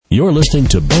You're listening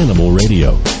to Animal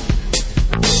Radio.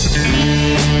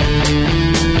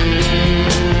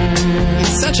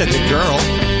 Such a good girl.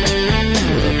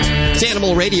 It's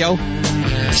Animal Radio,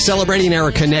 celebrating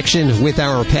our connection with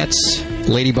our pets.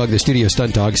 Ladybug, the studio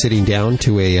stunt dog, sitting down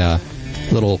to a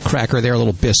little cracker there, a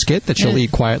little biscuit that she'll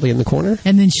eat quietly in the corner.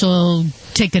 And then she'll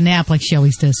take a nap like she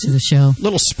always does to the show. A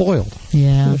little spoiled.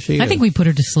 Yeah. I think we put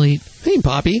her to sleep. Hey,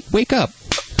 Bobby, wake up.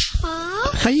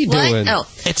 How you doing? Oh,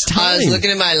 it's time. I was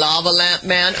looking at my lava lamp,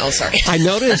 man. Oh, sorry. I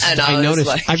noticed. I noticed.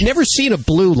 Like... I've never seen a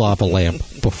blue lava lamp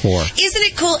before. Isn't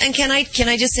it cool? And can I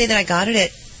just say that I got it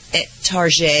at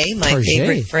Target, my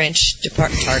favorite French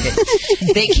department Target.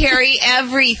 They carry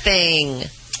everything,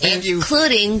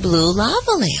 including blue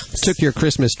lava lamps. Took your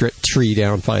Christmas tree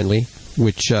down finally,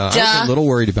 which I was a little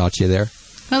worried about you there.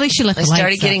 Well, at least you let the lights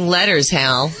started getting letters,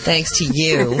 Hal, thanks to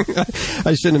you.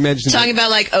 I shouldn't imagine. Talking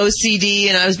about like OCD,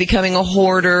 and I was becoming a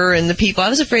hoarder, and the people. I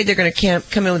was afraid they're going to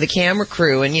come in with a camera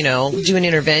crew and do an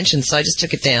intervention, so I just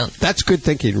took it down. That's good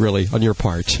thinking, really, on your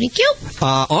part. Thank you.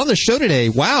 On the show today,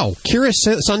 wow, Kira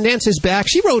Sundance is back.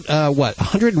 She wrote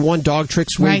 101 dog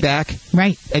tricks way back,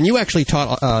 right? And you actually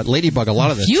taught Ladybug a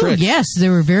lot of the tricks. Yes, they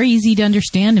were very easy to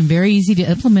understand and very easy to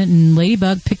implement, and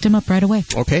Ladybug picked them up right away.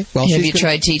 Okay, well, have you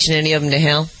tried teaching any of them to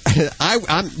Hal? I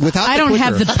don't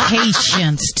have the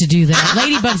patience to do that.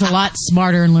 Ladybug's a lot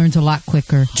smarter and learns a lot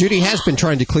quicker. Judy has been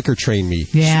trying to clicker train me.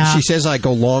 Yeah. She says I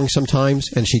go long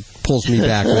sometimes, and she pulls me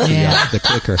back with the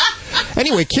clicker.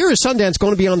 Anyway, Kira Sundance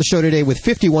going to be on the show today with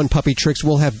 51 puppy tricks.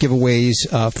 We'll have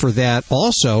giveaways for that.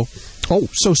 Also,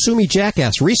 so Sumi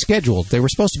Jackass rescheduled. They were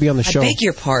supposed to be on the show. I beg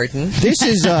your pardon. This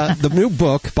is the new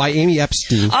book by Amy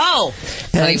Epstein. Oh,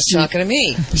 now he's talking to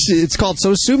me. It's called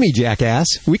So Sumi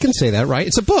Jackass. We can say that, right?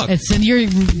 It's a book. You're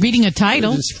reading a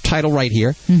title. This title right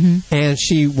here. Mm-hmm. And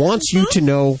she wants you to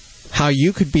know how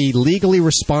you could be legally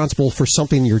responsible for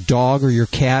something your dog or your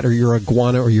cat or your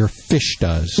iguana or your fish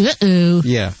does. Uh-oh.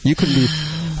 Yeah, you can be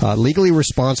legally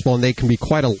responsible, and they can be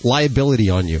quite a liability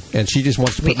on you. And she just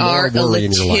wants to put more worry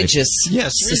in your life.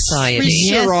 Yes, society. We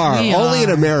sure are. Only in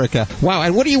America. Wow,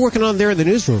 and what are you working on there in the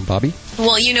newsroom, Bobby?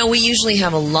 Well, we usually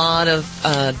have a lot of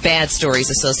bad stories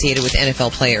associated with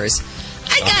NFL players.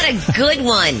 I got a good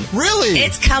one. Really?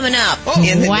 It's coming up.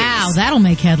 Wow, that'll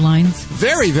make headlines.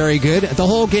 Very, very good. The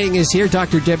whole gang is here.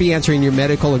 Dr. Debbie answering your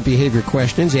medical and behavior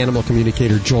questions. Animal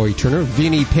communicator Joy Turner.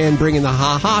 Vinny Penn bringing the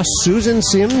ha-ha. Susan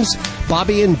Sims.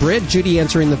 Bobby and Britt. Judy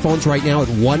answering the phones right now at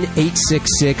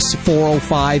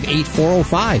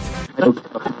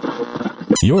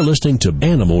 1-866-405-8405. You're listening to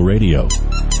Animal Radio.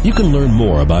 You can learn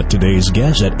more about today's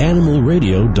guest at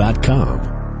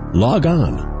animalradio.com. Log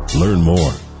on. Learn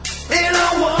more.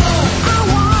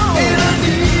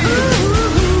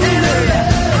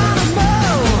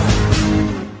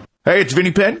 Hey, it's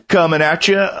Vinny Penn coming at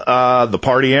you, the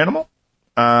party animal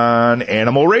on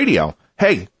Animal Radio.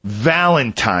 Hey,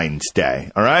 Valentine's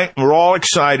Day, all right? We're all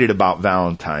excited about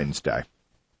Valentine's Day.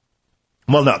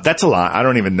 Well, no, that's a lie. I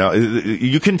don't even know.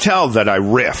 You can tell that I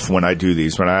riff when I do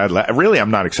these. I'm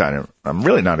not excited. I'm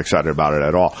really not excited about it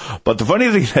at all. But the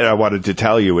funny thing that I wanted to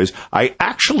tell you is I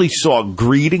actually saw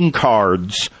greeting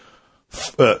cards,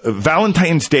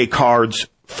 Valentine's Day cards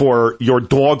for your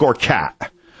dog or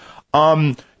cat.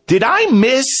 Did I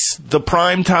miss the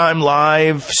Primetime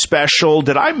Live special?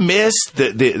 Did I miss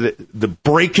the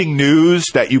breaking news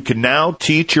that you can now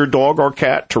teach your dog or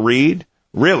cat to read?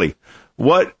 Really?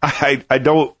 What? I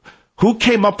don't. Who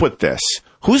came up with this?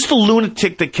 Who's the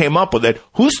lunatic that came up with it?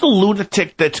 Who's the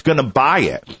lunatic that's going to buy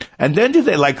it? And then do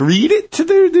they read it to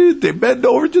their dude? They bend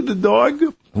over to the dog.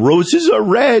 Roses are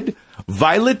red.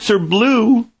 Violets are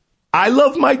blue. I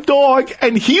love my dog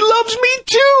and he loves me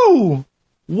too.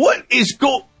 What is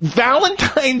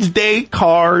Valentine's Day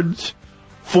cards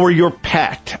for your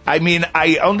pet? I mean,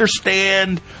 I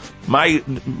understand my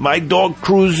dog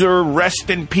Cruiser, rest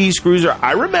in peace Cruiser.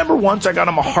 I remember once I got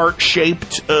him a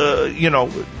heart-shaped,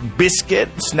 biscuit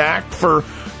snack for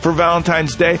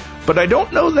Valentine's Day, but I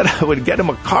don't know that I would get him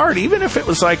a card, even if it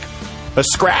was like a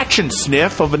scratch and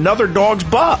sniff of another dog's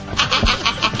butt.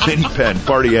 Vinny Penn,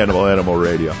 Party Animal, Animal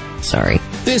Radio. Sorry.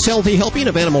 This healthy helping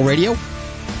of Animal Radio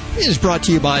is brought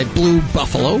to you by Blue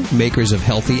Buffalo, makers of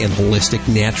healthy and holistic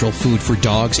natural food for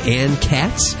dogs and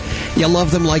cats. You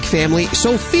love them like family,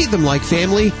 so feed them like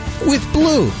family with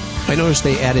Blue. I noticed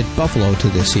they added buffalo to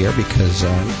this here because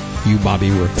you,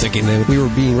 Bobby, were thinking that we were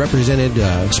being represented,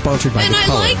 sponsored by the color.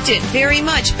 And I liked it very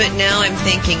much, but now I'm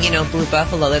thinking, Blue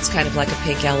Buffalo, that's kind of like a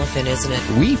pink elephant, isn't it?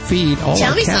 We feed all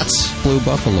our cats Blue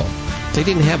Buffalo. They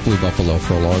didn't have Blue Buffalo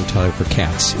for a long time for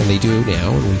cats, and they do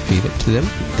now, and we feed it to them.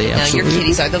 Now your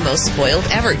kitties are the most spoiled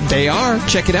ever. They are.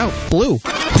 Check it out. Blue.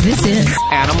 This is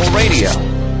Animal Radio.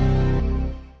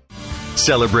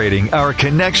 celebrating our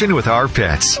connection with our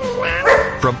pets.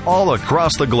 From all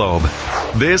across the globe,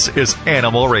 this is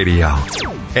Animal Radio.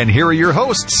 And here are your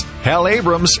hosts, Hal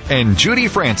Abrams and Judy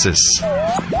Francis.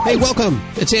 Hey, welcome.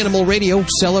 It's Animal Radio,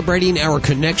 celebrating our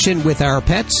connection with our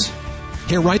pets.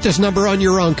 Here, write this number on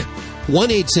your unk,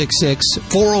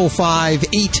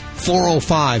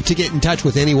 1-866-405-8405, to get in touch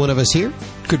with any one of us here.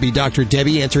 Could be Dr.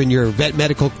 Debbie answering your vet,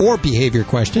 medical, or behavior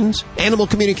questions. Animal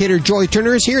communicator Joy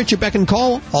Turner is here at your beck and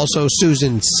call. Also,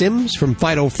 Susan Sims from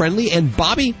Fido Friendly. And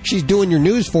Bobby, she's doing your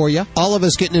news for you. All of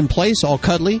us getting in place, all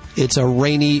cuddly. It's a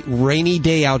rainy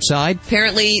day outside.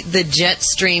 Apparently, the jet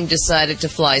stream decided to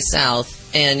fly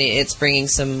south, and it's bringing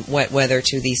some wet weather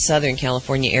to the Southern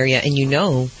California area.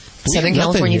 And Southern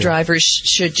California drivers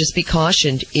should just be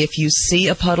cautioned. If you see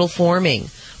a puddle forming,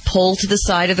 pull to the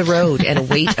side of the road and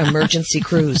await emergency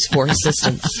crews for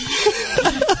assistance.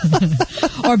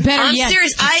 Or better I'm yet,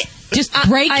 serious. Just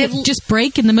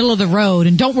brake in the middle of the road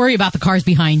and don't worry about the cars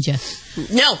behind you.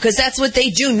 No, because that's what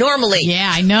they do normally.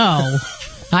 Yeah, I know.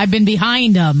 I've been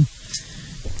behind them.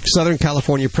 Southern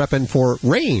California prepping for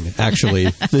rain, actually.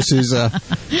 This is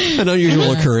an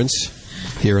unusual occurrence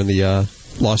here in the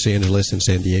Los Angeles and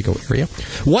San Diego area.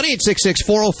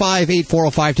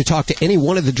 1-866-405-8405 to talk to any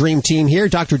one of the dream team here.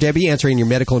 Dr. Debbie answering your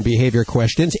medical and behavior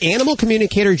questions. Animal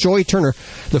communicator Joy Turner.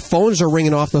 The phones are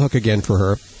ringing off the hook again for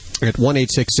her at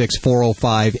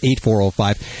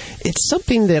 1-866-405-8405. It's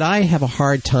something that I have a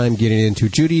hard time getting into.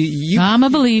 Judy, I'm a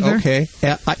believer. Okay.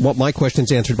 My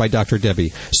question's answered by Dr.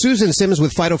 Debbie. Susan Sims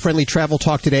with Fido Friendly Travel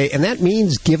Talk today, and that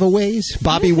means giveaways.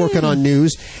 Bobby working on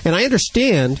news. And I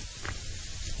understand...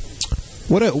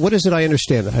 What is it I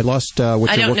understand? I lost what you're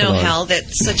working on. I don't know, Hal.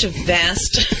 That's such a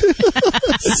vast,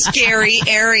 scary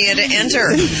area to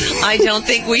enter. I don't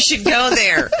think we should go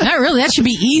there. Not really. That should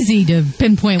be easy to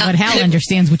pinpoint what Hal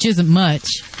understands, which isn't much.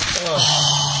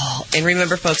 Oh, and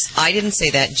remember, folks, I didn't say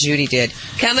that. Judy did.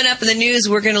 Coming up in the news,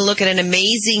 we're going to look at an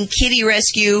amazing kitty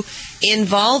rescue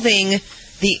involving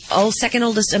the second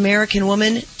oldest American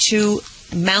woman to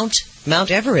Mount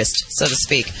Everest, so to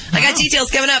speak. I got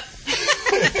details coming up.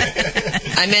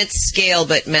 I meant scale,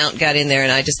 but Mount got in there,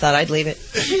 and I just thought I'd leave it.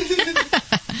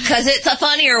 Because it's a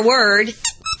funnier word.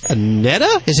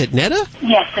 Netta? Is it Netta?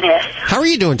 Yes, it is. How are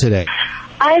you doing today?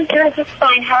 I'm doing just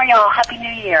fine. How are y'all? Happy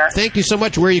New Year. Thank you so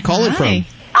much. Where are you calling from?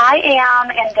 I am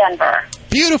in Denver.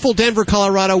 Beautiful Denver,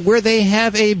 Colorado, where they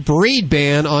have a breed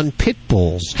ban on pit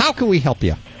bulls. How can we help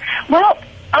you? Well,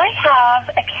 I have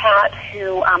a cat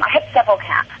who, I have several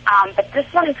cats, but this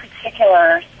one in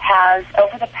particular has,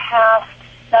 over the past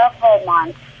several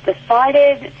months,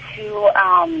 decided to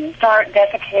start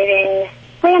defecating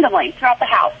randomly throughout the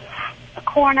house. A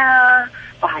corner,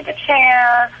 behind a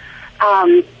chair,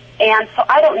 and so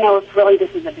I don't know if really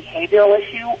this is a behavioral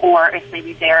issue or if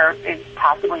maybe there is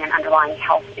possibly an underlying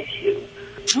health issue.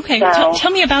 Okay, so,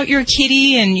 tell me about your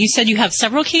kitty, and you said you have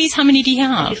several kitties. How many do you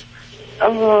have?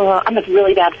 I'm a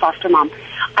really bad foster mom.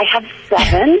 I have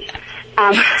 7.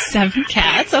 7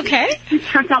 cats, okay. It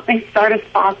turns out they start as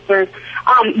fosters.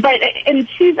 And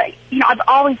she's, I've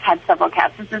always had several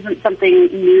cats. This isn't something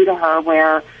new to her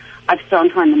where I've thrown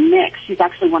her in the mix. She's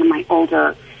actually one of my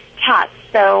older cats.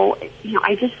 So,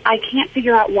 I can't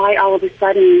figure out why all of a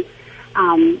sudden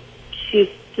she's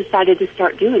decided to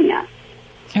start doing this.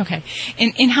 Okay.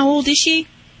 And how old is she?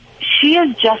 She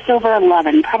is just over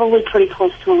 11, probably pretty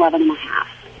close to 11 and a half.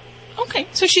 Okay,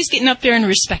 so she's getting up there in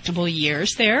respectable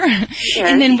years there. Sure.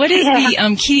 And then what is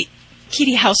the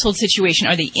kitty household situation?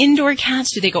 Are they indoor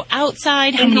cats? Do they go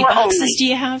outside? How many boxes do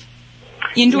you have?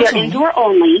 Indoors only? They're indoor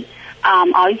only.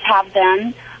 Always have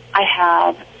them. I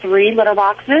have 3 litter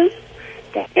boxes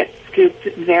that get scooped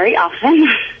very often.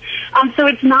 So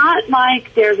it's not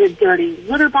like there's a dirty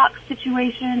litter box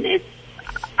situation.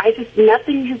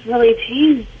 Nothing has really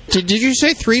changed. Did you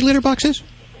say 3 litter boxes?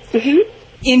 Mm-hmm.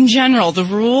 In general, the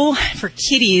rule for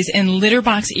kitties in litter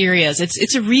box areas,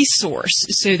 it's a resource.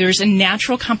 So there's a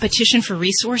natural competition for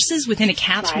resources within a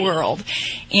cat's world.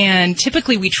 And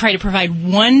typically we try to provide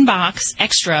 1 box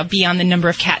extra beyond the number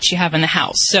of cats you have in the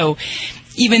house. So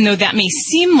even though that may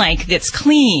seem like it's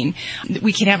clean,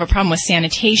 we can have a problem with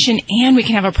sanitation, and we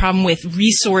can have a problem with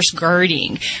resource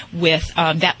guarding with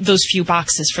those few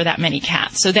boxes for that many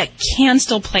cats. So that can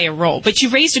still play a role. But you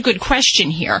raised a good question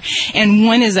here, and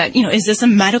one is that, is this a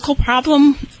medical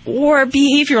problem, or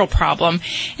behavioral problem.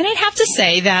 And I'd have to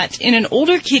say that in an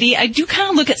older kitty, I do kind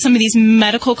of look at some of these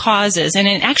medical causes. And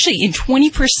actually in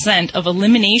 20% of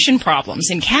elimination problems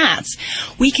in cats,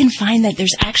 we can find that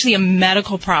there's actually a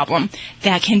medical problem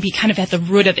that can be kind of at the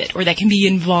root of it, or that can be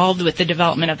involved with the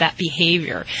development of that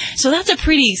behavior. So that's a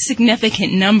pretty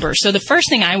significant number. So the first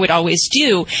thing I would always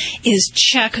do is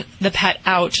check the pet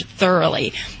out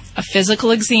thoroughly. A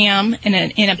physical exam, and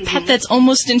in a pet that's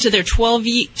almost into their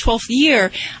 12th year,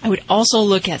 I would also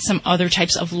look at some other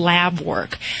types of lab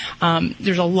work.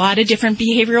 There's a lot of different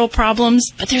behavioral problems,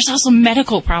 but there's also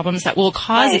medical problems that will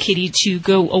cause a kitty to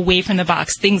go away from the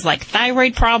box. Things like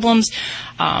thyroid problems.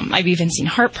 I've even seen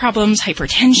heart problems,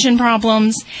 hypertension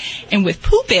problems. And with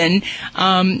pooping,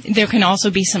 there can also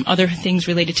be some other things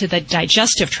related to the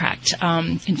digestive tract,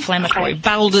 inflammatory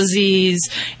bowel disease,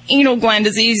 anal gland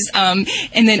disease,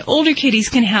 and then older kitties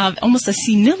can have almost a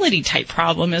senility type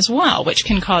problem as well, which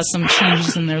can cause some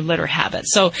changes in their litter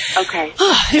habits. So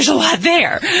there's a lot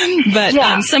there.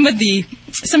 But some of the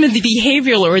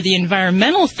behavioral or the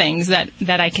environmental things that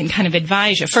I can kind of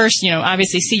advise you. First,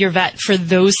 obviously see your vet for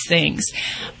those things.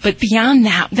 But beyond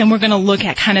that, then we're going to look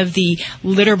at kind of the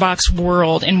litter box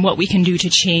world and what we can do to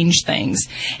change things.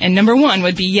 And number one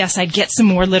would be, yes, I'd get some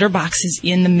more litter boxes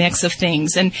in the mix of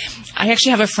things. And I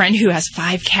actually have a friend who has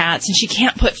 5 cats, and she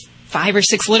can't put 5 or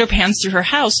 6 litter pans through her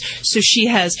house, so she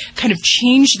has kind of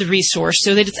changed the resource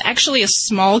so that it's actually a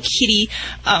small kitty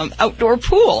outdoor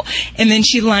pool, and then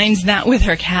she lines that with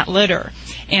her cat litter,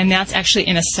 and that's actually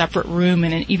in a separate room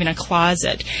and even a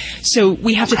closet. So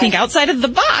we have to think outside of the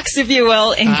box, if you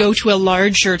will, and go to a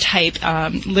larger type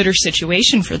litter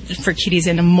situation for kitties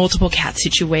in a multiple cat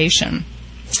situation.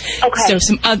 So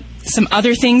some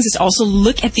other things is also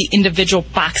look at the individual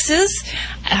boxes.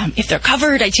 If they're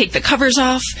covered, I take the covers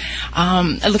off.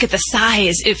 I look at the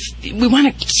size. If we want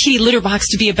a kitty litter box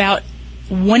to be about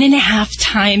 1.5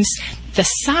 times the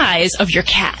size of your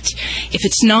cat. If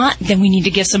it's not, then we need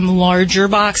to get some larger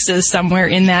boxes somewhere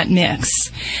in that mix.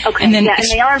 Okay, and then and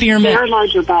they are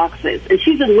larger boxes. And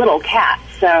she's a little cat,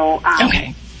 so...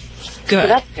 okay, good. So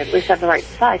that's good. At least have the right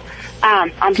size.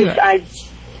 And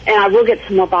I will get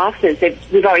some more boxes.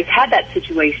 We've always had that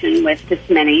situation with this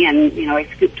many, and I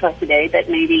scoop twice a day. But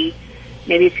maybe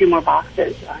a few more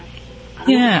boxes.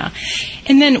 Yeah.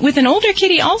 And then with an older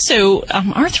kitty also,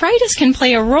 arthritis can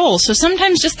play a role. So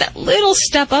sometimes just that little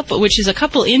step up, which is a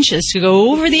couple inches to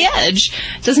go over the edge,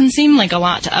 doesn't seem like a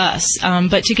lot to us.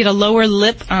 But to get a lower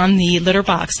lip on the litter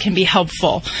box can be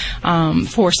helpful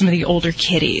for some of the older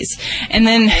kitties. And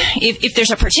then if there's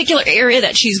a particular area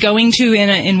that she's going to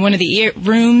in one of the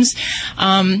rooms,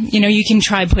 you can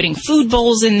try putting food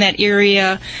bowls in that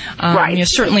area.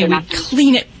 Certainly we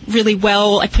clean it really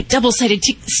well. I put double-sided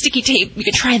sticky tape. We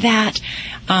could try that.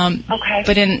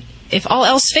 But if all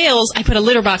else fails, I put a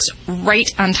litter box right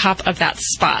on top of that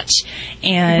spot.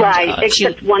 And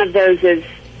except one of those is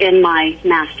in my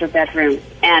master bedroom.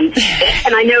 And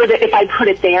I know that if I put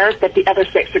it there, that the other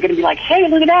 6 are going to be like, hey,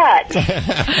 look at that.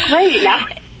 Great.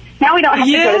 Now we don't have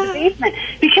to go to the basement.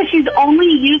 Because she's only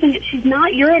using it. She's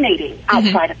not urinating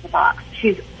outside of the box.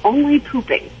 She's only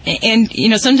pooping. And,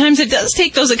 sometimes it does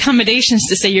take those accommodations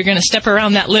to say you're going to step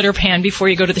around that litter pan before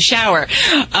you go to the shower.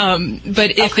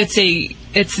 But if it's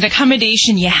an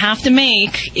accommodation you have to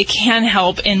make, it can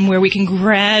help, and where we can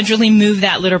gradually move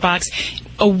that litter box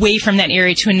away from that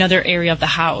area to another area of the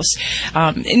house.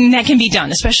 And that can be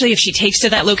done, especially if she takes to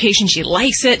that location, she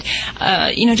likes it.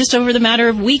 Just over the matter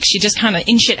of weeks, you just kind of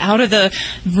inch it out of the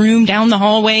room, down the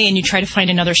hallway, and you try to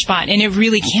find another spot. And it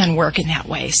really can work in that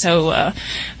way. So,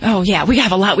 we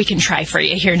have a lot we can try for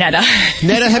you here, Netta.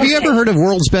 Netta, have you ever heard of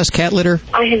World's Best Cat Litter?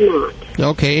 I have not.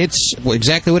 Okay, it's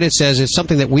exactly what it says. It's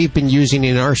something that we've been using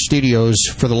in our studios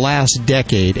for the last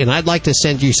decade, and I'd like to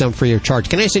send you some free of charge.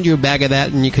 Can I send you a bag of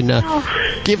that, and you can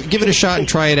give it a shot and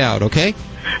try it out, okay?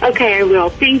 Okay, I will.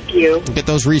 Thank you. Get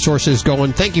those resources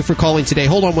going. Thank you for calling today.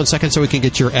 Hold on one second so we can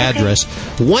get your address.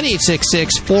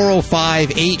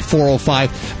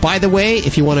 1-866-405-8405. By the way,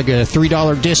 if you want to get a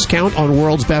 $3 discount on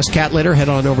World's Best Cat Litter, head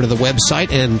on over to the website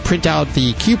and print out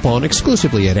the coupon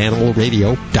exclusively at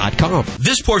animalradio.com.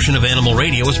 This portion of Animal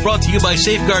Radio is brought to you by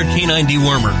Safeguard Canine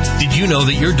Dewormer. Did you know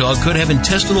that your dog could have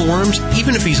intestinal worms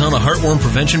even if he's on a heartworm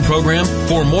prevention program?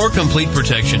 For more complete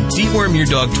protection, deworm your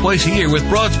dog twice a year with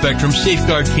broad-spectrum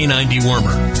Safeguard Canine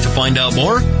Dewormer. To find out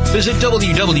more, visit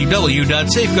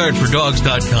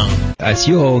www.safeguardfordogs.com. As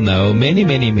you all know, many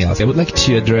emails. I would like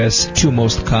to address two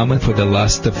most common for the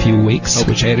last few weeks,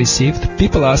 which I received.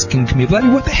 People asking me,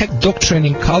 Vladdy, what the heck dog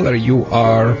training color you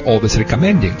are always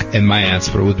recommending? And my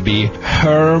answer would be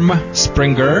Herm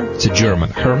Springer. It's a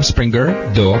German. Herm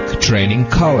Springer dog training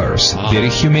colors. Very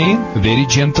humane, very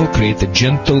gentle, create a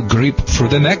gentle grip through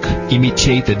the neck,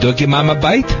 imitate a doggy mama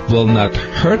bite, will not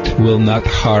hurt, will not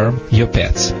harm your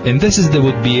pets. And this is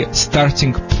would be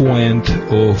starting point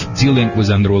of dealing with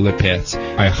unruly pets.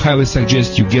 I highly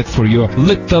suggest you get for your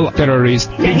little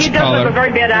terrorist he does color. have a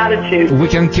very bad attitude. We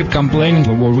can keep complaining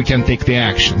or we can take the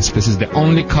actions. This is the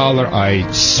only color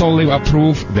I solely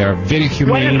approve. They're very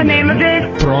humane. What is the name of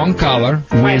it? Prong color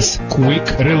with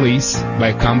quick release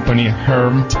by company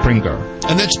Herm Springer.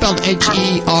 And that's spelled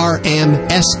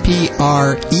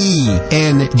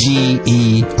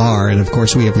HERMSPRENGER. And, of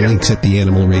course, we have links at the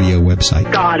Animal Radio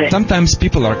website. Got it. Sometimes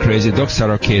people are crazy. Dogs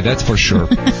are okay. That's for sure.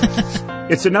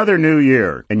 It's another new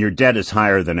year, and your debt is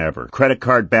higher than ever. Credit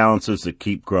card balances that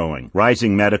keep growing.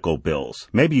 Rising medical bills.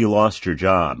 Maybe you lost your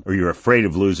job, or you're afraid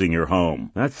of losing your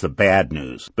home. That's the bad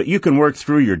news. But you can work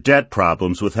through your debt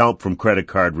problems with help from Credit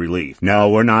Card Relief. No,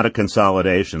 we're not a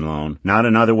consolidation loan, not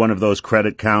another one of those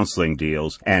credit counseling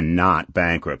deals, and not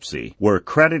bankruptcy. We're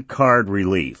Credit Card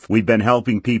Relief. We've been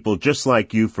helping people just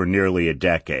like you for nearly a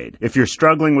decade. If you're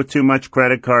struggling with too much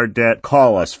credit card debt,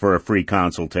 call us for a free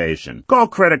consultation. Call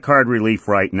Credit Card Relief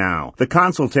right now. The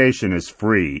consultation is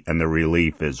free and the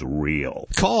relief is real.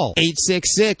 Call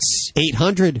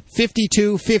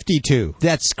 866-800-5252.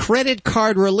 That's Credit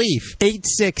Card Relief.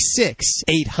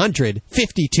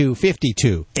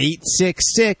 866-800-5252.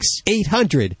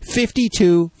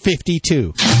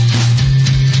 866-800-5252.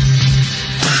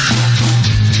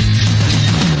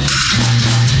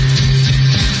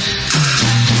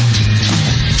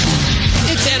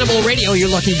 It's Animal Radio, you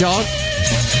lucky dog.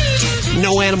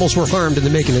 No animals were harmed in the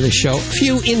making of this show.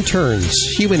 Few interns,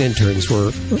 human interns, were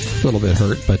a little bit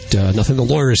hurt, but nothing the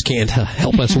lawyers can't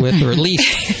help us with, or at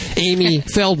least Amy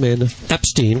Feldman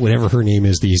Epstein, whatever her name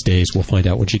is these days. We'll find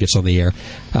out when she gets on the air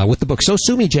with the book So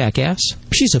Sue Me, Jackass.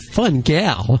 She's a fun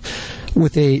gal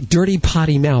with a dirty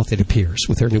potty mouth, it appears,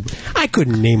 with her new... I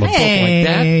couldn't name a book like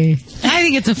that. I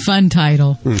think it's a fun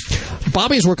title.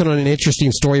 Bobby's working on an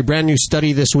interesting story, a brand new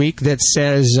study this week that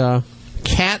says...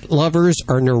 cat lovers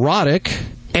are neurotic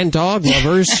and dog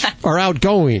lovers are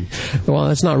outgoing. Well,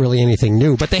 that's not really anything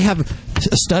new, but they have a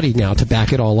study now to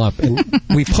back it all up. And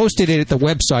we posted it at the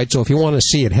website, so if you want to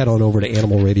see it, head on over to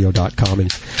animalradio.com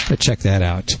and check that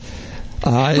out.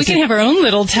 We can have our own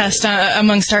little test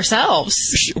amongst ourselves.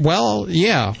 Well,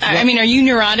 yeah. I mean, are you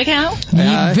neurotic, Al?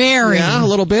 Very. Yeah, a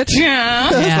little bit. Yeah.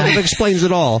 That explains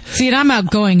it all. See, and I'm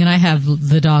outgoing, and I have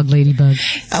the dog Ladybug.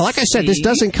 Like I said, this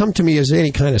doesn't come to me as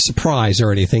any kind of surprise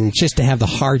or anything. Just to have the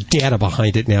hard data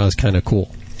behind it now is kind of cool.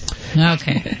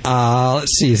 Okay.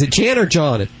 Let's see. Is it Jan or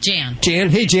John? Jan. Jan.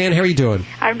 Hey, Jan. How are you doing?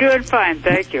 I'm doing fine,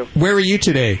 thank you. Where are you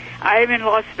today? I'm in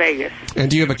Las Vegas.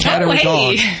 And do you have a cat or a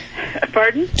dog?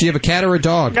 Pardon? Do you have a cat or a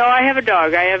dog? No, I have a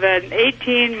dog. I have an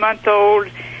 18-month-old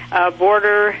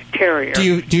border terrier. Do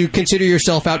you consider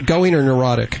yourself outgoing or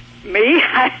neurotic? Me?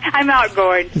 I'm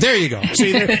outgoing. There you go.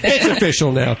 See, it's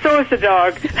official now. So is the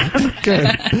dog.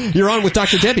 Good. You're on with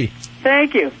Dr. Debbie.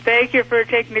 Thank you. Thank you for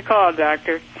taking the call,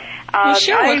 Doctor.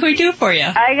 Sure, what can we do for you?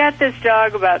 I got this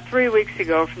dog about 3 weeks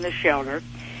ago from the shelter,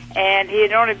 and he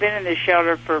had only been in the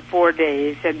shelter for 4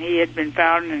 days, and he had been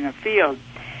found in a field.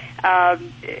 As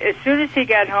soon as he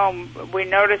got home, we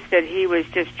noticed that he was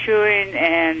just chewing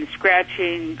and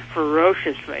scratching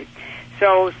ferociously.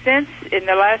 So since in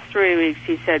the last 3 weeks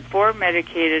he's had 4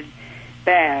 medicated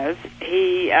baths,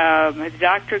 the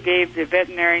doctor the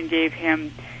veterinarian gave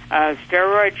him a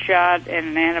steroid shot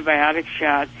and an antibiotic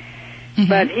shot. Mm-hmm.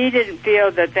 But he didn't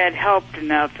feel that helped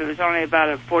enough. It was only about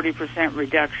a 40%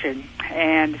 reduction.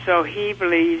 And so he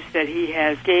believes that he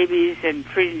has scabies and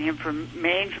treating him for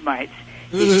mange mites.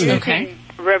 He's using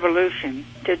Revolution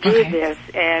to do this,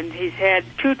 and he's had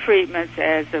 2 treatments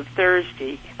as of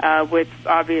Thursday, with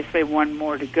obviously 1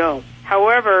 more to go.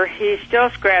 However, he's still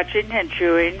scratching and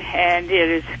chewing, and it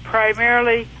is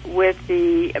primarily with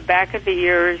the back of the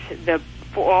ears,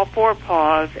 all 4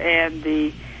 paws, and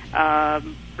the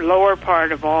lower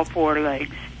part of all 4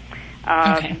 legs.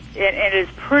 And it is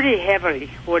pretty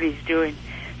heavily what he's doing.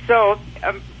 So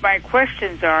my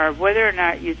questions are whether or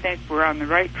not you think we're on the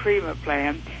right treatment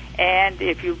plan, and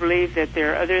if you believe that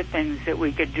there are other things that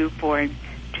we could do for him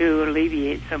to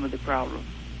alleviate some of the problem.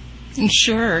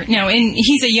 Sure. Now, and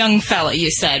he's a young fella, you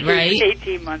said, right? He's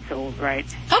 18 months old, right.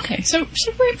 Okay, so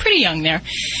we're pretty young there.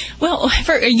 Well,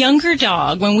 for a younger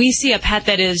dog, when we see a pet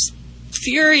that is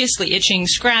furiously itching,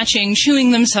 scratching,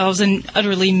 chewing themselves, and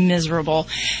utterly miserable.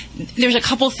 There's a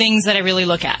couple things that I really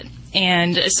look at,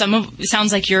 and it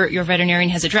sounds like your veterinarian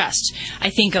has addressed. I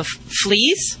think of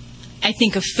fleas, I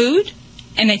think of food,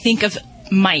 and I think of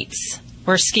mites,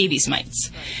 or scabies mites.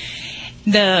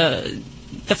 The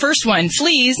first one,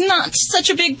 fleas, not such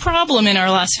a big problem in our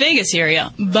Las Vegas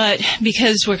area, but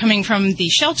because we're coming from the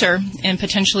shelter and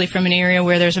potentially from an area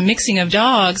where there's a mixing of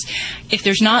dogs, if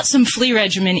there's not some flea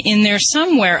regimen in there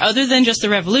somewhere other than just the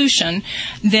Revolution,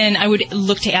 then I would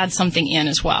look to add something in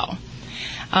as well.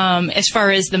 As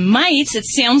far as the mites, it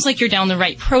sounds like you're down the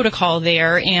right protocol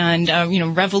there, and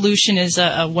Revolution is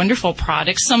a wonderful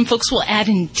product. Some folks will add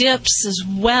in dips as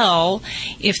well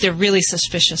if they're really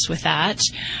suspicious with that.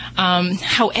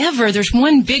 However, there's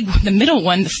one big one, the middle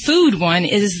one, the food one,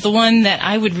 is the one that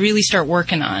I would really start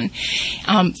working on.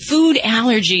 Food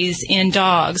allergies in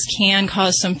dogs can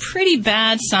cause some pretty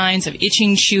bad signs of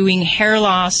itching, chewing, hair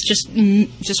loss, just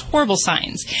horrible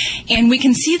signs. And we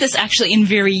can see this actually in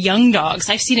very young dogs.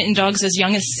 I've seen it in dogs as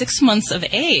young as 6 months of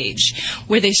age,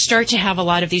 where they start to have a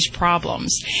lot of these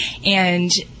problems.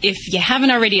 And if you haven't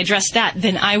already addressed that,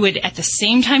 then I would, at the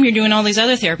same time you're doing all these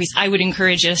other therapies, I would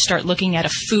encourage you to start looking at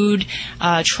a food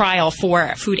trial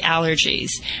for food allergies.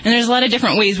 And there's a lot of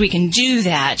different ways we can do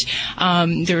that.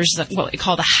 There's what we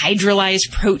call the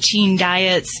hydrolyzed protein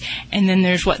diets, and then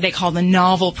there's what they call the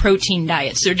novel protein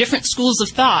diets. There are different schools of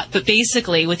thought, but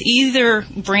basically with either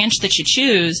branch that you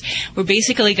choose, we're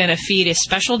basically going to feed a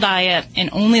special diet and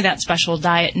only that special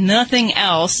diet, nothing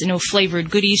else,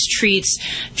 flavored goodies, treats,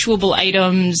 chewable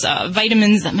items,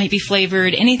 vitamins that might be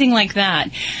flavored, anything like that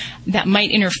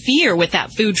might interfere with that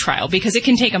food trial, because it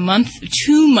can take a month,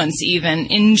 2 months even,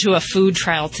 into a food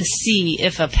trial to see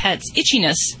if a pet's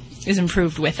itchiness is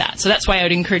improved with that. So that's why I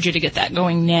would encourage you to get that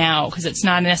going now, because it's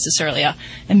not necessarily a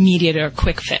immediate or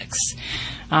quick fix.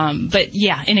 But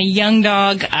yeah, in a young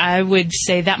dog, I would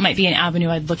say that might be an avenue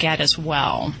I'd look at as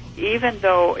well. Even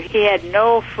though he had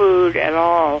no food at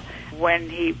all when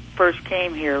he first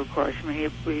came here, of course, when he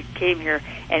came here,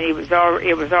 and it was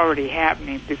already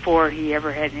happening before he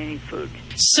ever had any food.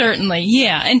 Certainly,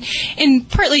 yeah, and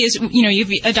partly is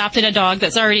you've adopted a dog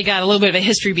that's already got a little bit of a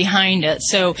history behind it,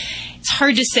 so it's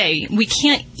hard to say. We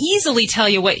can't easily tell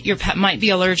you what your pet might be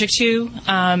allergic to,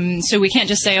 so we can't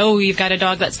just say, oh, you've got a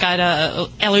dog that's got a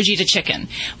allergy to chicken.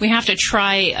 We have to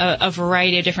try a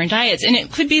variety of different diets, and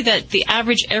it could be that the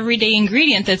average everyday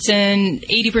ingredient that's in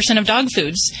 80% of dog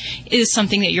foods is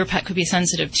something that your pet could be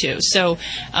sensitive to. So,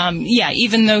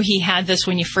 even though he had this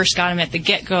when you first got him at the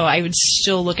get-go, I would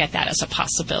still look at that as a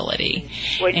possibility.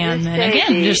 When and you then say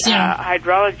again, the just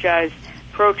hydrolyzed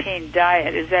protein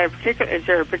diet, is there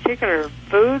a particular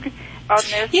food on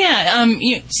this? Yeah,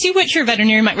 see what your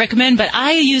veterinarian might recommend, but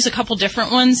I use a couple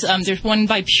different ones. There's one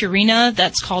by Purina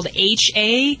that's called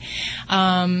HA.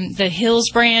 The Hills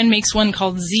brand makes one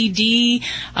called ZD.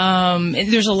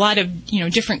 There's a lot of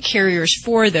different carriers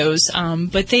for those,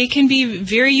 but they can be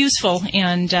very useful.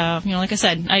 And like I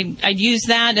said, I'd use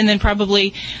that, and then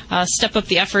probably step up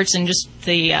the efforts and just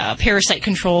the parasite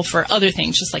control for other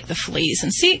things, just like the fleas,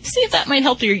 and see if that might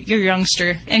help your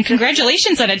youngster. And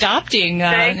congratulations on adopting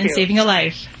and saving a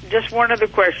life. Just one other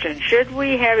question: should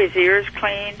we have his ears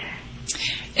cleaned?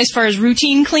 As far as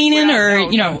routine cleaning,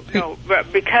 No,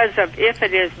 but because of if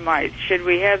it is mites, should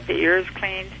we have the ears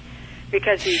cleaned?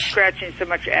 Because he's scratching so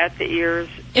much at the ears.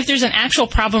 If there's an actual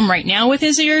problem right now with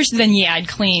his ears, then yeah, I'd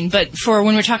clean. But for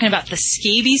when we're talking about the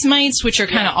scabies mites, which are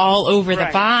kind of all over the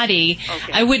body,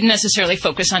 I wouldn't necessarily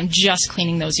focus on just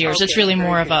cleaning those ears. It's really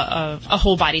more of a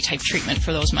whole body type treatment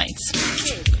for those mites.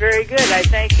 Very good. I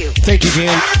thank you. Thank you,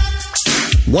 Jan.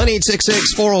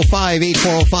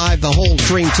 1-866-405-8405, the whole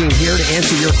dream team here to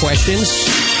answer your questions.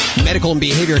 Medical and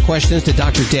behavior questions to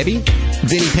Dr. Debbie.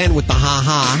 Vinnie Penn with the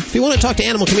ha-ha. If you want to talk to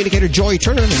animal communicator Joy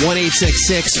Turner,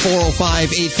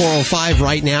 1-866-405-8405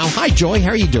 right now. Hi, Joy. How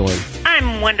are you doing?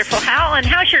 I'm wonderful, Hal. And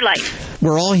how's your life?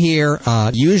 We're all here.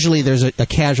 Usually there's a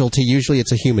casualty. Usually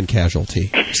it's a human casualty.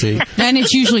 See? And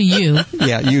it's usually you.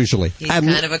 Yeah, usually. He's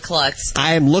kind of a klutz.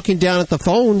 I am looking down at the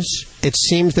phones. It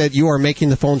seems that you are making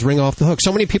the phones ring off the hook.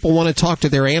 So many people want to talk to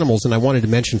their animals, and I wanted to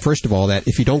mention, first of all, that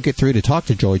if you don't get through to talk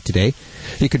to Joy today,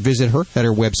 you could visit her at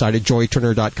her website at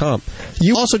joyturner.com.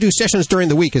 You also do sessions during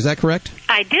the week, is that correct?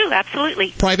 I do, absolutely.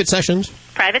 Private sessions?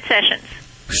 Private sessions.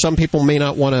 Some people may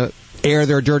not want to air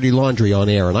their dirty laundry on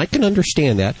air, and I can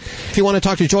understand that. If you want to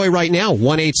talk to Joy right now,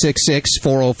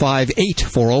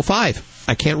 1-866-405-8405.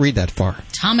 I can't read that far.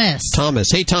 Thomas.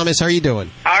 Hey, Thomas, how are you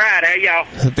doing? All right, how y'all?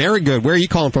 Very good. Where are you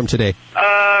calling from today?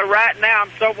 Right now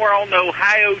I'm somewhere on the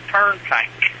Ohio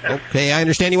Turnpike. Okay, I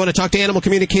understand you want to talk to animal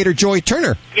communicator Joy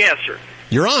Turner. Yes, sir.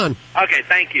 You're on. Okay,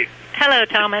 thank you. Hello,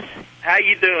 Thomas. How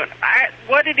you doing?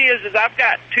 What it is I've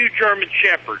got 2 German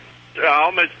Shepherds,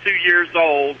 almost 2 years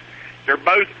old. They're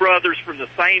both brothers from the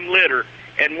same litter,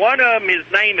 and one of them, his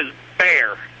name is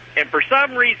Bear, and for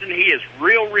some reason he is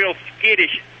real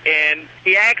skittish, and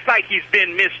he acts like he's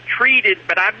been mistreated,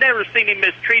 but I've never seen him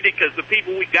mistreated because the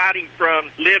people we got him from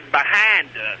live behind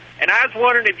us. And I was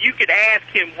wondering if you could ask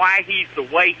him why he's the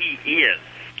way he is.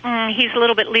 He's a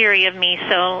little bit leery of me,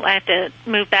 so I have to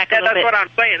move back a little bit. That's what I'm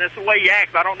saying. That's the way he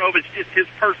acts. I don't know if it's just his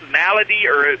personality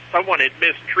or if someone had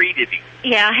mistreated him.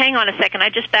 Yeah, hang on a second. I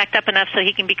just backed up enough so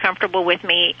he can be comfortable with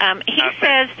me. He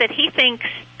says that he thinks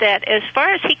that as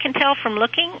far as he can tell from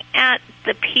looking at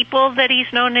the people that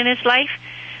he's known in his life,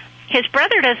 his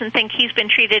brother doesn't think he's been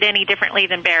treated any differently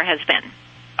than Bear has been.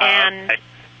 And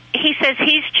he says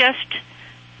he's just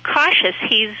cautious.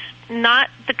 He's not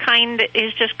the kind that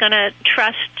is just going to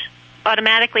trust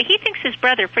automatically. He thinks his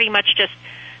brother pretty much just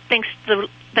thinks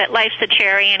that life's a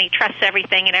cherry and he trusts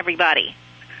everything and everybody.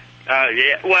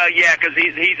 Yeah, because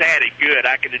he's had it good.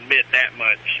 I can admit that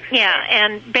much. Yeah,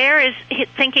 and Bear is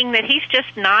thinking that he's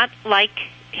just not like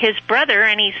his brother,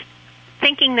 and he's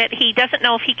thinking that he doesn't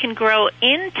know if he can grow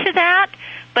into that,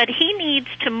 but he needs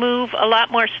to move a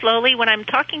lot more slowly. When I'm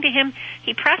talking to him,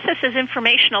 he processes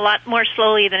information a lot more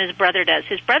slowly than his brother does.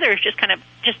 His brother is just kind of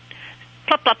just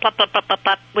plop, plop, plop, plop, plop, plop,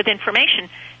 plop with information.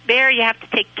 Bear, you have to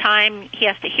take time. He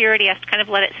has to hear it. He has to kind of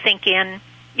let it sink in.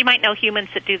 You might know humans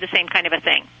that do the same kind of a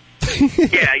thing.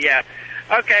 Yeah.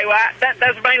 Okay, well,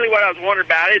 that's mainly what I was wondering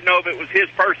about. I didn't know if it was his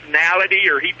personality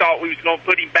or he thought we was going to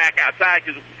put him back outside,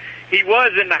 because he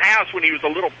was in the house when he was a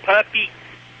little puppy,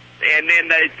 and then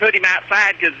they put him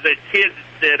outside because the kids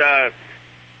that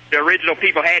the original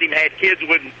people had kids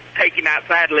wouldn't take him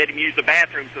outside and let him use the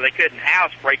bathroom, so they couldn't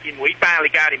housebreak him. We finally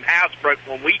got him housebroken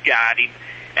when we got him,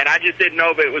 and I just didn't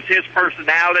know if it was his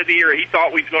personality or he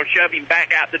thought we was going to shove him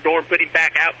back out the door and put him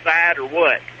back outside or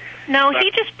what. No, he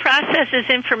just processes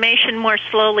information more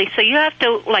slowly, so you have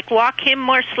to, walk him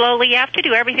more slowly. You have to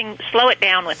do everything, slow it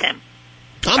down with him.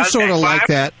 I'm sort of like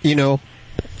that,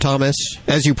 Thomas,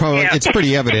 as you probably, it's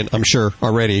pretty evident, I'm sure,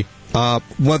 already. Well,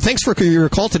 thanks for your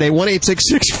call today,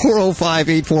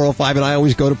 1-866-405-8405, and I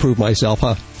always go to prove myself,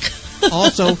 huh?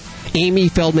 Also, Amy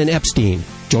Feldman Epstein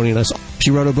joining us. She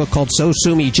wrote a book called So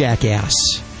Sue Me, Jackass.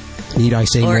 Need I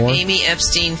say more? Or Amy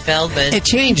Epstein Feldman. It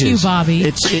changes. Thank you, Bobby.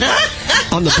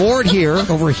 On the board here,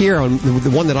 over here, on the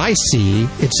one that I see,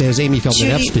 it says Amy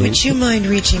Feldman Epstein. Would you mind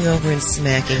reaching over and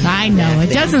smacking? I know,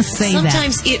 it doesn't say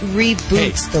Sometimes it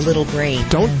reboots the little brain.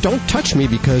 Don't touch me,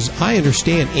 because I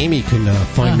understand Amy can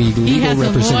find me legal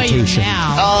representation.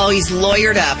 Oh, he's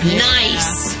lawyered up.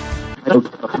 Nice.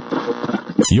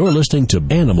 You're listening to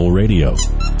Animal Radio.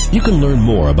 You can learn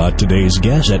more about today's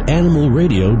guest at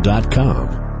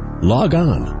animalradio.com. Log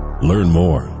on. Learn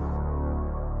more.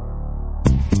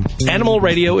 Animal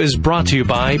Radio is brought to you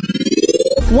by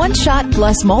One Shot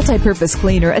Plus Multi-Purpose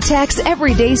Cleaner attacks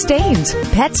everyday stains,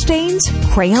 pet stains,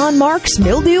 crayon marks,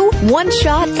 mildew. One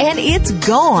Shot and it's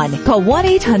gone. Call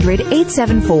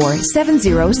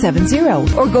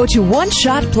 1-800-874-7070 or go to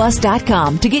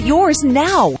oneshotplus.com to get yours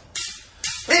now.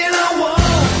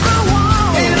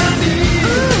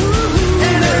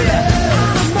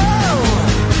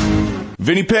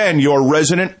 Vinnie Penn, your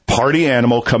resident party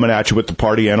animal, coming at you with the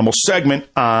Party Animal segment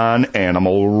on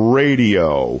Animal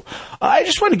Radio. I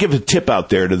just want to give a tip out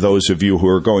there to those of you who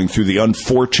are going through the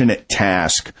unfortunate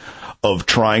task of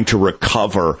trying to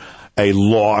recover a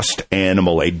lost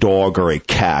animal, a dog or a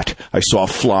cat. I saw a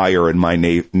flyer in my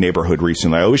neighborhood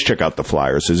recently. I always check out the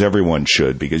flyers, as everyone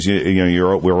should, because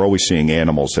we're always seeing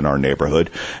animals in our neighborhood,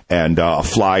 and a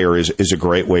flyer is a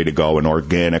great way to go, an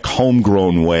organic,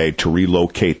 homegrown way to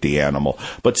relocate the animal.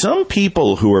 But some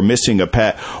people who are missing a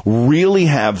pet really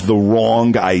have the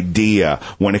wrong idea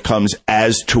when it comes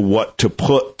as to what to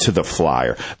put to the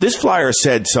flyer. This flyer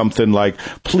said something like,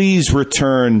 "Please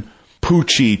return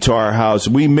Poochie to our house.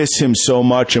 We miss him so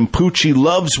much, and Poochie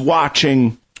loves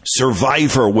watching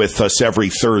Survivor with us every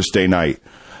Thursday night."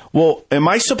 Well, am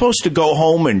I supposed to go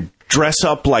home and dress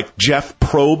up like Jeff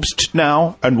Probst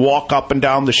now and walk up and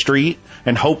down the street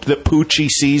and hope that Poochie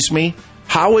sees me?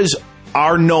 How is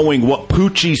our knowing what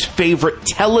Poochie's favorite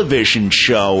television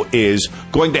show is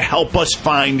going to help us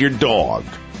find your dog?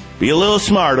 Be a little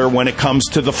smarter when it comes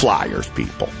to the flyers,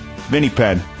 people. Vinnie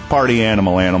Penn, Party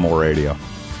Animal, Animal Radio.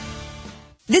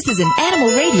 This is an Animal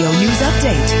Radio News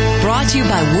Update, brought to you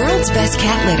by World's Best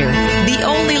Cat Litter, the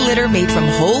only litter made from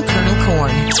whole kernel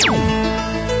corn.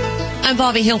 I'm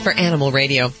Bobby Hill for Animal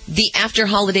Radio. The after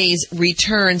holidays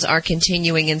returns are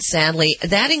continuing, and sadly,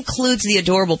 that includes the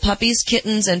adorable puppies,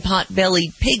 kittens, and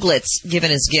pot-bellied piglets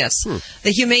given as gifts.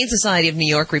 The Humane Society of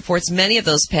New York reports many of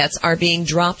those pets are being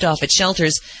dropped off at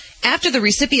shelters after the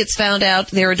recipients found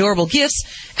out their adorable gifts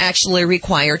actually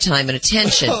require time and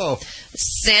attention.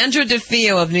 Sandra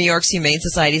DeFeo of New York's Humane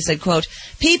Society said, quote,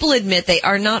 "People admit they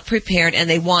are not prepared and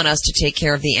they want us to take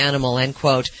care of the animal," end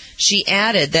quote. She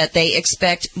added that they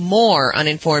expect more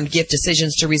uninformed gift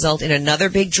decisions to result in another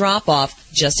big drop-off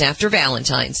just after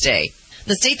Valentine's Day.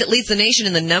 The state that leads the nation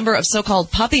in the number of so-called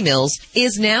puppy mills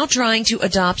is now trying to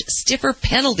adopt stiffer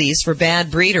penalties for bad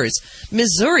breeders.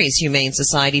 Missouri's Humane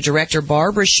Society Director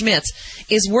Barbara Schmitz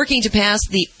is working to pass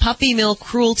the Puppy Mill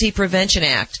Cruelty Prevention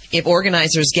Act. If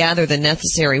organizers gather the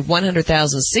necessary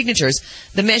 100,000 signatures,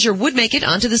 the measure would make it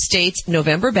onto the state's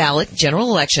November ballot general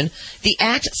election. The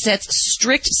act sets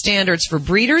strict standards for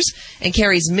breeders and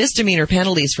carries misdemeanor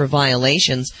penalties for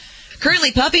violations.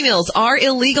 Currently, puppy mills are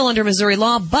illegal under Missouri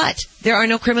law, but there are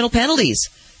no criminal penalties,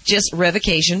 just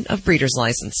revocation of breeder's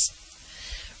license.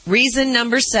 Reason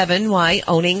number 7 why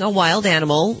owning a wild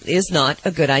animal is not a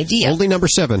good idea. Only number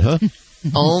 7, huh?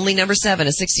 Only number 7.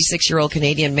 A 66-year-old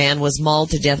Canadian man was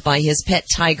mauled to death by his pet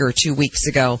tiger 2 weeks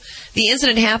ago. The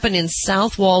incident happened in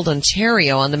Southwold,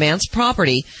 Ontario, on the man's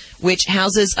property, which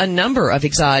houses a number of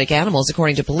exotic animals,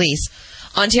 according to police.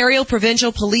 Ontario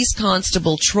Provincial Police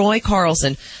Constable Troy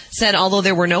Carlson said although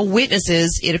there were no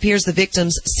witnesses, it appears the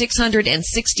victim's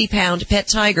 660-pound pet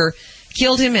tiger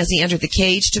killed him as he entered the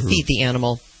cage to feed the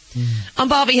animal. I'm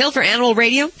Bobby Hill for Animal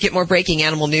Radio. Get more breaking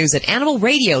animal news at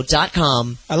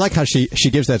animalradio.com. I like how she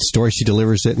gives that story, she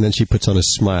delivers it, and then she puts on a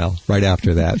smile right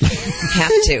after that.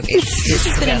 Have to. This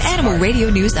has been an Animal Radio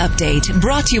News Update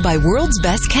brought to you by World's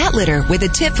Best Cat Litter with a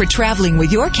tip for traveling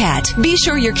with your cat. Be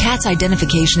sure your cat's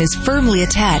identification is firmly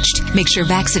attached. Make sure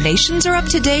vaccinations are up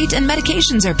to date and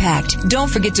medications are packed. Don't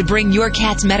forget to bring your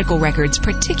cat's medical records,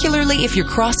 particularly if you're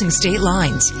crossing state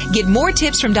lines. Get more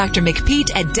tips from Dr.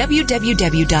 McPete at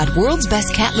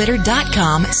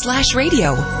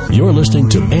www.worldsbestcatlitter.com/radio. You're listening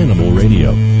to Animal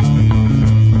Radio.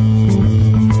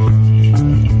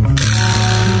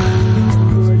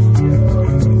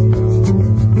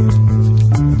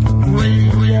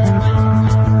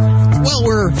 Well,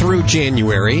 we're through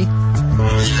January,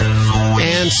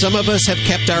 and some of us have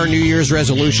kept our New Year's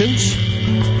resolutions.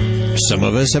 Some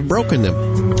of us have broken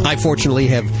them. I fortunately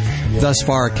have thus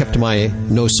far kept my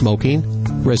no smoking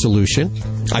resolution.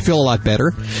 I feel a lot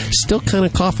better. Still kind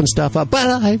of coughing stuff up, but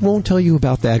I won't tell you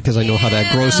about that because I know how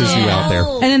that grosses you out there.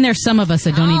 And then there's some of us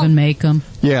that don't even make them.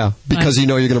 Yeah, because you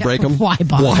know you're going to break them. Why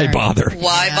bother? Why bother?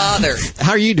 Why bother?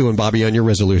 How are you doing, Bobby, on your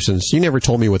resolutions? You never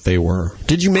told me what they were.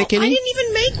 Did you make any? I didn't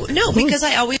even make no, because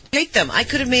I always break them. I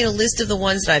could have made a list of the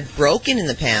ones that I've broken in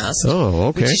the past. Oh,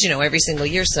 okay. Which is, every single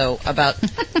year. So about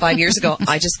 5 years ago,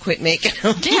 I just quit making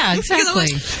them. Yeah,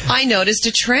 exactly. I noticed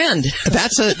a trend.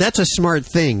 That's a smart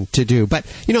thing to do. But,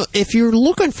 if you're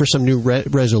looking for some new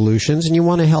resolutions and you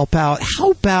want to help out,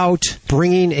 how about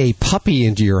bringing a puppy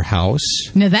into your house?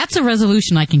 Now, that's a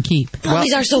resolution I can keep.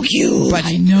 Puppies are so cute. But,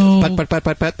 I know.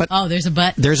 But. Oh, there's a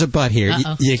but. There's a but here.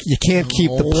 You can't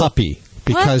keep the puppy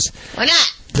because... Why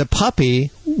not? The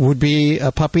puppy would be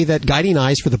a puppy that Guiding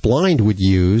Eyes for the Blind would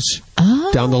use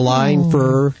down the line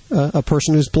for a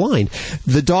person who's blind.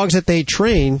 The dogs that they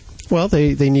train, well,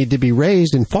 they need to be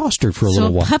raised and fostered for a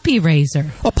little while. So a puppy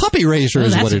raiser. A puppy raiser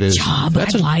is what it is. That's a job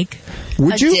I'd like.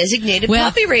 Would you? A designated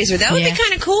puppy raiser. That would be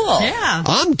kind of cool. Yeah.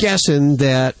 I'm guessing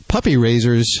that puppy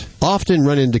raisers often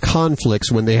run into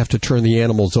conflicts when they have to turn the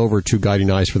animals over to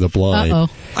Guiding Eyes for the Blind. Uh-oh.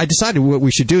 I decided what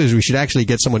we should do is we should actually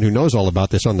get someone who knows all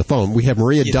about this on the phone. We have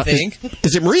Maria Dunn.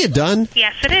 Is it Maria Dunn?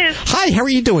 Yes, it is. Hi, how are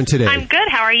you doing today? I'm good.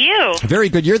 How are you? Very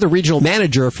good. You're the regional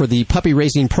manager for the puppy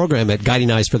raising program at Guiding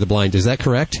Eyes for the Blind. Is that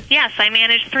correct? Yes, I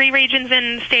manage 3 regions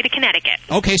in the state of Connecticut.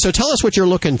 Okay, so tell us what you're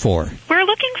looking for. We're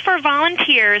looking for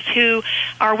volunteers who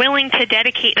are willing to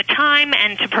dedicate the time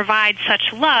and to provide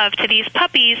such love to these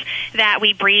puppies that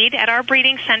we breed at our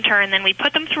breeding center, and then we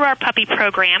put them through our puppy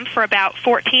program for about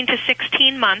 14 to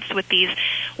 16 months with these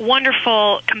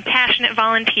wonderful, compassionate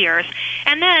volunteers.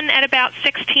 And then at about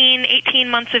 16, 18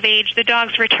 months of age, the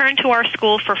dogs return to our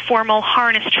school for formal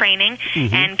harness training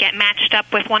and get matched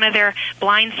up with one of their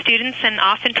blind students and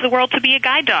off into the world to be a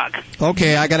guide dog.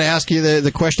 Okay, I got to ask you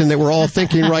the question that we're all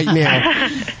thinking right now.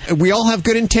 We all have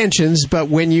good intentions, but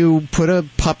when you put a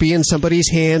puppy in somebody's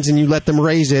hands and you let them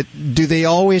raise it, do they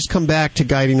always come back to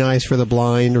Guiding Eyes for the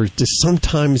Blind, or does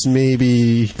sometimes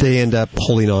maybe they end up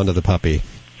holding on to the puppy?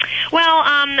 Well,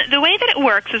 the way that it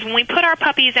works is when we put our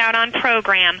puppies out on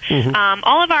program,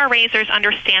 all of our raisers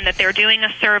understand that they're doing a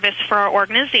service for our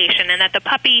organization and that the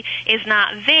puppy is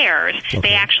not theirs. Okay.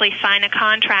 They actually sign a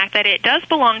contract that it does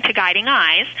belong to Guiding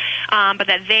Eyes, but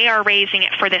that they are raising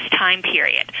it for this time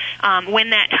period.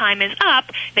 When that time is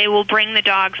up, they will bring the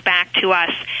dogs back to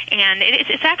us, and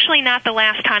it's actually not the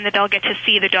last time that they'll get to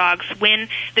see the dogs. When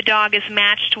the dog is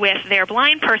matched with their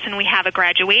blind person, we have a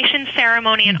graduation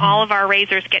ceremony, and all of our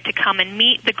raisers get to come and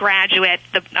meet the graduate,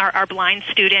 our blind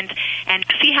student, and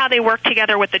see how they work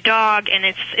together with the dog, and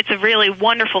it's a really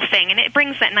wonderful thing, and it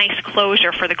brings that nice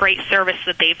closure for the great service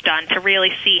that they've done to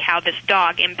really see how this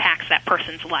dog impacts that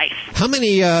person's life. How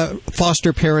many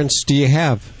foster parents do you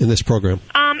have in this program?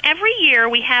 Every year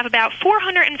we have about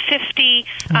 450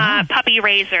 puppy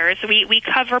raisers. We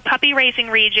cover puppy raising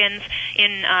regions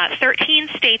in 13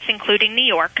 states, including New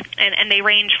York, and they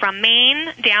range from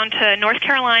Maine down to North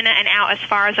Carolina and out as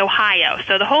far as Ohio.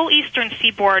 So the whole eastern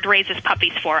seaboard raises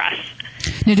puppies for us.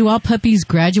 Now, do all puppies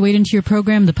graduate into your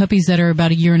program? The puppies that are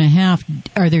about a year and a half,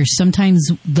 are there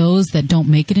sometimes those that don't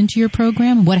make it into your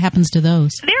program? What happens to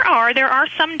those? There are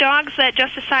some dogs that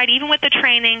just decide, even with the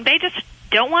training, they just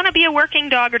don't want to be a working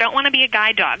dog or don't want to be a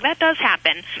guide dog. That does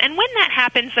happen. And when that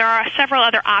happens, there are several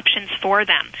other options for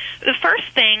them. The first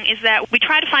thing is that we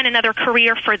try to find another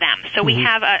career for them. So we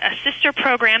have a sister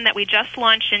program that we just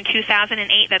launched in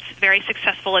 2008 that's very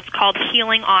successful. It's called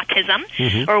Healing Autism,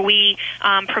 where we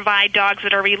provide dogs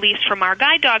that are released from our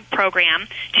guide dog program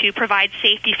to provide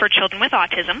safety for children with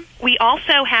autism. We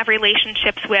also have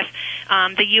relationships with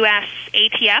the U.S.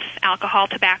 ATF, Alcohol,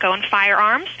 Tobacco, and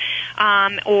Firearms,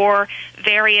 or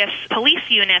various police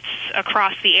units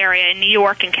across the area in New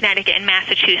York and Connecticut and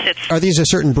Massachusetts. Are these a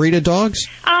certain breed of dogs?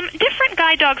 Different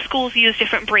guide dog schools use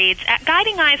different breeds. At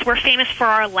Guiding Eyes, we're famous for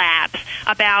our labs.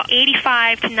 About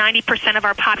 85 to 90% of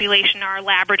our population are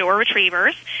Labrador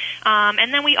Retrievers.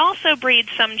 And then we also breed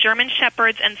some German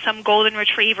Shepherds and some Golden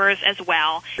Retrievers as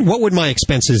well. What would my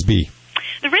expenses be?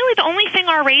 Really, the only thing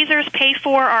our raisers pay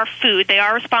for are food. They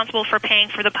are responsible for paying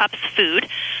for the pup's food.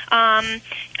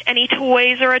 Any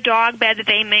toys or a dog bed that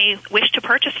they may wish to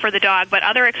purchase for the dog, but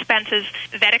other expenses,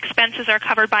 vet expenses, are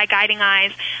covered by Guiding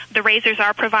Eyes. The raisers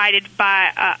are provided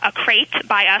by a crate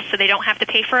by us, so they don't have to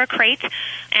pay for a crate,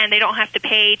 and they don't have to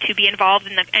pay to be involved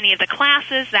in any of the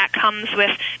classes. That comes with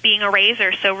being a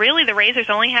raiser. So really, the raisers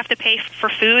only have to pay for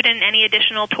food and any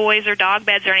additional toys or dog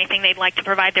beds or anything they'd like to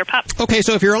provide their pup. Okay,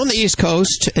 so if you're on the East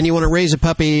Coast and you want to raise a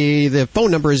puppy, the phone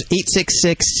number is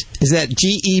 866, is that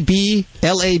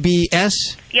GEBLABS?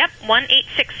 Yep,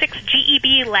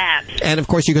 1-866-GEB-LABS. And, of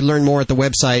course, you can learn more at the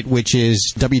website, which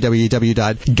is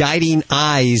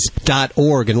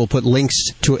www.guidingeyes.org, and we'll put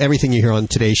links to everything you hear on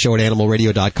today's show at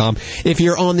animalradio.com. If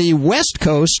you're on the West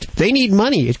Coast, they need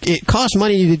money. It costs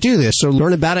money to do this, so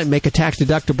learn about it and make a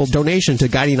tax-deductible donation to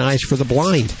Guiding Eyes for the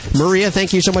Blind. Maria,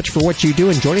 thank you so much for what you do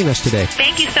and joining us today.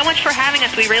 Thank you so much for having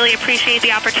us. We really appreciate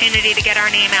the opportunity to get our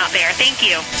name out there. Thank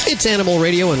you. It's Animal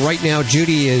Radio, and right now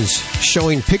Judy is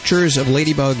showing pictures of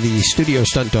Ladybug, the studio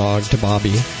stunt dog, to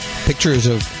Bobby. Pictures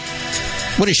of,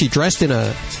 what is she, dressed in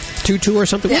a tutu or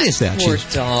something? What is that? Poor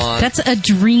dog. That's a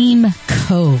dream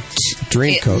coat.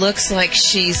 It looks like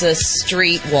she's a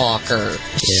street walker.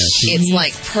 Yeah, it's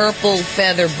like purple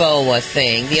feather boa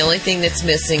thing. The only thing that's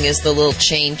missing is the little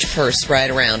change purse right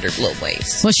around her little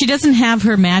waist. Well, she doesn't have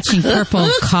her matching purple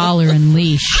collar and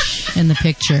leash in the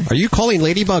picture. Are you calling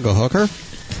Ladybug a hooker?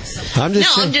 I'm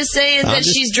just saying that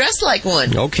she's dressed like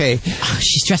one. Okay. Oh,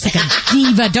 she's dressed like a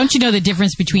diva. Don't you know the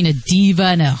difference between a diva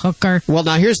and a hooker? Well,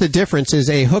 now here's the difference. Is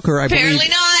a hooker, I Apparently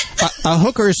believe... not. A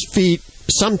hooker's feet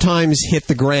sometimes hit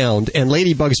the ground, and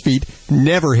Ladybug's feet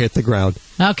never hit the ground.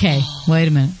 Okay, wait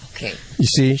a minute. Okay. You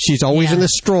see, she's always in the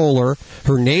stroller.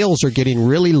 Her nails are getting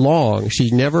really long. She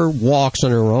never walks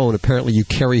on her own. Apparently, you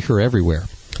carry her everywhere.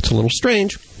 It's a little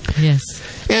strange. Yes.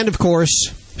 And, of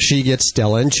course... she gets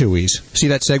Stella and Chewy's. See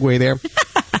that segue there?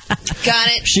 Got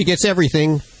it. She gets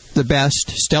everything, the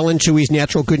best. Stella and Chewy's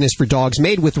Natural Goodness for Dogs,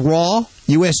 made with raw,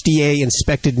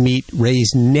 USDA-inspected meat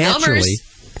raised naturally.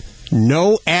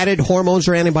 No added hormones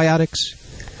or antibiotics.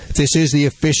 This is the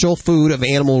official food of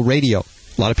Animal Radio.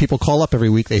 A lot of people call up every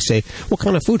week. They say, what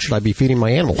kind of food should I be feeding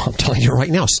my animal? I'm telling you right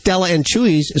now, Stella and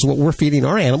Chewy's is what we're feeding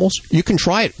our animals. You can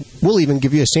try it. We'll even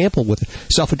give you a sample with a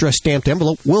self-addressed stamped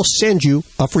envelope. We'll send you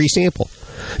a free sample.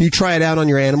 You try it out on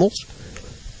your animals.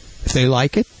 If they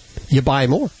like it, you buy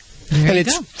more. There and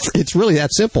it's really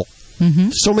that simple. Mm-hmm.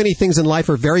 So many things in life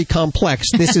are very complex.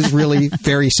 This is really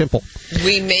very simple.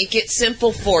 We make it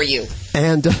simple for you.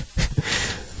 And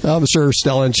I'm sure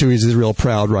Stella and Chewy's is real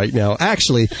proud right now.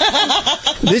 Actually,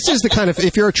 This is the kind of,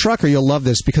 if you're a trucker, you'll love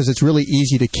this because it's really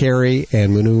easy to carry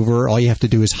and maneuver. All you have to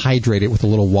do is hydrate it with a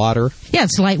little water. Yeah,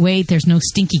 it's lightweight. There's no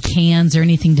stinky cans or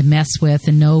anything to mess with,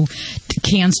 and no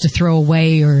cans to throw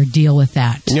away or deal with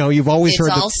that. You know, you've always heard...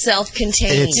 It's all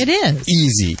self-contained. It is.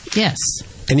 Easy. Yes.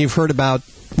 And you've heard about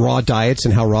raw diets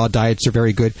and how raw diets are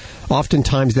very good.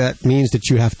 Oftentimes that means that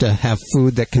you have to have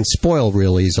food that can spoil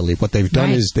real easily. What they've done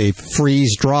is they've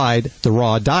freeze-dried the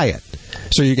raw diet.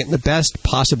 So you're getting the best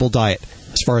possible diet.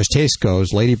 As far as taste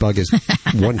goes, Ladybug is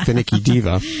one finicky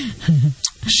diva.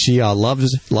 She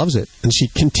loves it, and she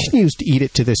continues to eat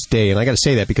it to this day. And I got to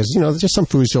say that because, you know, there's just some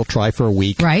foods she'll try for a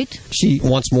week. Right. She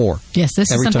wants more. Yes,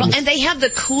 this is something. And they have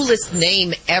the coolest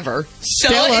name ever.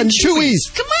 Stella and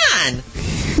Chewy's. Come on.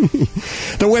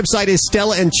 The website is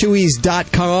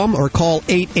stellaandchewy's.com or call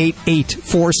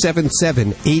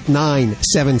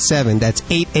 888-477-8977. That's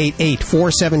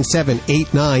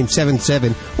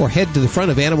 888-477-8977. Or head to the front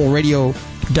of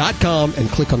animalradio.com and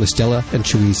click on the Stella and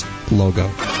Chewy's logo.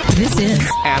 This is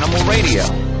Animal Radio.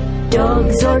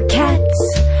 Dogs or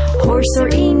cats, horse or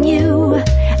emu,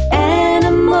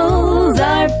 animals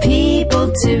are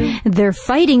people too. They're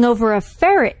fighting over a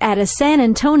ferret at a San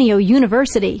Antonio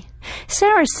university.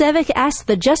 Sarah Sevick asked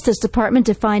the Justice Department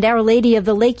to find Our Lady of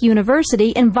the Lake University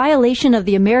in violation of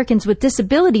the Americans with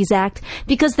Disabilities Act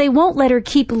because they won't let her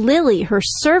keep Lily, her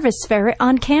service ferret,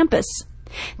 on campus.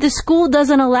 The school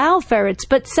doesn't allow ferrets,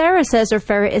 but Sarah says her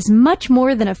ferret is much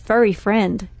more than a furry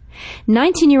friend.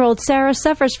 19-year-old Sarah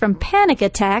suffers from panic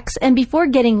attacks, and before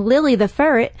getting Lily the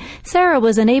ferret, Sarah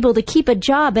was unable to keep a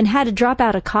job and had to drop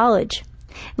out of college.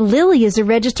 Lily is a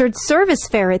registered service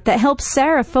ferret that helps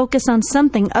Sarah focus on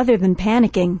something other than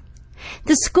panicking.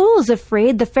 The school is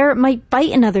afraid the ferret might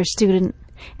bite another student,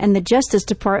 and the Justice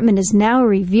Department is now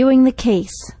reviewing the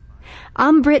case.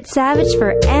 I'm Britt Savage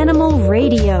for Animal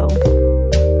Radio.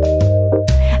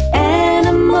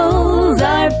 Animals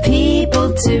are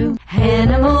people too.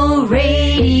 Animal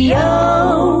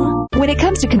Radio. When it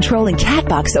comes to controlling cat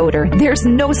box odor, there's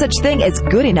no such thing as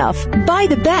good enough. Buy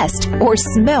the best or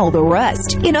smell the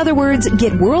rest. In other words,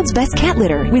 get World's Best Cat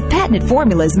Litter with patented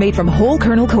formulas made from whole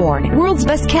kernel corn. World's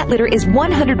Best Cat Litter is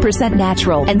 100%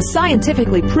 natural and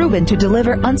scientifically proven to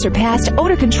deliver unsurpassed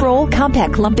odor control,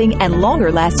 compact clumping, and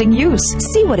longer-lasting use.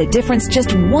 See what a difference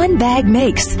just one bag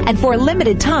makes. And for a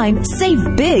limited time,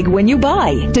 save big when you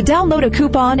buy. To download a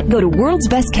coupon, go to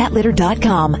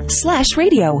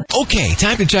worldsbestcatlitter.com/radio. Okay,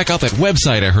 time to check out that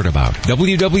website I heard about,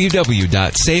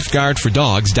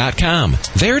 www.safeguardfordogs.com.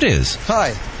 There it is.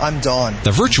 Hi, I'm Dawn.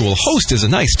 The virtual host is a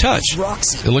nice touch.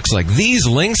 Roxy. It looks like these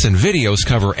links and videos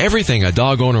cover everything a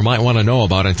dog owner might want to know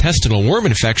about intestinal worm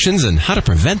infections and how to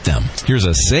prevent them. Here's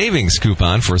a savings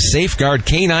coupon for Safeguard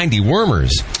Canine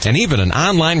Dewormers and even an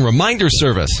online reminder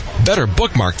service. Better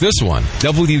bookmark this one,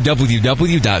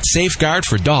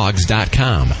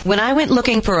 www.safeguardfordogs.com. When I went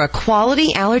looking for a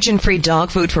quality allergen-free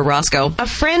dog food for Roscoe, a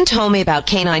friend told me about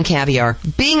Canine Caviar.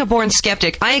 Being a born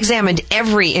skeptic, I examined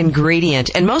every ingredient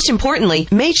and most importantly,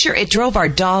 made sure it drove our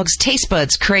dog's taste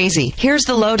buds crazy. Here's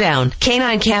the lowdown.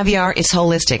 Canine Caviar is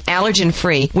holistic,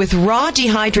 allergen-free, with raw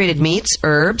dehydrated meats,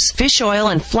 herbs, fish oil,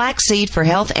 and flaxseed for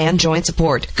health and joint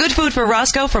support. Good food for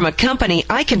Roscoe from a company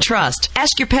I can trust.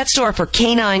 Ask your pet store for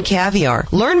Canine Caviar.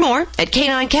 Learn more at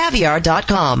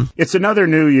caninecaviar.com. It's another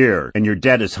new year, and your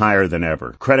debt is higher than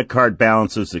ever. Credit card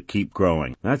balances that keep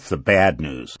growing. That's the bad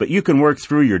news. But you can work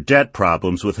through your debt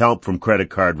problems with help from Credit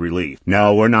Card Relief.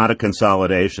 No, we're not a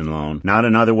consolidation loan, not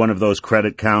another one of those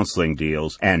credit counseling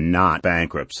deals, and not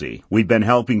bankruptcy. We've been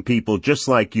helping people just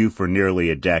like you for nearly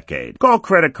a decade. Call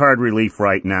Credit Card Relief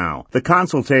right now. The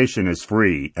consultation is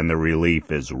free, and the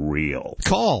relief is real.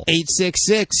 Call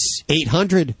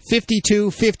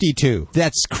 866-800-5252.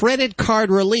 That's Credit Card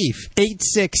Relief,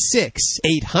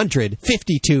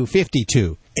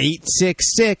 866-800-5252.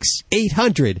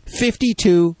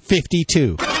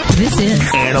 866-800-5252. This is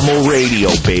Animal Radio,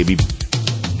 baby.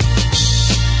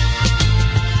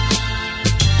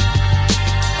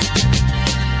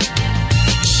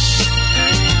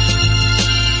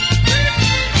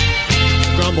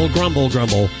 Grumble, grumble,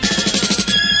 grumble.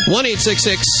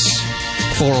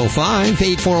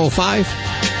 1-866-405-8405.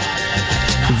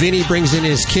 Vinny brings in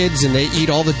his kids and they eat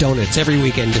all the donuts every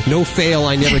weekend. No fail,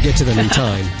 I never get to them in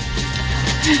time.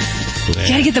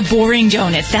 Gotta get the boring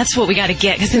donuts. That's what we gotta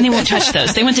get, because then they won't touch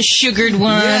those. They want the sugared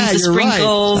ones, the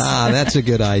sprinkles. Right. That's a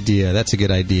good idea. That's a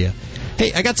good idea.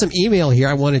 Hey, I got some email here.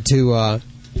 I wanted to,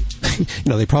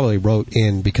 they probably wrote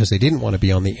in because they didn't want to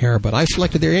be on the air, but I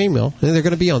selected their email, and they're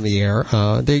going to be on the air.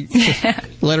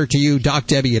 Letter to you,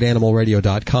 DocDebbie at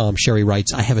animalradio.com. Sherry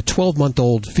writes, I have a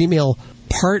 12-month-old female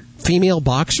part female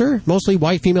boxer, mostly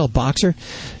white female boxer.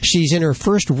 She's in her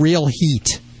first real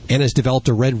heat and has developed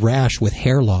a red rash with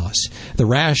hair loss. The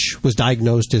rash was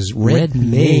diagnosed as red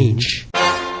mange.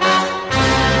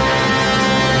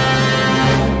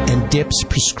 And dips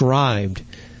prescribed.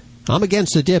 I'm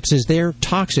against the dips as they're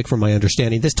toxic from my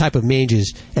understanding. This type of mange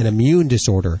is an immune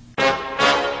disorder.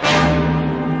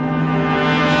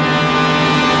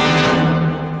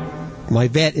 My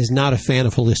vet is not a fan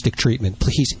of holistic treatment.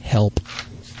 Please help.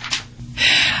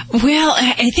 Well,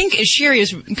 I think Sherry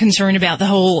is concerned about the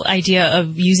whole idea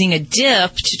of using a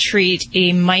dip to treat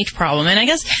a mite problem. And I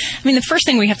guess, the first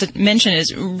thing we have to mention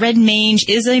is red mange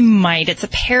is a mite. It's a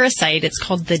parasite. It's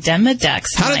called the Demodex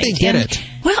mite. How did they get it?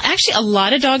 Well, actually, a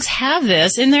lot of dogs have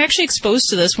this, and they're actually exposed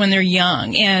to this when they're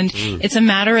young. And it's a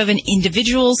matter of an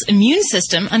individual's immune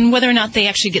system and whether or not they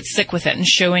actually get sick with it and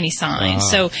show any signs.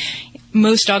 So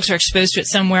most dogs are exposed to it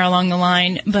somewhere along the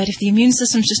line, but if the immune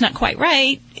system's just not quite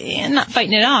right and not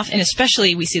fighting it off, and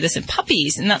especially we see this in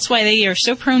puppies, and that's why they are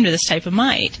so prone to this type of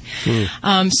mite.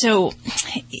 So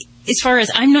as far as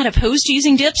I'm not opposed to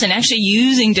using dips, and actually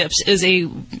using dips is a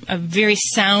very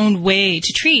sound way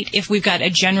to treat if we've got a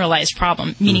generalized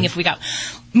problem, meaning if we got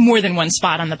more than one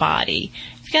spot on the body.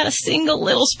 If you've got a single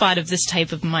little spot of this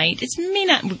type of mite, it may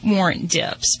not warrant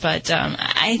dips, but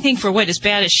I think for what is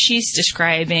bad as she's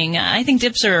describing, I think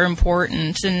dips are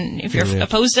important, and if you're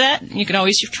opposed to that, you can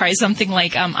always try something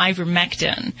like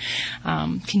ivermectin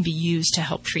can be used to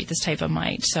help treat this type of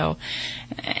mite. So,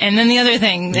 and then the other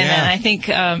thing that I think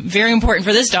very important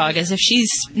for this dog is if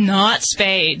she's not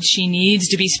spayed, she needs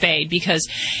to be spayed, because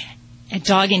a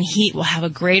dog in heat will have a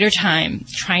greater time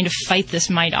trying to fight this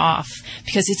mite off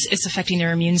because it's affecting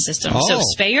their immune system. So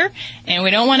spay her, and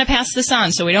we don't want to pass this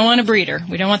on, so we don't want to breed her.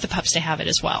 We don't want the pups to have it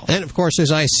as well. And, of course,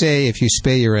 as I say, if you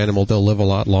spay your animal, they'll live a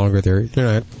lot longer. They're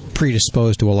not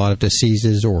predisposed to a lot of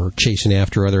diseases or chasing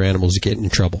after other animals to get in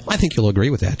trouble. I think you'll agree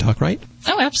with that, Doc, right?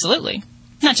 Oh, absolutely.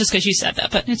 Not just because you said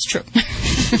that, but it's true.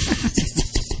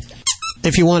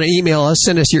 If you want to email us,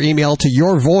 send us your email to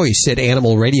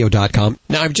yourvoice@animalradio.com.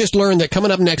 Now, I've just learned that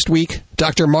coming up next week,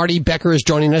 Dr. Marty Becker is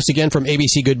joining us again from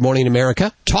ABC Good Morning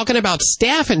America, talking about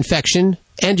staph infection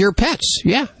and your pets.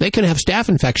 Yeah, they can have staph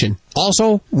infection.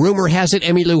 Also, rumor has it,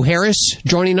 Emmylou Harris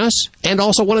joining us, and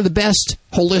also one of the best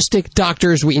holistic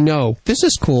doctors we know. This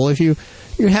is cool. If you're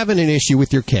having an issue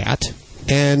with your cat,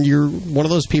 and you're one of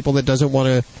those people that doesn't want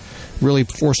to really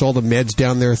force all the meds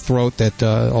down their throat that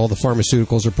all the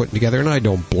pharmaceuticals are putting together, and I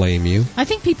don't blame you. I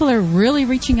think people are really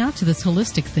reaching out to this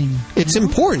holistic thing. It's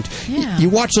important. Yeah. You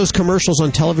watch those commercials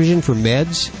on television for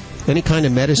meds, any kind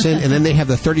of medicine, and then they have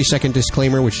the 30-second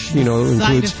disclaimer, which includes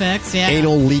side effects,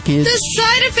 anal leakage. The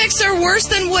side effects are worse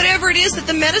than whatever it is that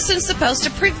the medicine's supposed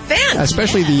to prevent.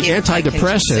 Especially the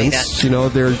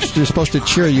antidepressants. They're supposed to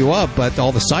cheer you up, but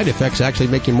all the side effects actually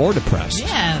make you more depressed.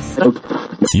 Yes.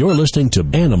 You're listening to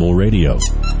Animal Radio.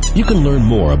 You can learn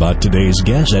more about today's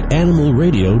guest at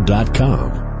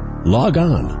animalradio.com. Log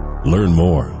on. Learn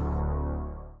more.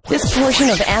 This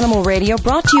portion of Animal Radio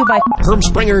brought to you by Herb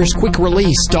Springer's Quick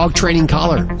Release Dog Training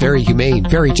Collar. Very humane,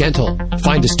 very gentle.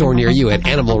 Find a store near you at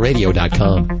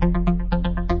animalradio.com.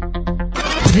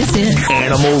 This is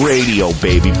Animal Radio,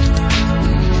 baby.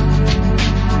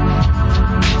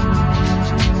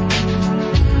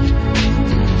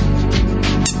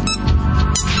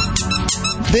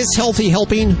 This healthy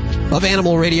helping of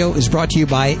Animal Radio is brought to you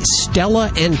by Stella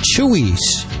and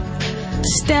Chewy's.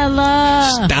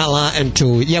 Stella and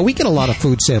Chewy. Yeah, we get a lot of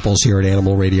food samples here at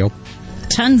Animal Radio.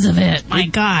 Tons of it. My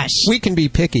gosh. We can be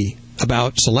picky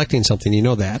about selecting something. You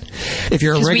know that. If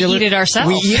you're a regular, we eat it ourselves.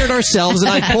 We eat it ourselves, and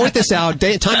I point this out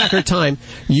time after time.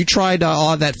 You tried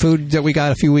all that food that we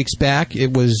got a few weeks back.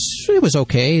 It was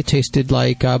okay. It tasted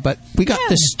like, but we got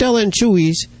the Stella and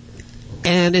Chewy's,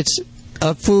 and it's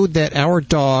a food that our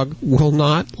dog will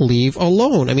not leave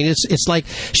alone. I mean, it's like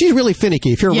she's really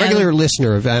finicky. If you're a regular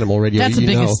listener of Animal Radio, that's the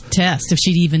biggest test, if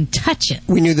she'd even touch it.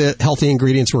 We knew the healthy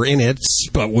ingredients were in it,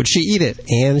 but would she eat it?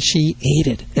 And she ate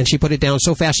it. And she put it down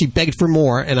so fast she begged for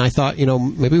more. And I thought,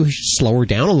 maybe we should slow her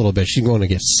down a little bit. She's going to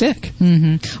get sick.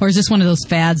 Mm-hmm. Or is this one of those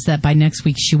fads that by next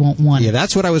week she won't want it? Yeah,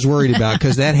 that's what I was worried about,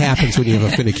 because that happens when you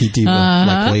have a finicky diva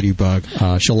like Ladybug.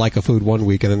 She'll like a food one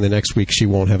week, and then the next week she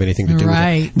won't have anything to do with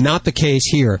it. Not the case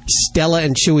here. Stella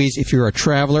and Chewy's, if you're a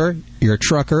traveler, you're a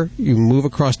trucker, you move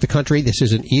across the country, this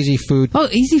is an easy food. Oh,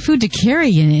 easy food to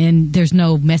carry, and there's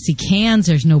no messy cans,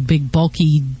 there's no big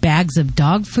bulky bags of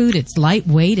dog food. It's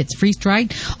lightweight, it's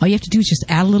freeze-dried. All you have to do is just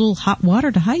add a little hot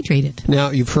water to hydrate it.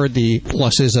 Now, you've heard the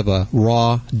pluses of a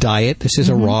raw diet. This is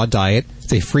a raw diet.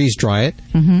 They freeze-dry it.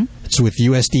 Mm-hmm. It's with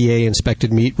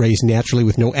USDA-inspected meat raised naturally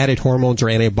with no added hormones or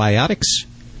antibiotics.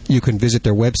 You can visit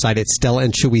their website at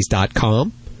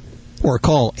StellaandChewies.com or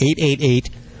call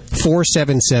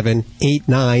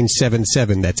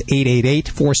 888-477-8977. That's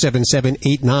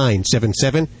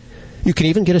 888-477-8977. You can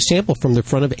even get a sample from the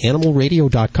front of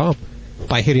AnimalRadio.com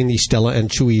by hitting the Stella and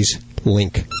Chewies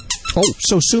link. Oh,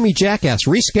 so Sue Me Jackass,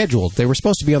 rescheduled. They were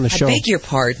supposed to be on the show. I beg your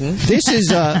pardon. This is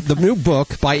the new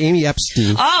book by Amy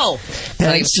Epstein. Oh,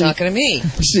 thought he was talking to me.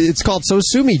 It's called So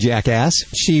Sue Me Jackass.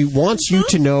 She wants you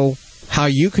to know how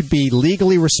you could be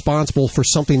legally responsible for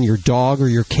something your dog or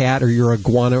your cat or your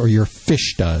iguana or your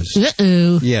fish does.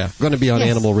 Uh-oh. Yeah, going to be on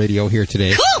Animal Radio here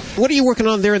today. Cool. What are you working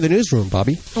on there in the newsroom,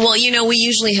 Bobby? Well, we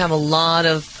usually have a lot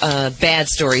of bad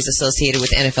stories associated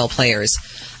with NFL players.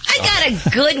 I got a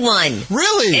good one.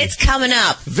 Really? It's coming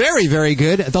up. Very, very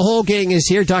good. The whole gang is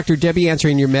here. Dr. Debbie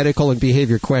answering your medical and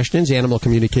behavior questions. Animal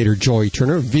communicator Joy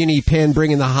Turner. Vinnie Penn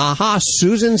bringing the ha-ha.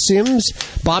 Susan Sims.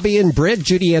 Bobby and Britt.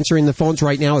 Judy answering the phones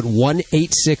right now at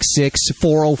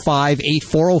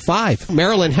 1-866-405-8405.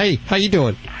 Marilyn, hey, how you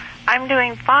doing? I'm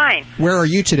doing fine. Where are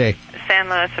you today? San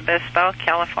Luis Obispo,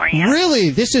 California.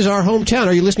 Really? This is our hometown.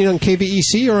 Are you listening on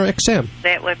KVEC or XM?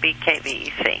 That would be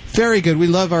KVEC. Very good. We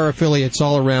love our affiliates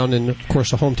all around and, of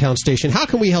course, a hometown station. How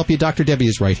can we help you? Dr. Debbie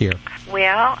is right here.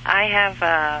 Well, I have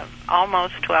a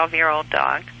almost 12-year-old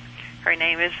dog. Her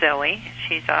name is Zoe.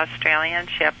 She's Australian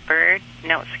Shepherd.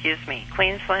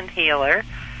 Queensland Heeler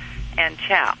and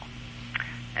Chow.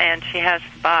 And she has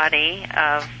the body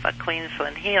of a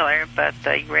Queensland Heeler, but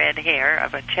the red hair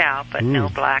of a Chow, but no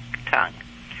black tongue.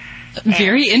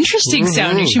 Very interesting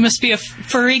sounding. She must be a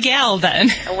furry gal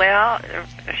then. Well,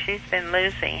 she's been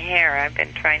losing hair. I've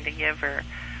been trying to give her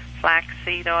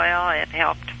flaxseed oil. It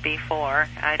helped before.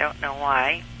 I don't know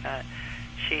why.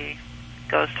 She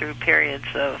goes through periods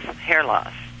of hair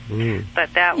loss.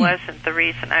 But that wasn't the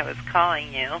reason I was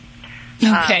calling you.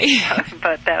 Okay.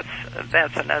 But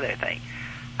that's another thing.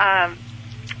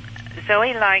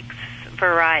 Zoe likes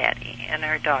variety in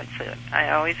her dog food.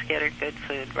 I always get her good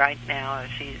food. Right now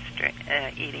she's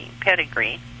eating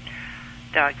pedigree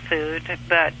dog food,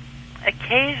 but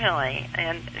occasionally,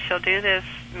 and she'll do this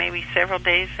maybe several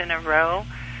days in a row,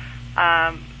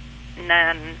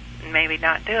 then maybe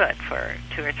not do it for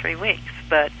 2 or 3 weeks,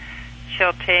 but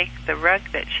she'll take the rug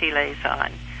that she lays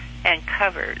on and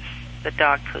covers the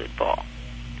dog food bowl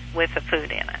with the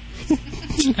food in it.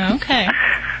 Okay.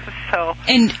 So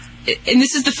and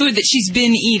this is the food that she's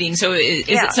been eating. So is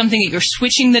it something that you're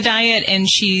switching the diet and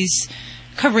she's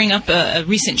covering up a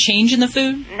recent change in the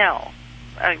food? No,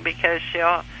 because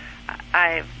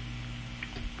I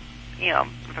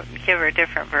give her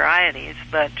different varieties,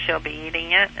 but she'll be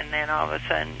eating it, and then all of a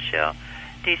sudden she'll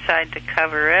decide to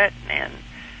cover it, and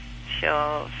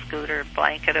she'll scoot her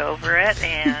blanket over it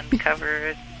and cover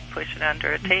it, push it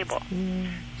under a table.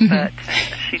 But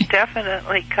she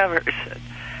definitely covers it.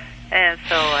 And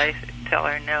so I tell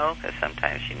her no, because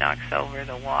sometimes she knocks over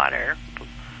the water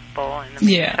bowl in the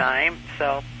meantime.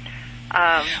 So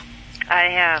I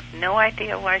have no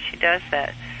idea why she does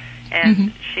that.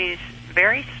 And she's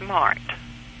very smart.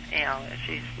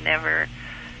 She's never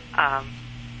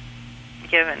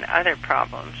given other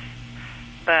problems.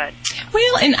 But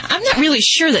and I'm not really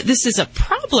sure that this is a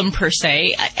problem per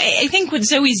se. I think what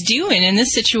Zoe's doing in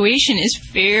this situation is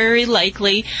very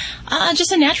likely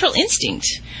just a natural instinct.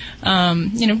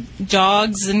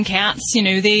 Dogs and cats,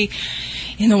 they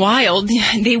in the wild,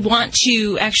 they want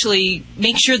to actually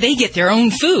make sure they get their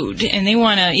own food, and they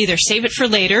want to either save it for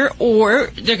later or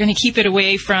they're going to keep it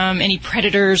away from any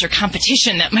predators or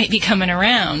competition that might be coming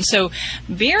around. So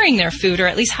burying their food, or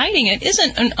at least hiding it,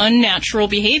 isn't an unnatural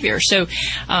behavior. So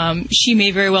she may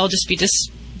very well just be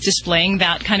displaying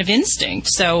that kind of instinct.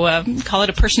 So call it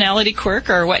a personality quirk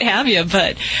or what have you.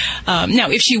 But now,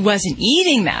 if she wasn't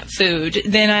eating that food,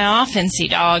 then I often see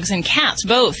dogs and cats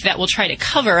both that will try to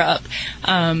cover up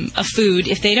a food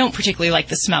if they don't particularly like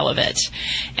the smell of it.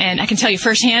 And I can tell you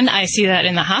firsthand, I see that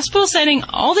in the hospital setting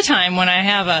all the time when I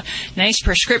have a nice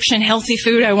prescription healthy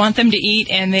food I want them to eat,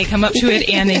 and they come up to it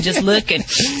and they just look and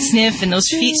sniff, and those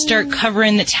feet start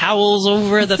covering the towels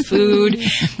over the food.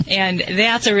 And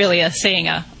that's really a saying,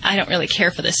 I don't really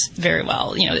care for this very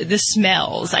well. This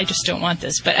smells. I just don't want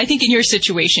this. But I think in your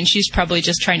situation, she's probably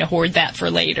just trying to hoard that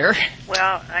for later.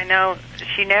 Well, I know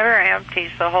she never empties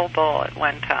the whole bowl at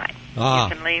one time.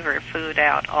 You can leave her food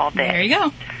out all day. There you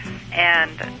go.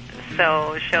 And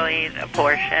so she'll eat a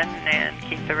portion and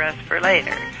keep the rest for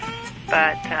later.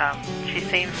 But she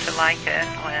seems to like it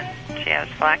when she has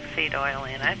flaxseed oil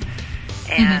in it.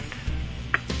 And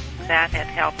that had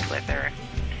helped with her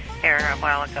hair a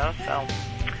while ago, so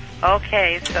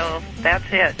Okay, so that's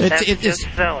it. That's just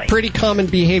silly. Pretty common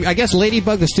behavior. I guess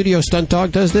Ladybug, the studio stunt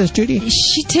dog, does this, Judy?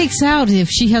 She takes out, if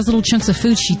she has little chunks of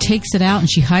food, she takes it out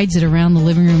and she hides it around the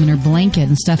living room in her blanket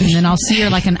and stuff. And then I'll see her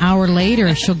like an hour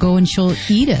later. She'll go and she'll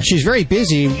eat it. She's very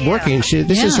busy working.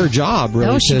 This is her job,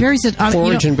 really. Oh, she buries it.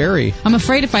 Forage and bury. I'm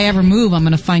afraid if I ever move, I'm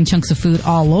going to find chunks of food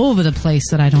all over the place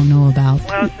that I don't know about.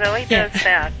 Well, Zoe does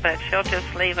that, but she'll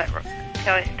just leave it.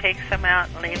 She'll take some out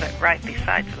and leave it right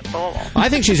beside the bowl. I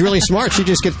think she's really smart. She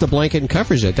just gets the blanket and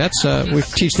covers it. That's we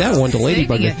teach that one to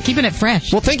Ladybug. Keeping it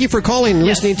fresh. Well, thank you for calling and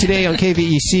listening today on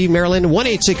KVEC Maryland.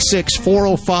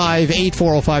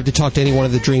 1-866-405-8405 to talk to any one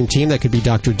of the Dream Team. That could be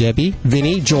Dr. Debbie,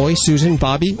 Vinny, Joy, Susan,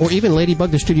 Bobby, or even Ladybug,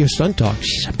 the studio stunt dog.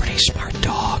 She's a pretty smart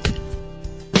dog.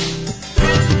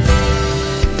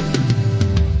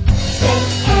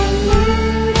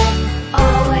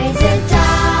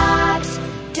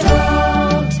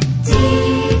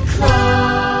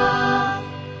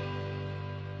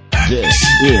 This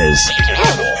is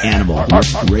Animal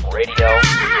Radio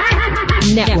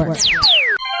Network.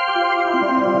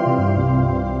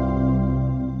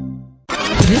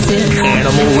 This is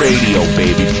Animal Radio,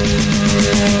 baby.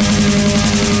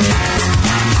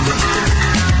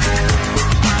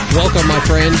 Welcome, my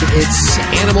friend. It's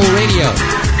Animal Radio.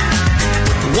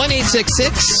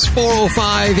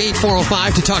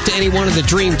 1-866-405-8405 to talk to any one of the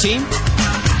Dream Team.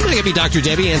 I'm going to be Dr.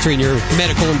 Debbie answering your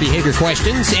medical and behavior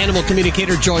questions. Animal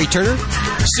communicator Joy Turner.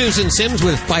 Susan Sims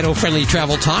with Fido-Friendly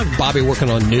Travel Talk. Bobby working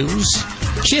on news.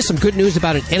 She has some good news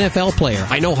about an NFL player.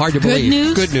 I know, hard to believe. Good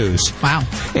news? Good news. Wow.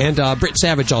 And Britt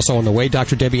Savage also on the way.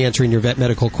 Dr. Debbie answering your vet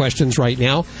medical questions right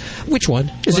now. Which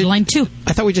one? Is it line 2?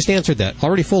 I thought we just answered that.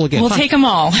 Already full again. We'll take them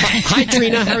all. Hi,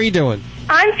 Trina. How are you doing?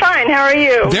 I'm fine. How are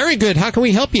you? Very good. How can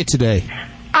we help you today?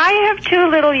 I have 2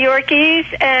 little Yorkies,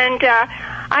 and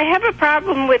I have a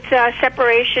problem with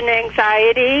separation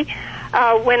anxiety.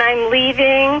 When I'm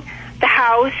leaving the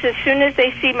house, as soon as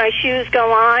they see my shoes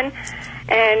go on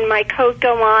and my coat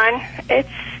go on, it's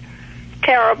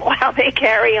terrible how they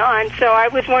carry on. So I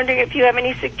was wondering if you have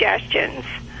any suggestions.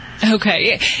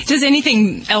 Okay. Does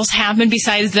anything else happen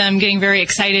besides them getting very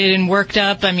excited and worked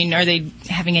up? I mean, are they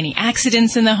having any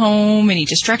accidents in the home, any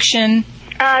destruction?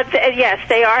 Yes,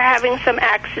 they are having some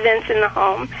accidents in the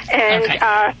home. And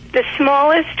the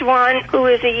smallest one, who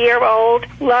is a year old,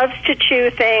 loves to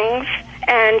chew things.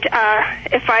 And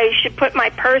if I should put my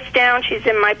purse down, she's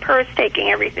in my purse taking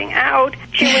everything out,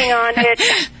 chewing on it,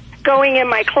 going in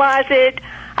my closet.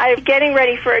 I'm getting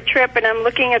ready for a trip, and I'm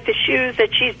looking at the shoes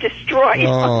that she's destroyed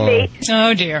on me.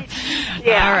 Oh, dear.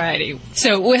 Yeah. All righty.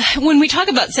 So when we talk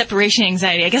about separation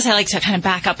anxiety, I guess I like to kind of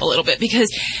back up a little bit,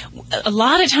 because a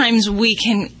lot of times we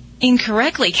can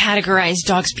incorrectly categorize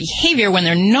dogs' behavior when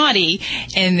they're naughty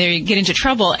and they get into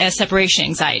trouble as separation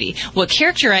anxiety. What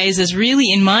characterizes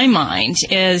really, in my mind,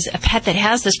 is a pet that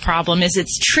has this problem is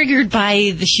it's triggered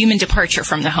by the human departure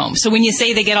from the home. So when you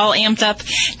say they get all amped up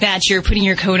that you're putting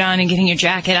your coat on and getting your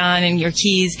jacket on and your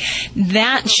keys,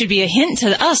 that should be a hint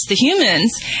to us, the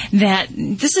humans, that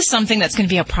this is something that's going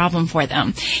to be a problem for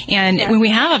them. And when we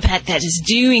have a pet that is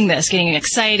doing this, getting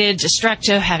excited,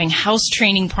 destructive, having house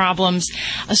training problems,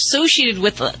 associated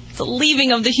with the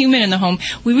leaving of the human in the home,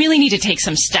 we really need to take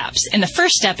some steps. And the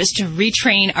first step is to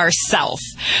retrain ourselves.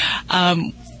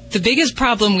 The biggest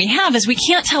problem we have is we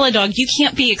can't tell a dog, you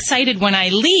can't be excited when I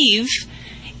leave,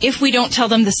 if we don't tell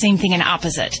them the same thing in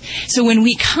opposite. So when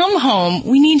we come home,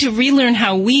 we need to relearn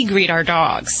how we greet our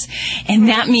dogs. And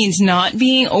that means not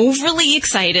being overly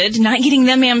excited, not getting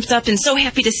them amped up and so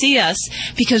happy to see us,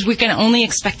 because we can only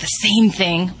expect the same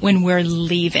thing when we're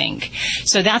leaving.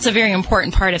 So that's a very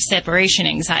important part of separation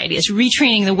anxiety, is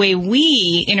retraining the way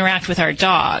we interact with our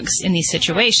dogs in these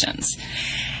situations.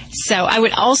 So I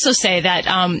would also say that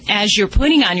as you're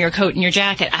putting on your coat and your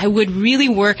jacket, I would really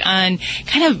work on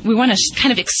we want to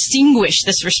kind of extinguish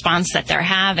this response that they're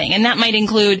having. And that might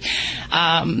include,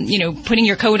 putting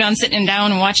your coat on, sitting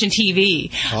down and watching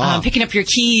TV, picking up your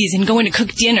keys and going to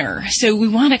cook dinner. So we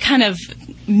want to kind of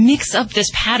mix up this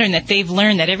pattern that they've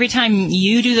learned, that every time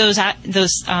you do those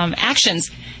actions,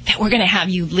 that we're going to have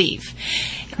you leave.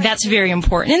 That's very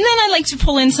important. And then I like to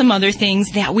pull in some other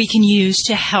things that we can use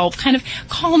to help kind of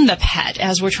calm the pet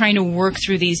as we're trying to work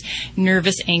through these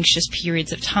nervous, anxious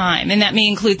periods of time. And that may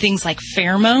include things like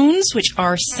pheromones, which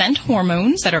are scent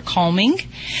hormones that are calming.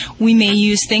 We may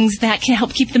use things that can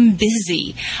help keep them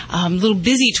busy. Little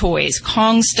busy toys,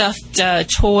 Kong-stuffed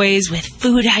toys with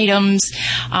food items,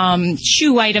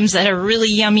 chew items that are really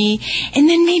yummy, and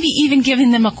then maybe even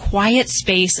giving them a quiet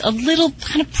space, a little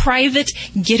kind of private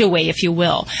getaway, if you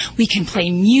will. well. We can play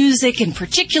music, and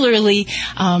particularly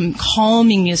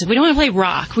calming music. We don't want to play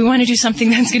rock. We want to do something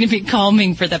that's going to be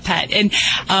calming for the pet. And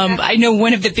I know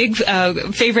one of the big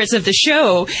favorites of the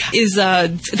show is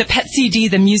the Pet CD,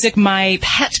 the Music My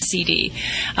Pet CD.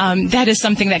 That is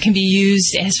something that can be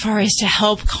used as far as to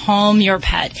help calm your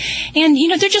pet. And,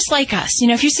 they're just like us.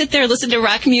 If you sit there and listen to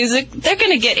rock music, they're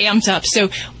going to get amped up. So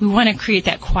we want to create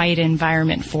that quiet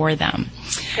environment for them.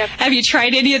 Have you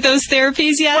tried any of those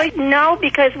therapies yet? Well, no,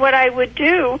 because what I would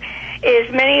do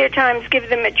is many a times give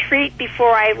them a treat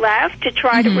before I left to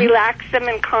try to relax them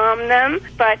and calm them.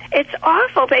 But it's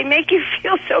awful. They make you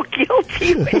feel so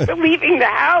guilty when you're leaving the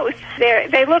house.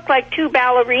 They look like two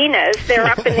ballerinas. They're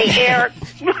up in the air,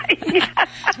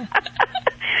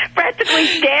 practically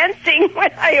dancing when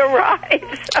I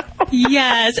arrive. So.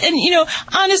 Yes, and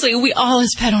honestly, we all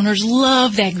as pet owners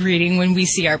love that greeting when we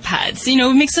see our pets. It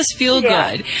makes us feel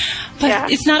good.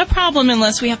 But it's not a problem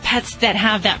unless we have pets that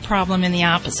have that problem in the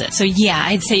opposite. So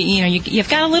I'd say, you've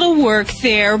got a little work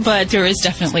there, but there is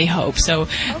definitely hope. So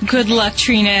good luck,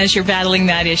 Trina, as you're battling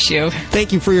that issue.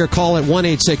 Thank you for your call at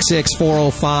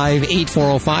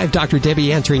 1-866-405-8405. Dr.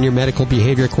 Debbie answering your medical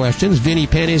behavior questions. Vinnie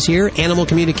Penn is here. Animal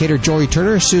communicator Joy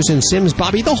Turner, Susan Sims,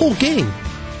 Bobby, the whole gang.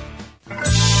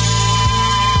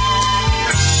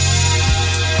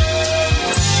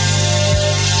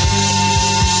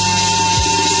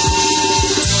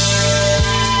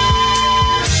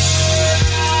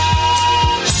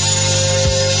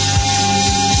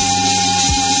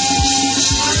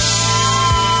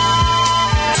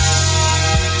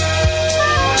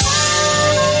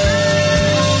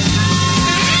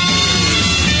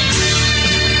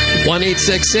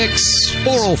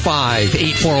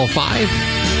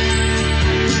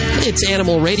 1-866-405-8405. It's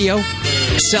Animal Radio,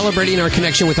 celebrating our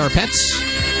connection with our pets.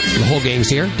 The whole gang's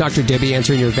here. Dr. Debbie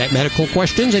answering your vet medical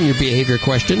questions and your behavior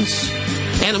questions.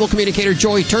 Animal communicator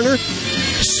Joy Turner.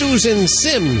 Susan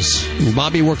Sims. And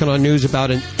Bobby working on news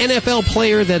about an NFL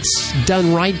player that's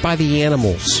done right by the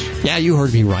animals. Yeah, you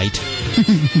heard me right.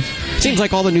 Seems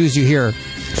like all the news you hear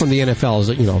from the NFL is,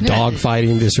 dog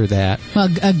fighting, this or that. Well,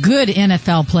 a good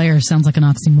NFL player sounds like an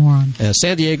oxymoron.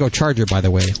 San Diego Charger, by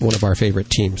the way, one of our favorite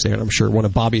teams there, and I'm sure one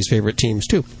of Bobby's favorite teams,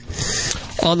 too.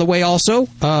 On the way also,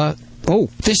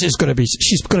 she's going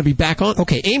to be back on.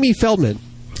 Okay, Amy Feldman.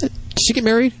 Did she get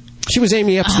married? She was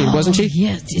Amy Epstein, wasn't she?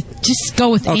 Yeah, just go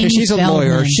with Amy she's Feldman. A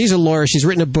lawyer. She's a lawyer. She's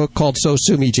written a book called So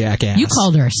Sue Me, Jackass. You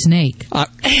called her a snake.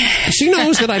 She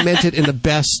knows that I meant it in the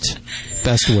best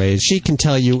ways. She can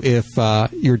tell you if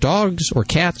your dogs or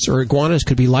cats or iguanas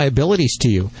could be liabilities to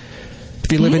you.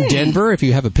 If you live in Denver, if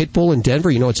you have a pit bull in Denver,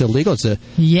 it's illegal. It's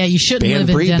you shouldn't live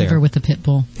in Denver with a pit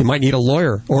bull. You might need a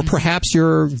lawyer. Or perhaps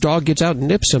your dog gets out and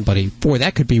nips somebody. Boy,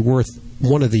 that could be worth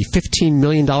one of the $15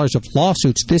 million of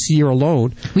lawsuits this year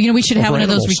alone. Well, we should have one of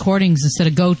those recordings. Instead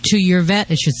of go to your vet,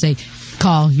 it should say,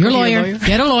 call your lawyer,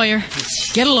 get a lawyer,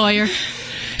 get a lawyer.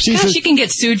 Gosh, you can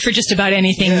get sued for just about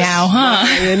anything now, huh?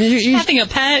 And having a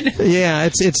pet. Yeah,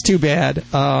 it's too bad.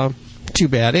 Too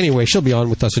bad. Anyway, she'll be on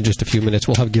with us in just a few minutes.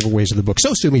 We'll have giveaways of the book.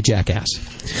 So Sue Me, Jackass.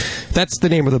 That's the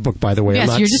name of the book, by the way. Yes,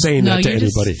 I'm not saying that to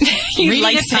anybody. You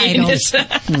like saying it.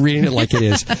 Reading it like it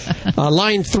is.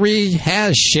 Line 3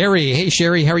 has Sherry. Hey,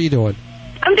 Sherry, how are you doing?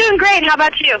 I'm doing great. How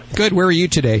about you? Good. Where are you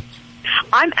today?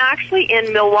 I'm actually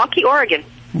in Milwaukee, Oregon.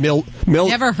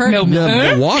 Never heard of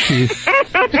Milwaukee?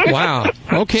 Wow.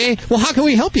 Okay. Well, how can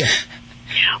we help you?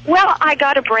 Well, I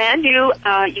got a brand new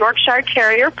Yorkshire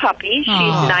Terrier puppy. She's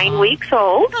 9 weeks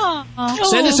old.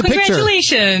 Send us a picture.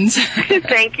 Congratulations.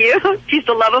 Thank you. She's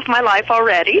the love of my life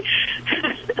already.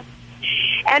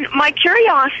 And my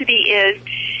curiosity is,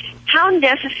 how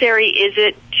necessary is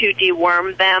it to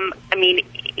deworm them? I mean,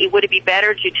 would it be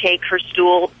better to take her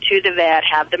stool to the vet,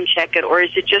 have them check it, or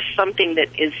is it just something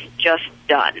that is just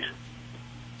done?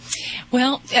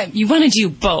 Well, you want to do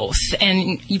both,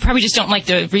 and you probably just don't like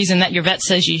the reason that your vet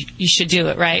says you should do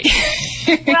it, right?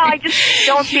 Well, I just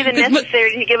don't see the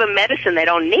necessity to give them medicine they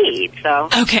don't need, so.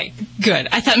 Okay, good.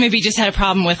 I thought maybe you just had a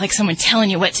problem with, someone telling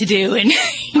you what to do. And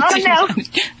no.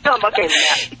 No, I'm okay with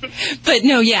that. But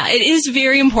no, it is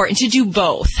very important to do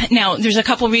both. Now, there's a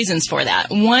couple reasons for that.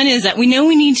 One is that we know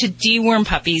we need to deworm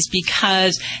puppies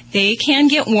because they can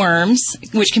get worms,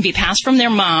 which can be passed from their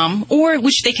mom, or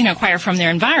which they can acquire from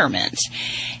their environment.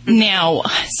 Now,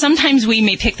 sometimes we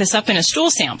may pick this up in a stool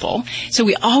sample, so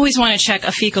we always want to check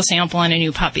a fecal sample on a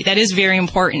new puppy. That is very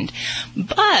important.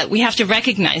 But we have to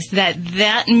recognize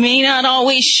that may not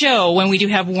always show when we do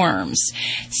have worms.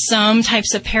 Some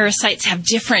types of parasites have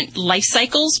different life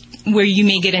cycles. where you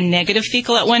may get a negative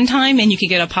fecal at one time and you can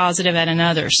get a positive at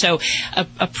another. So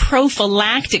a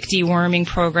prophylactic deworming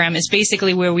program is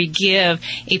basically where we give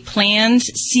a planned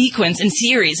sequence and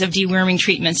series of deworming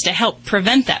treatments to help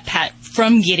prevent that pet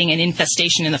from getting an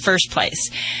infestation in the first place,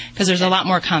 because there's a lot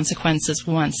more consequences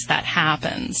once that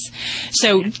happens.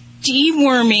 So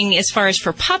deworming, as far as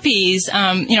for puppies,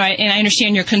 and I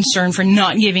understand your concern for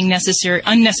not giving unnecessary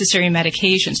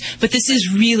medications, but this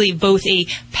is really both a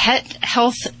pet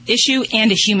health issue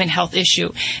and a human health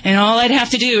issue. And all I'd have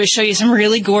to do is show you some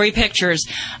really gory pictures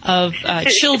of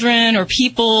children or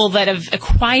people that have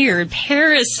acquired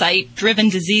parasite-driven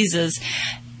diseases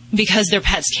because their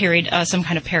pets carried some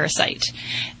kind of parasite.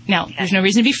 Now, there's no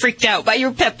reason to be freaked out by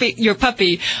your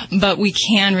puppy, but we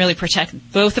can really protect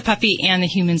both the puppy and the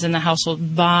humans in the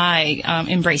household by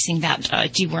embracing that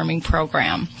deworming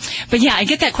program. But yeah, I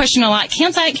get that question a lot.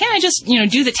 Can't I just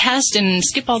do the test and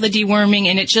skip all the deworming?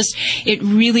 And it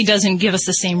really doesn't give us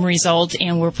the same result,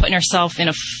 and we're putting ourselves in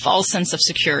a false sense of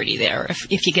security there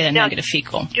if you get a negative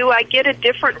fecal. Do I get a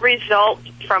different result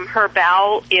from her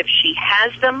bowel if she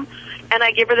has them and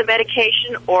I give her the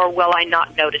medication, or will I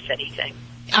not notice anything?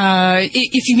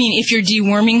 If you're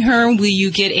deworming her, will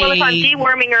you get Well, if I'm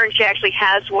deworming her and she actually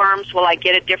has worms, will I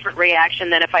get a different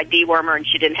reaction than if I deworm her and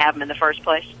she didn't have them in the first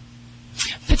place?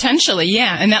 Potentially,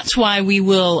 yeah. And that's why we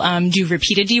will do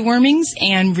repeated dewormings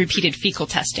and repeated fecal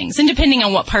testings. And depending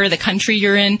on what part of the country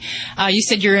you're in, you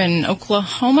said you're in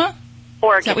Oklahoma?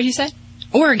 Oregon. Is that what you said?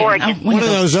 Oregon. One of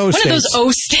those O states. One of those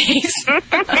O states.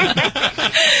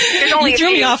 You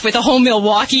threw me off with the whole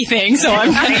Milwaukee thing, so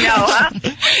I'm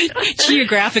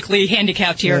geographically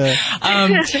handicapped here.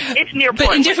 It's near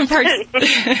But in different parts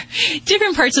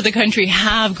of the country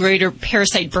have greater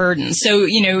parasite burden. So,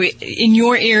 in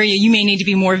your area, you may need to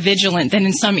be more vigilant than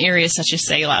in some areas, such as,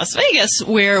 say, Las Vegas,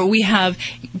 where we have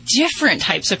different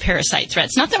types of parasite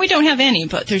threats. Not that we don't have any,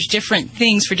 but there's different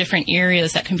things for different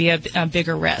areas that can be a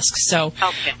bigger risk. So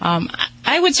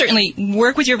I would certainly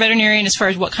work with your veterinarian as far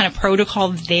as what kind of protocol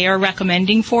they are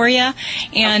recommending for you.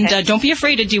 And don't be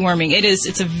afraid of deworming.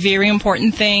 It's a very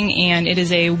important thing, and it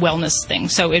is a wellness thing.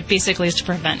 So it basically is to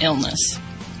prevent illness.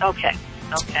 Okay.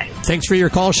 Thanks for your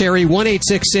call, Sherry.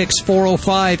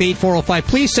 1-866-405-8405.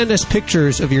 Please send us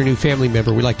pictures of your new family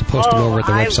member. We like to post them over at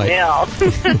the website. I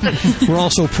will. We're all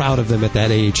so proud of them at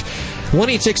that age.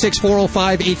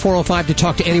 1-866-405-8405 to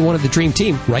talk to anyone of the Dream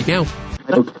Team right now.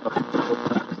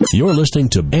 You're listening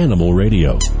to Animal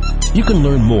Radio. You can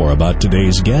learn more about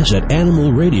today's guest at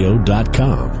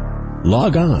animalradio.com.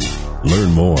 Log on.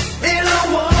 Learn more.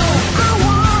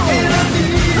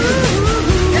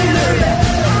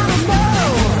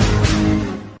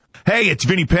 Hey, it's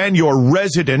Vinnie Penn, your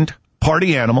resident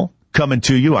party animal, coming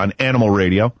to you on Animal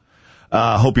Radio.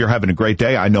 Hope you're having a great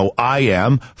day. I know I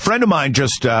am. Friend of mine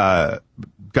just got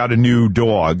a new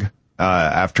dog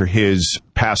after his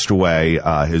passed away,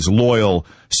 his loyal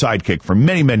sidekick for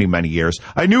many, many, many years.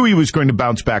 I knew he was going to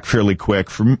bounce back fairly quick.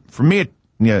 For me,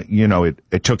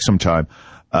 it took some time.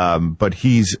 But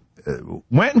he's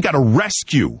went and got a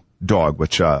rescue dog,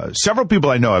 which several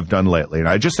people I know have done lately. And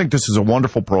I just think this is a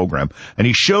wonderful program. And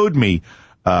he showed me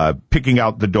picking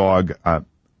out the dog.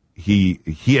 He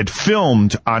had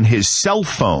filmed on his cell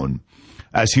phone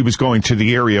as he was going to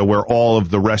the area where all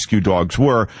of the rescue dogs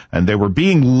were, and they were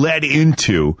being led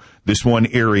into this one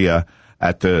area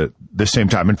at the same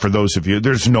time. And for those of you,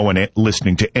 there's no one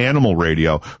listening to Animal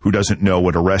Radio who doesn't know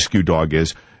what a rescue dog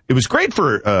is. It was great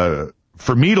for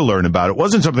me to learn about. It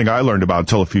wasn't something I learned about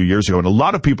until a few years ago, and a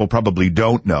lot of people probably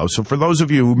don't know. So for those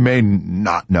of you who may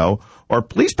not know, or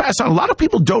please pass on, a lot of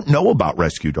people don't know about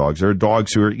rescue dogs. There are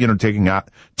dogs who are, taken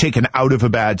out of a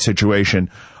bad situation,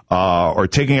 or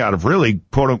taking out of really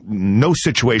no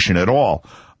situation at all.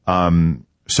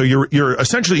 So you're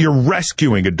essentially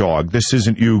rescuing a dog. This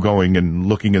isn't you going and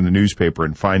looking in the newspaper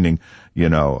and finding,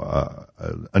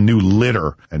 a new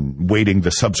litter and waiting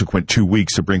the subsequent 2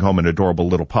 weeks to bring home an adorable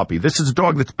little puppy. This is a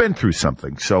dog that's been through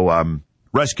something. So,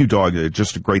 rescue dog,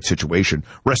 just a great situation.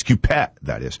 Rescue pet,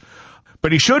 that is.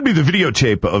 But he showed me the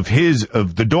videotape of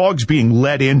the dogs being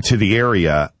led into the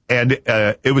area. And,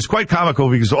 it was quite comical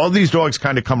because all these dogs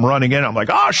kind of come running in. I'm like,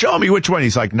 show me which one.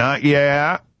 He's like, not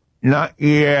yet. And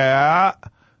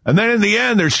then in the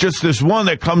end, there's just this one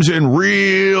that comes in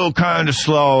real kind of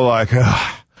slow, like,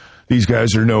 these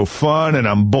guys are no fun, and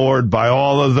I'm bored by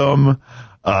all of them.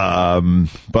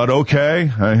 But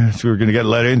okay, so we're going to get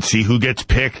let in, see who gets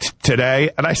picked today.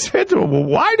 And I said to him, well,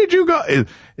 why did you go?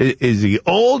 Is he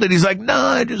old? And he's like, no,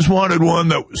 I just wanted one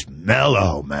that was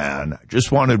mellow, man. I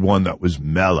just wanted one that was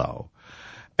mellow.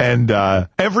 And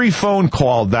every phone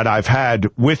call that I've had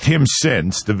with him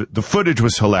since, the footage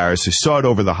was hilarious. I saw it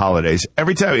over the holidays.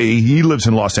 Every time, he lives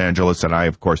in Los Angeles, and I,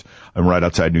 of course, I'm right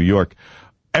outside New York.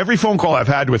 Every phone call I've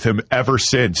had with him ever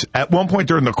since, at one point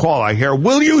during the call, I hear,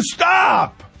 "Will you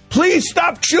stop? Please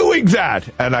stop chewing that."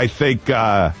 And I think,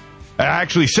 I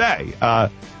actually say,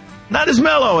 not as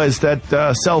mellow as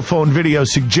that cell phone video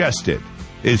suggested,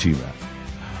 is he, Matt?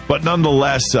 But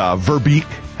nonetheless, Verbeek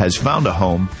has found a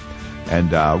home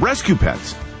and rescue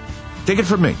pets. Take it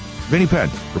from me, Vinny Penn,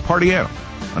 your party animal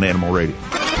on Animal Radio.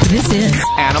 This is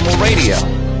Animal Radio.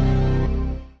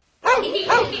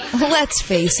 Let's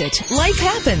face it, life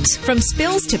happens. From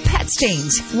spills to pet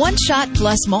stains, One Shot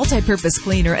Plus Multi-Purpose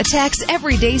Cleaner attacks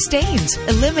everyday stains,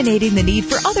 eliminating the need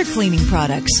for other cleaning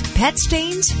products. Pet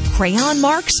stains, crayon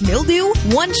marks, mildew,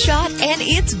 One Shot, and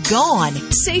it's gone.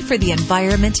 Safe for the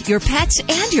environment, your pets,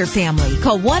 and your family.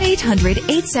 Call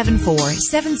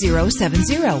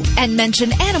 1-800-874-7070 and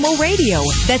mention Animal Radio.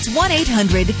 That's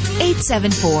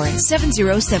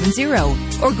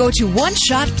 1-800-874-7070. Or go to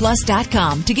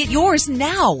OneShotPlus.com to get yours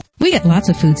now. We get lots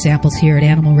of food samples here at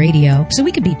Animal Radio, so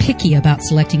we can be picky about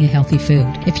selecting a healthy food.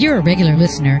 If you're a regular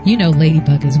listener, you know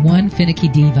Ladybug is one finicky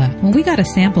diva. When we got a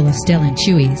sample of Stella and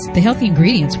Chewy's, the healthy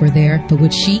ingredients were there, but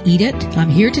would she eat it? I'm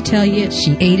here to tell you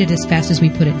she ate it as fast as we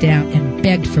put it down and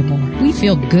begged for more. We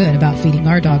feel good about feeding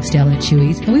our dog Stella and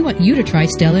Chewy's, and we want you to try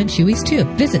Stella and Chewy's too.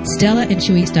 Visit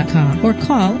StellaandChewy's.com or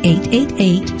call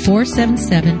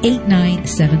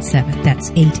 888-477-8977. That's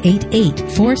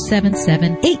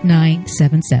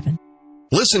 888-477-8977.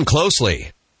 Listen closely.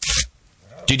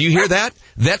 Did you hear that?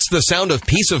 That's the sound of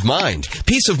peace of mind.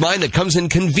 Peace of mind that comes in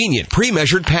convenient,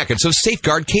 pre-measured packets of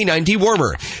Safeguard Canine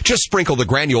Dewormer. Just sprinkle the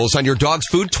granules on your dog's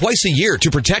food twice a year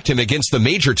to protect him against the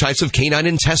major types of canine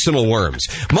intestinal worms.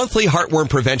 Monthly heartworm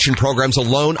prevention programs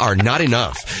alone are not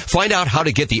enough. Find out how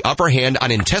to get the upper hand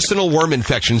on intestinal worm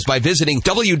infections by visiting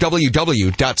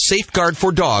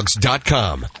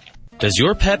www.safeguardfordogs.com. Does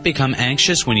your pet become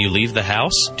anxious when you leave the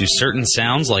house? Do certain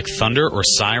sounds like thunder or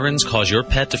sirens cause your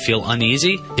pet to feel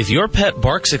uneasy? If your pet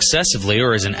barks excessively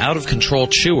or is an out-of-control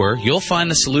chewer, you'll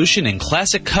find the solution in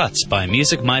Classic Cuts by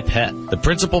Music My Pet. The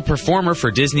principal performer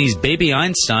for Disney's Baby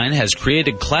Einstein has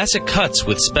created Classic Cuts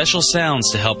with special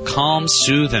sounds to help calm,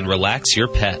 soothe, and relax your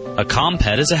pet. A calm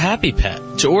pet is a happy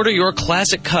pet. To order your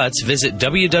Classic Cuts, visit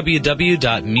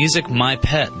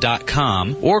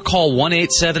www.musicmypet.com or call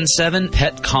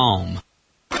 1-877-PET-CALM.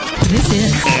 This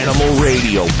is Animal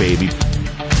Radio, baby.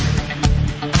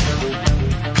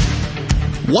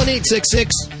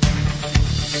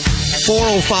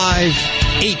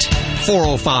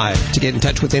 1-866-405-8405 to get in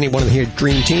touch with anyone in the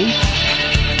Dream Team.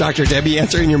 Dr. Debbie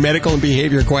answering your medical and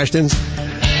behavior questions.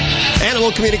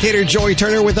 Animal communicator Joey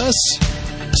Turner with us.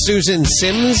 Susan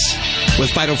Sims with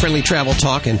Fido-Friendly Travel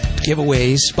Talk and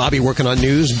giveaways. Bobby working on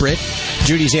news. Britt.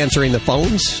 Judy's answering the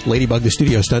phones. Ladybug, the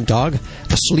studio stunt dog,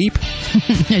 asleep.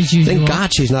 As usual. Thank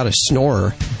God she's not a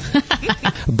snorer.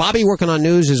 Bobby working on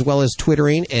news as well as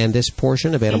twittering. And this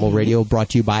portion of Animal Radio brought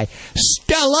to you by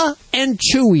Stella and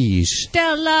Chewy's.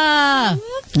 Stella!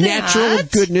 Natural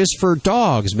goodness for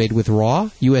dogs, made with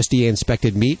raw,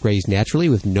 USDA-inspected meat, raised naturally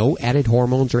with no added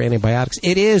hormones or antibiotics.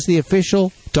 It is the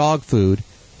official dog food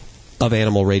of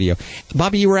Animal Radio.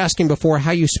 Bobby, you were asking before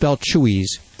how you spell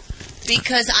Chewy's.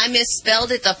 Because I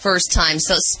misspelled it the first time.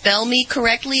 So spell me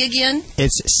correctly again.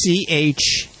 It's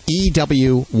Chewy's.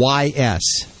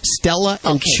 Stella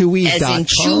and Chewy's.com. As in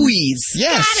Chewy's.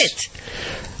 Yes. Got it.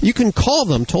 You can call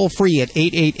them toll free at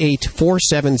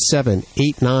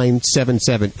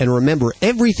 888-477-8977. And remember,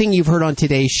 everything you've heard on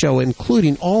today's show,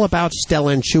 including all about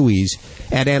Stella and Chewy's,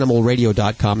 at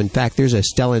animalradio.com. In fact, there's a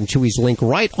Stella and Chewy's link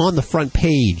right on the front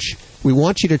page. We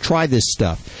want you to try this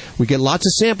stuff. We get lots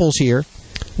of samples here.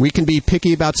 We can be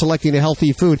picky about selecting a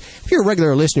healthy food. If you're a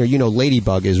regular listener, you know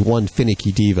Ladybug is one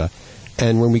finicky diva.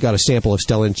 And when we got a sample of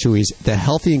Stella and Chewy's, the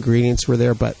healthy ingredients were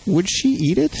there, but would she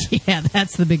eat it? Yeah,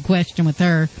 that's the big question with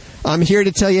her. I'm here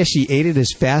to tell you she ate it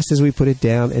as fast as we put it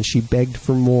down, and she begged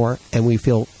for more, and we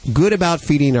feel good about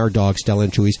feeding our dog Stella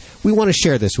and Chewy's. We want to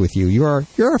share this with you. You're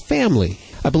our family.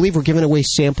 I believe we're giving away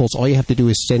samples. All you have to do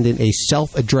is send in a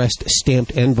self-addressed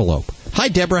stamped envelope. Hi,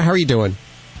 Deborah. How are you doing?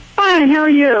 Fine. How are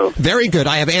you? Very good.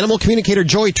 I have animal communicator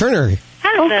Joey Turner.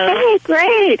 Hello. Okay,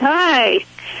 great. Hi.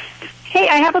 Hey,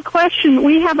 I have a question.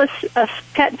 We have a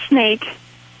pet snake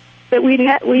that we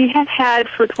have had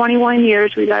for 21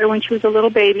 years. We got her when she was a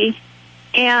little baby.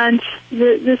 And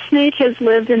the snake has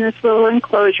lived in this little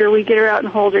enclosure. We get her out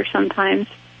and hold her sometimes.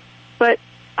 But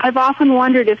I've often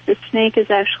wondered if the snake is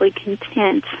actually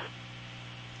content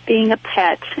being a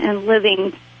pet and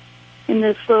living in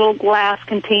this little glass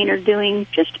container doing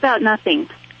just about nothing.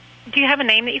 Do you have a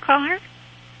name that you call her?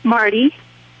 Marty.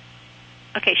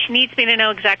 Okay, she needs me to know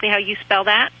exactly how you spell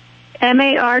that.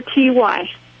 Marty.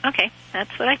 Okay,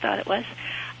 that's what I thought it was.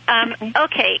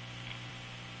 Okay.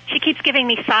 She keeps giving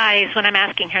me sighs when I'm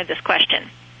asking her this question.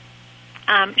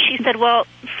 She said, well,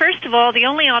 first of all, the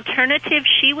only alternative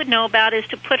she would know about is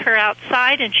to put her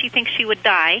outside, and she thinks she would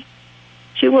die.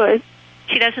 She would.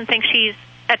 She doesn't think she's,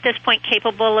 at this point,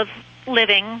 capable of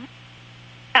living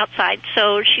outside.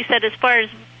 So she said, as far as,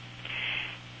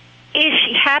 is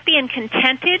she happy and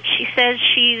contented? She says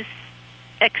she's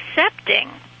accepting.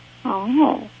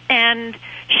 Oh. And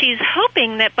she's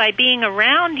hoping that by being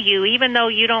around you, even though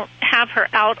you don't have her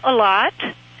out a lot,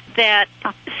 that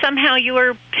somehow you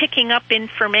are picking up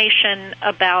information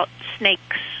about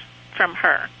snakes from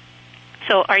her.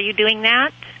 So are you doing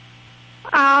that?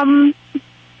 The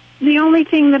only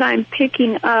thing that I'm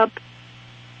picking up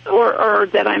or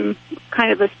that I'm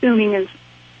kind of assuming is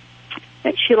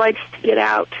that she likes to get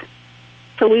out.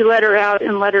 So we let her out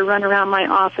and let her run around my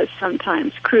office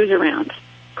sometimes, cruise around.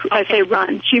 Okay. I say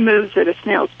run. She moves at a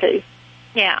snail's pace.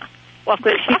 Yeah. Well, of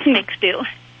course, snakes do.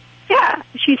 Yeah,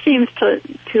 she seems to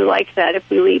like that if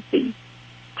we leave the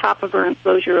top of her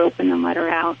enclosure open and let her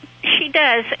out. She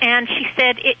does, and she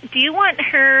said, do you want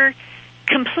her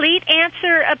complete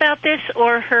answer about this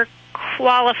or her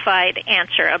qualified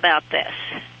answer about this?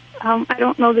 I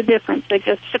don't know the difference. I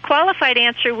guess the qualified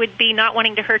answer would be not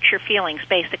wanting to hurt your feelings,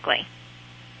 basically.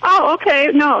 Oh,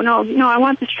 okay. No, I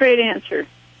want the straight answer.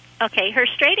 Okay, her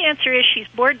straight answer is she's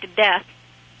bored to death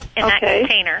in that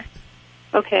container.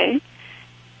 Okay.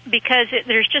 Because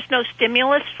there's just no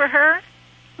stimulus for her.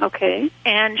 Okay.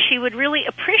 And she would really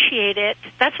appreciate it.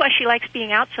 That's why she likes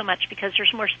being out so much, because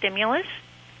there's more stimulus.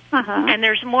 Uh-huh. And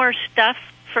there's more stuff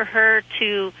for her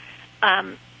to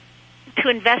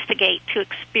investigate, to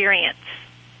experience.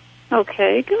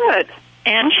 Okay, good.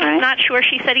 And she's not sure.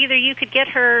 She said either you could get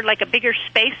her like a bigger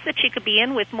space that she could be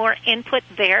in with more input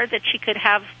there, that she could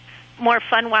have more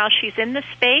fun while she's in the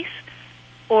space,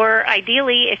 or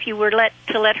ideally, if you were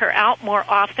to let her out more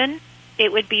often,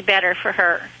 it would be better for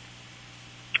her.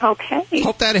 Okay.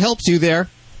 Hope that helps you there.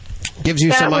 Gives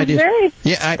you some idea.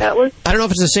 I don't know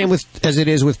if it's the same as it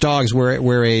is with dogs,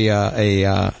 where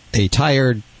a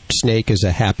tired snake is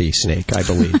a happy snake, I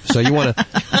believe. So you want to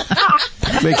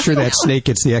make sure that snake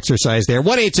gets the exercise there.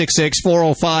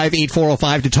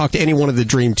 1-866-405-8405 to talk to any one of the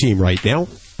Dream Team right now.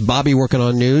 Bobby working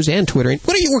on news and Twitter.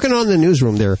 What are you working on in the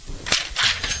newsroom there?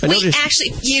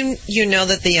 Actually, you know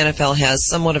that the NFL has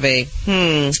somewhat of a,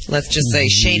 let's just say,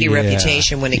 shady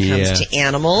reputation when it comes to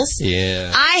animals.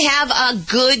 Yeah. I have a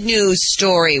good news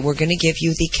story. We're going to give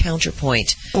you the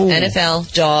counterpoint. Oh.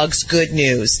 NFL dogs, good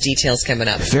news. Details coming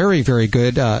up. Very, very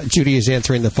good. Judy is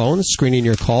answering the phone, screening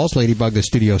your calls. Ladybug, the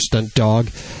studio stunt dog,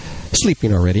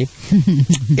 sleeping already.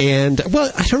 And,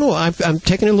 well, I don't know. I'm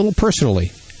taking it a little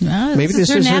personally. Maybe this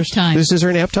is her nap time. This is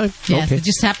her nap time? Yes, okay. It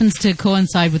just happens to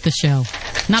coincide with the show.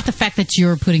 Not the fact that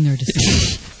you're putting her to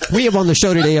sleep. We have on the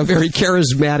show today a very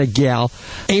charismatic gal,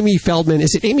 Amy Feldman.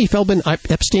 Is it Amy Feldman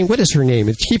Epstein? What is her name?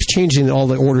 It keeps changing all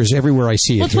the orders everywhere I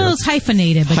see it. Well, it's one of those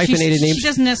hyphenated. But hyphenated names. She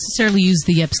doesn't necessarily use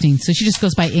the Epstein, so she just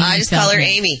goes by Amy. I just Feldman. call her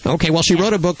Amy. Okay, well, she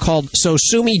wrote a book called So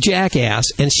Sue Me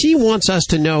Jackass, and she wants us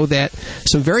to know that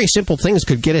some very simple things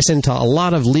could get us into a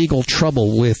lot of legal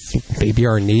trouble with maybe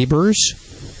our neighbors.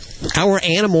 Our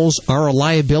animals are a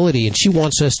liability, and she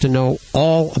wants us to know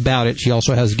all about it. She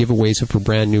also has giveaways of her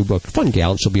brand new book. Fun gal,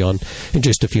 and she'll be on in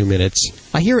just a few minutes.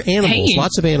 I hear animals,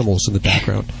 lots of animals in the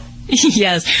background.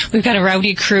 Yes, we've got a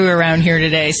rowdy crew around here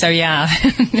today, so yeah.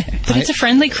 But it's a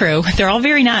friendly crew. They're all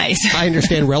very nice. I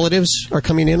understand relatives are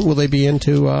coming in. Will they be in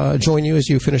to join you as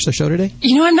you finish the show today?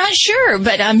 You know, I'm not sure,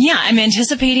 but yeah, I'm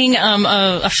anticipating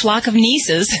a flock of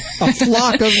nieces. A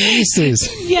flock of nieces.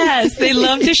 Yes, they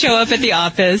love to show up at the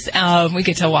office. We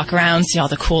get to walk around, see all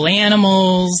the cool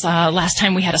animals. Last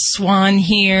time we had a swan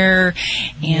here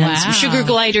and some sugar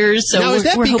gliders. So now, is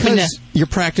that we're because hoping to... your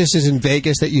practice is in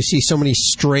Vegas that you see so many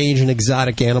strange and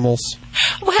exotic animals?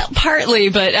 Well, partly,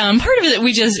 but part of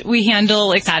it we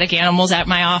handle exotic animals at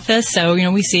my office. So, you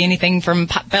know, we see anything from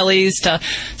potbellies to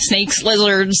snakes,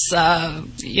 lizards,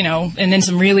 you know, and then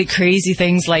some really crazy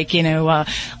things like, you know,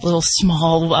 little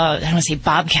small, I don't want to say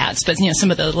bobcats, but, you know,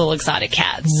 some of the little exotic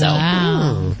cats. So,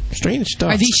 wow. Strange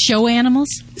stuff. Are these show animals?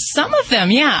 Some of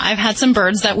them, yeah. I've had some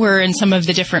birds that were in some of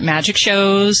the different magic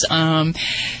shows.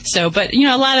 But, you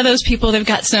know, a lot of those people, they've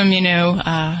got some, you know,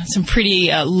 some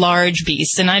pretty large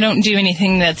beasts, and I don't do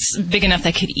anything that's big enough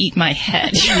that could eat my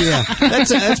head. Yeah,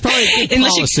 that's probably a good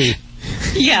policy.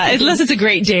 Unless it's a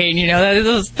Great Dane, you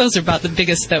know, those are about the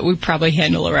biggest that we probably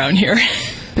handle around here.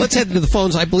 Let's head to the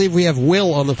phones. I believe we have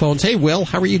Will on the phones. Hey, Will,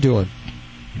 how are you doing?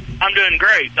 I'm doing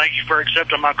great. Thank you for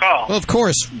accepting my call. Well, of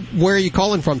course. Where are you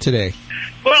calling from today?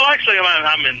 Well, actually,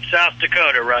 I'm in South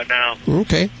Dakota right now.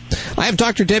 Okay. I have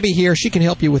Dr. Debbie here. She can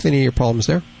help you with any of your problems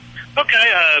there.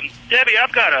 Okay, Debbie,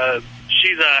 I've got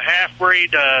she's a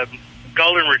half-breed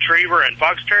golden retriever and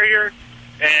fox terrier,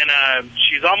 and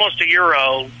she's almost a year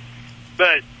old,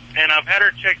 and I've had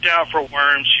her checked out for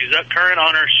worms. She's current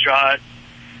on her shot,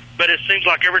 but it seems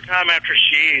like every time after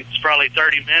she eats, probably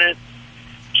 30 minutes,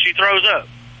 she throws up.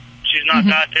 She's not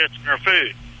digesting her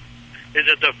food. Is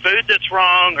it the food that's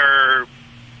wrong, or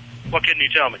what can you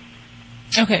tell me?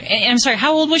 Okay, I'm sorry,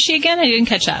 how old was she again? I didn't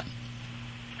catch that.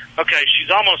 Okay, she's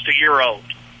almost a year old.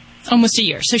 Almost a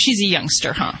year, so she's a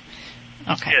youngster, huh?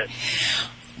 Okay. Yes.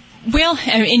 Well,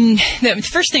 the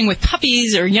first thing with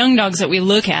puppies or young dogs that we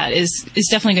look at is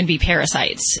definitely going to be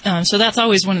parasites. So that's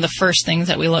always one of the first things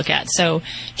that we look at. So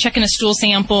checking a stool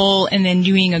sample and then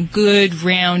doing a good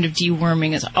round of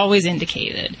deworming is always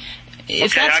indicated.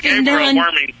 If okay, that's I been gave her done, a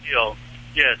worming pill.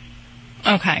 Yes.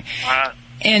 Okay.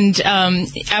 And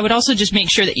I would also just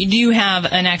make sure that you do have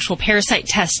an actual parasite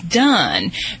test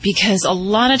done, because a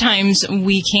lot of times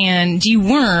we can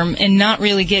deworm and not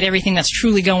really get everything that's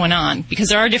truly going on, because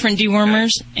there are different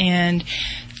dewormers, and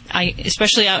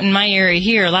especially out in my area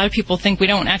here, a lot of people think we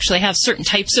don't actually have certain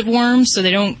types of worms, so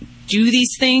they don't do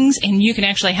these things, and you can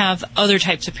actually have other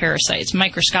types of parasites,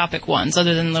 microscopic ones,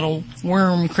 other than little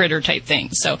worm critter type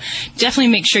things. So definitely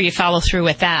make sure you follow through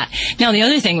with that. Now, the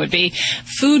other thing would be,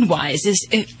 food-wise, is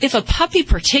if a puppy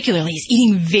particularly is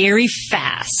eating very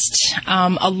fast,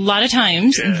 a lot of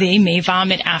times they may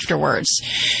vomit afterwards.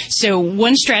 So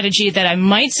one strategy that I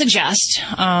might suggest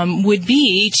would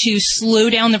be to slow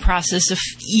down the process of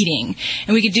eating.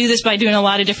 And we could do this by doing a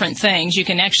lot of different things. You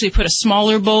can actually put a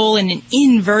smaller bowl and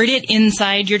invert it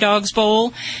inside your dog's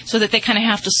bowl, so that they kind of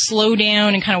have to slow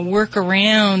down and kind of work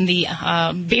around the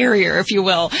barrier, if you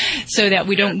will, so that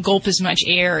we don't gulp as much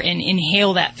air and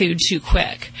inhale that food too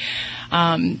quick.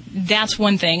 That's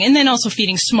one thing. And then also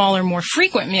feeding smaller, more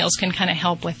frequent meals can kind of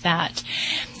help with that.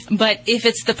 But if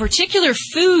it's the particular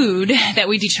food that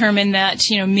we determine that,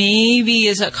 maybe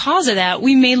is a cause of that,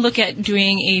 we may look at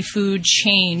doing a food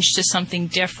change to something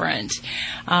different.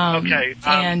 Okay.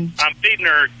 I'm feeding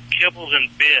her kibbles and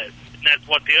bits, and that's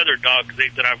what the other dogs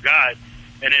eat that I've got,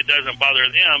 and it doesn't bother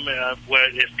them.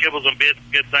 Is kibbles and bits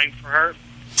a good thing for her?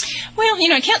 Well,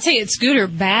 I can't say it's good or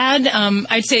bad.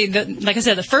 I'd say that, like I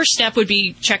said, the first step would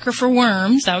be check her for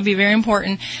worms. That would be very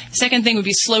important. The second thing would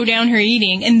be slow down her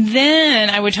eating. And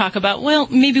then I would talk about, well,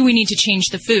 maybe we need to change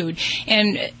the food.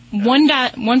 And one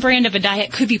brand of a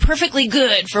diet could be perfectly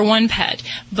good for one pet,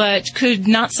 but could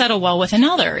not settle well with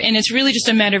another. And it's really just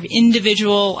a matter of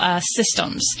individual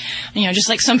systems. Just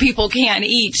like some people can't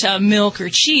eat milk or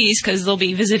cheese because they'll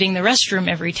be visiting the restroom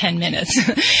every 10 minutes.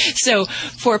 So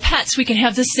for pets, we can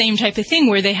have the same type of thing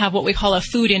where they have what we call a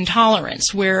food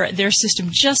intolerance, where their system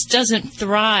just doesn't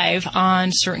thrive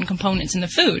on certain components in the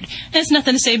food. And it's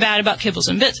nothing to say bad about kibbles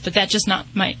and bits, but that just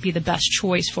might be the best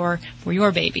choice for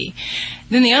your baby.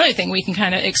 Then the other thing we can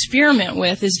kind of experiment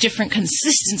with is different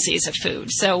consistencies of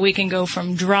food. So we can go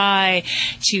from dry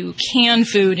to canned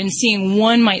food, and seeing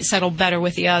one might settle better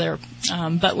with the other.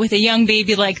 But with a young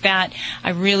baby like that, I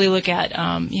really look at,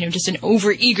 just an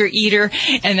over-eager eater,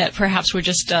 and that perhaps we're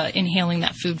just inhaling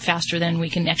that food faster than we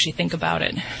can actually think about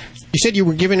it. You said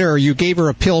you gave her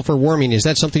a pill for worming. Is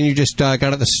that something you just got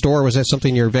at the store, or was that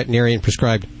something your veterinarian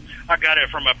prescribed? I got it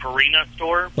from a Purina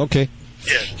store. Okay.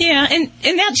 Yeah, and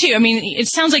that too. I mean, it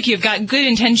sounds like you've got good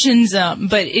intentions,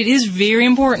 but it is very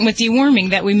important with deworming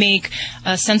that we make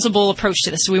a sensible approach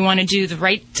to this. So we want to do the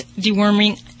right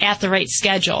deworming at the right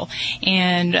schedule.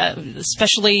 And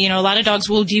especially, a lot of dogs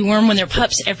will deworm when they're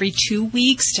pups every 2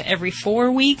 weeks to every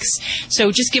 4 weeks.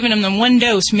 So just giving them the one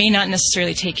dose may not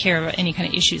necessarily take care of any kind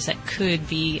of issues that could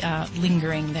be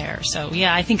lingering there. So,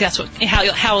 yeah, I think that's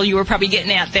how you were probably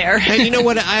getting at there. And you know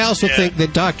what? I also think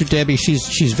that Dr. Debbie,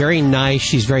 she's very nice.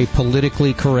 She's very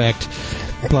politically correct,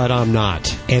 but I'm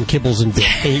not. And kibbles and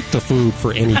bits ain't the food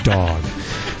for any dog.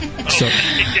 So,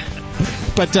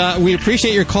 but we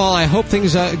appreciate your call. I hope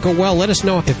things go well. Let us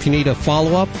know if you need a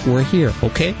follow-up. We're here,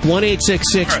 okay?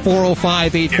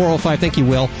 1-866-405-8405. Thank you,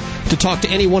 Will, to talk to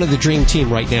any one of the Dream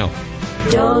Team right now.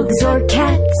 Dogs or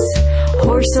cats,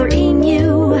 horse or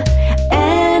emu,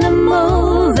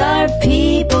 animals are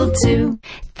people too.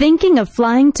 Thinking of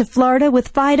flying to Florida with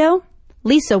Fido?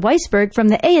 Lisa Weisberg from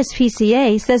the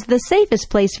ASPCA says the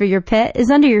safest place for your pet is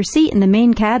under your seat in the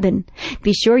main cabin.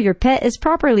 Be sure your pet is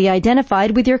properly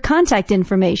identified with your contact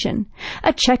information.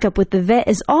 A checkup with the vet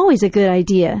is always a good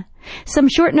idea. Some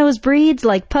short-nosed breeds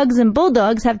like pugs and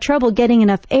bulldogs have trouble getting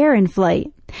enough air in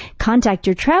flight. Contact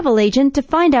your travel agent to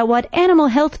find out what animal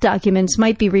health documents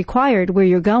might be required where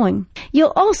you're going.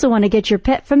 You'll also want to get your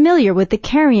pet familiar with the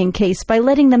carrying case by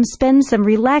letting them spend some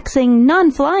relaxing,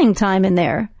 non-flying time in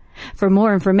there. For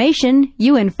more information,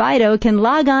 you and Fido can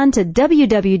log on to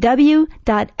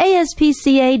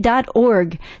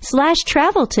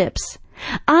www.aspca.org/travel tips.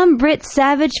 I'm Britt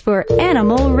Savage for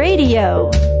Animal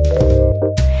Radio.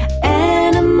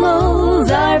 Animals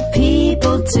are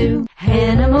people too.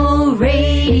 Animal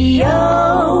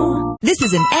Radio. This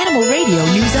is an Animal Radio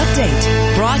news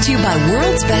update brought to you by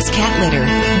World's Best Cat Litter,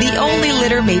 the only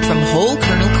litter made from whole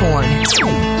kernel corn.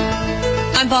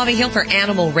 I'm Bobby Hill for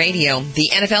Animal Radio.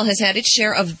 The NFL has had its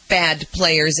share of bad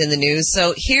players in the news,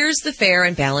 so here's the fair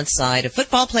and balanced side of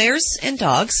football players and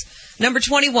dogs. Number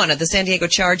 21 of the San Diego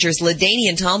Chargers,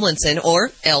 LaDainian Tomlinson,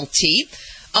 or LT,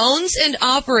 owns and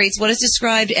operates what is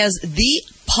described as the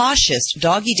poshest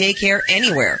doggy daycare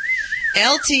anywhere.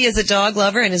 LT is a dog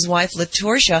lover, and his wife,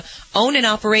 LaTorsha, own and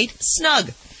operate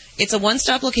Snug. It's a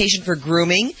one-stop location for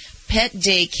grooming, pet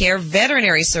daycare,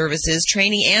 veterinary services,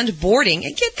 training, and boarding.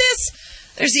 And get this,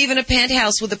 there's even a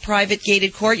penthouse with a private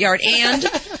gated courtyard, and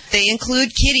they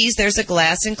include kitties. There's a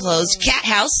glass-enclosed cat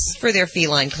house for their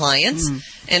feline clients.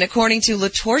 And according to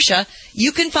LaTorsha,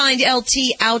 you can find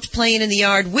LT out playing in the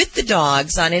yard with the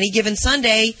dogs on any given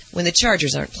Sunday when the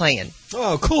Chargers aren't playing.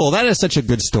 Oh, cool. That is such a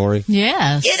good story.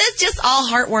 Yes. It is just all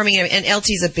heartwarming. And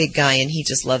LT's a big guy, and he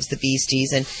just loves the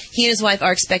beasties. And he and his wife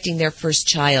are expecting their first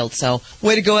child, so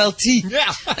way to go, LT.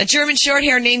 Yeah. A German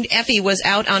Shorthair named Effie was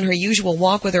out on her usual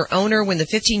walk with her owner when the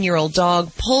 15-year-old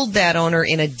dog pulled that owner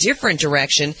in a different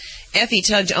direction. Effie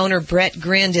tugged owner Brett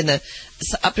Grind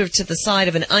up to the side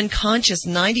of an unconscious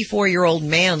 94-year-old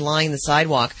man lying on the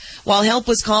sidewalk. While help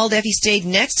was called, Effie stayed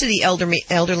next to the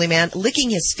elderly man, licking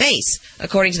his face.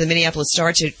 According to the Minneapolis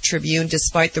Star-Tribune,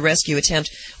 despite the rescue attempt,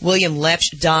 William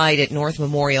Lepsch died at North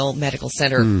Memorial Medical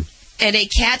Center. And a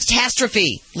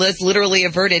catastrophe was literally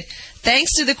averted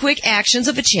thanks to the quick actions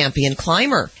of a champion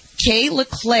climber. Kay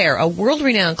LeClaire, a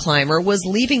world-renowned climber, was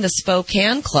leaving the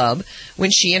Spokane Club when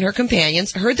she and her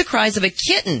companions heard the cries of a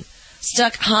kitten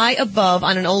stuck high above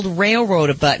on an old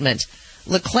railroad abutment.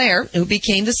 LeClaire, who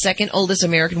became the second oldest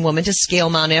American woman to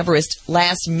scale Mount Everest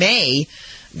last May,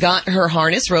 got her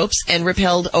harness ropes and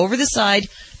rappelled over the side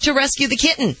to rescue the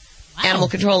kitten. Wow. Animal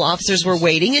control officers were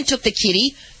waiting and took the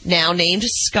kitty, now named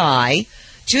Sky,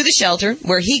 to the shelter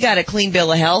where he got a clean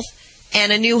bill of health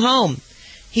and a new home.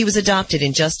 He was adopted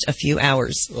in just a few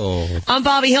hours. Oh. I'm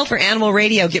Bobby Hill for Animal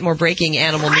Radio. Get more breaking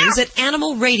animal news at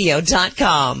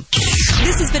animalradio.com.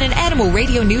 This has been an Animal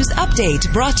Radio News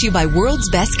Update brought to you by World's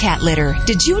Best Cat Litter.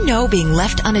 Did you know being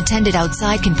left unattended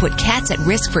outside can put cats at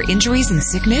risk for injuries and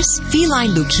sickness?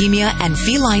 Feline leukemia and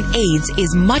feline AIDS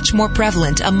is much more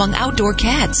prevalent among outdoor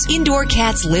cats. Indoor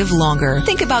cats live longer.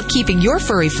 Think about keeping your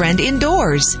furry friend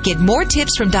indoors. Get more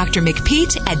tips from Dr.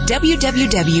 McPete at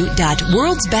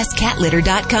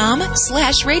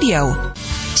www.worldsbestcatlitter.com/radio.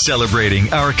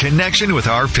 Celebrating our connection with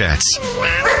our pets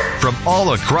from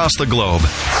all across the globe.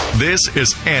 This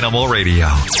is Animal Radio.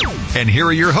 And here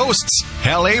are your hosts,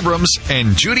 Hal Abrams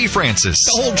and Judy Francis.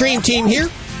 The whole dream team here.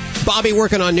 Bobby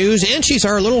working on news, and she's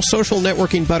our little social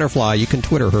networking butterfly. You can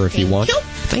Twitter her if you want.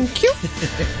 Thank you.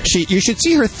 You should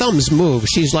see her thumbs move.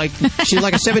 She's like a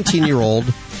 17-year-old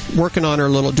working on her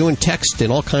little, doing text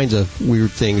and all kinds of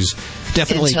weird things.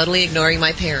 Definitely. And totally ignoring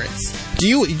my parents. Do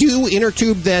you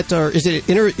InnerTube that, or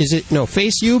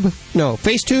FaceTube? No,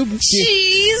 FaceTube?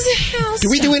 Jeez. Do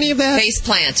we do any of that?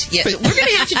 Faceplant. Yeah, we're going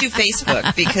to have to do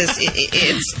Facebook because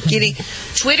it's getting...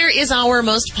 Twitter is our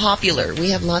most popular. We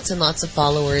have lots and lots of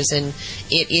followers, and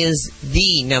it is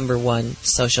the number one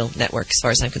social network as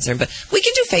far as I'm concerned. But we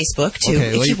can do Facebook, too,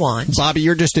 if you want. Bobby,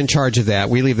 you're just in charge of that.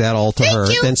 We leave that all to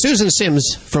her. You. Then Susan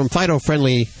Sims from Fido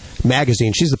Friendly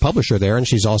Magazine. She's the publisher there, and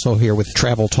she's also here with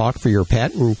Travel Talk for your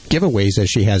pet and giveaways as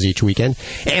she has each weekend.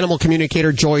 Animal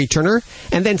communicator Joy Turner.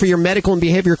 And then for your medical and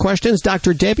behavior questions,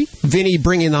 Dr. Debbie. Vinny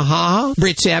bringing the ha-ha.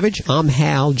 Britt Savage. I'm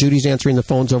Hal. Judy's answering the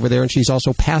phones over there, and she's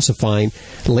also pacifying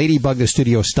Ladybug, the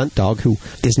studio stunt dog, who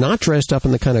is not dressed up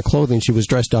in the kind of clothing she was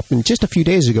dressed up in just a few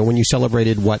days ago when you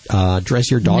celebrated, Dress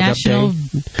Your Dog National Up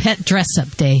Day? Pet Dress Up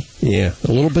Day. Yeah,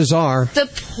 a little bizarre. The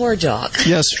poor dog.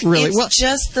 Yes, really. It's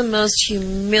just the most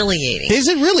humiliating. Is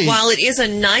it really? While it is a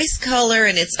nice color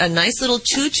and it's a nice little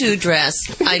tutu dress,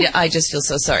 I just feel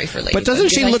so sorry for Ladybug. But doesn't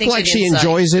she look like she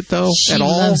enjoys it, though, at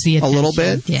all? Loves the attention. A little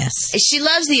bit? Yes. She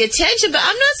loves the attention, but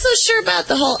I'm not so sure about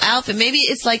the whole outfit. Maybe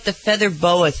it's like the feather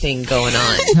boa thing going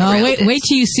on. Oh, wait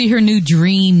till you see her new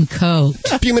dream coat.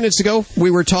 A few minutes ago,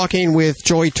 we were talking with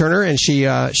Joy Turner, and she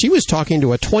was talking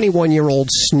to a 21-year-old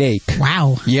snake.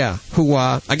 Wow. Yeah, who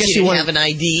I guess she didn't have an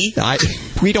ID.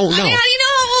 We don't know. I mean, how do you know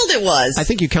how it was. I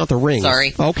think you count the rings.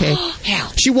 Sorry. Okay.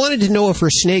 Hal. She wanted to know if her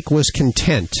snake was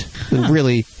content. And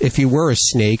really, if you were a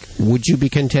snake, would you be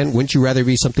content? Wouldn't you rather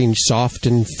be something soft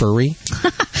and furry?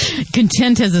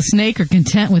 Content as a snake or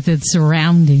content with its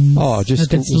surroundings? Oh, just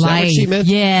with its is that life. what she meant?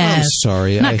 Yes. I'm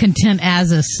sorry. Not content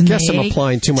as a snake. Guess I'm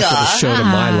applying too much of the show to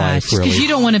my life, really. Because you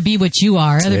don't want to be what you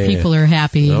are. Other Yeah. people are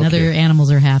happy, and Okay. other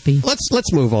animals are happy.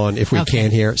 Let's move on if we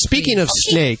can here. Speaking of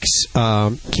snakes,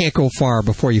 can't go far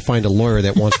before you find a lawyer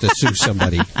that wants to sue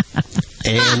somebody.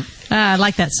 And I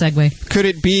like that segue. could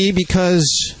it be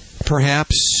because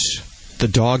perhaps the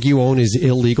dog you own is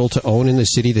illegal to own in the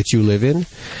city that you live in?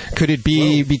 Could it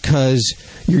be because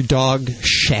your dog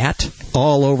shat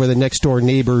all over the next door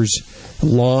neighbor's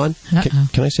lawn?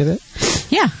 Can I say that?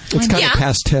 Yeah. It's kind of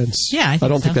past tense. Yeah, I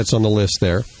don't think that's on the list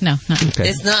there. No, Okay.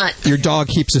 It's not. Your dog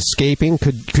keeps escaping.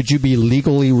 Could you be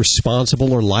legally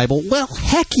responsible or liable? Well,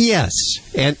 heck yes.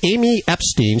 And Amy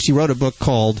Epstein, she wrote a book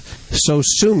called So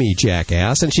Sue Me,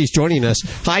 Jackass, and she's joining us.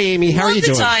 Hi, Amy. How are you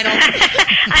doing?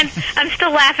 I'm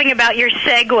still laughing about your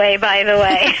segue, by the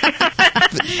way.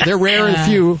 They're rare and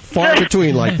few, far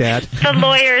between like that. The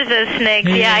lawyers as snakes.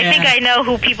 Yeah, I think I know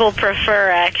who people prefer,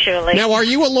 actually. Now, are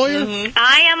you a lawyer? Mm-hmm.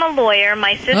 I am a lawyer.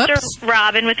 My sister,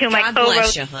 Robin, with whom I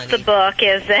co-wrote the book,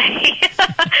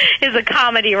 is a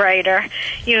comedy writer.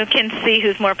 You can see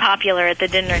who's more popular at the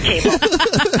dinner table.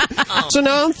 So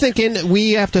now I'm thinking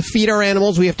we have to feed our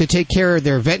animals. We have to take care of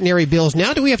their veterinary bills.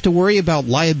 Now do we have to worry about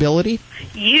liability?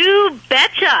 You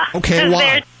betcha. Okay,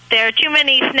 why? There are too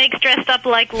many snakes dressed up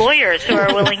like lawyers who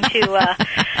are willing to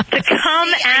come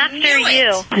after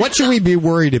you. What should we be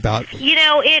worried about? You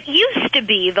know, it used to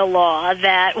be the law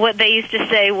that what they used to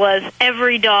say was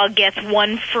every dog gets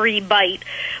one free bite,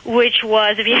 which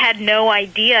was if you had no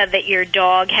idea that your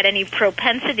dog had any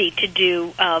propensity to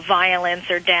do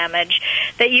violence or damage,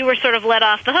 that you were sort of let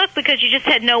off the hook because you just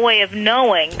had no way of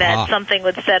knowing that something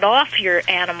would set off your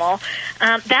animal.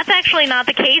 That's actually not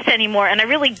the case anymore, and I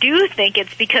really do think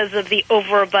it's because of the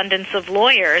overabundance of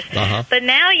lawyers. But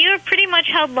now you're pretty much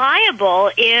held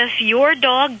liable if your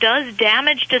dog does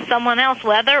damage to someone else,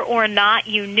 whether or not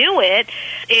you knew it.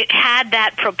 It had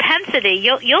that propensity.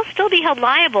 You'll still be held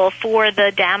liable for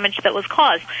the damage that was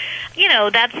caused. You know,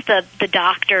 that's the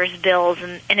doctor's bills,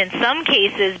 and in some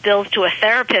cases, bills to a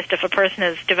therapist if a person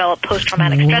has developed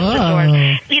post-traumatic stress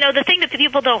disorder. You know, the thing that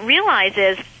people don't realize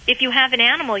is if you have an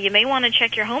animal, you may want to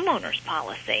check your homeowner's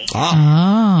policy.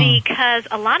 Because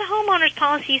a lot of homeowners'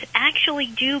 policies actually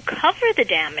do cover the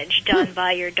damage done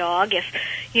by your dog. If,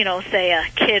 you know, say a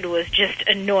kid was just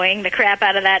annoying the crap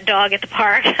out of that dog at the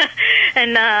park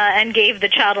and gave the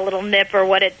child a little nip or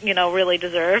what it, you know, really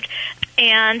deserved.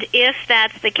 And if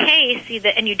that's the case,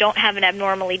 and you don't have an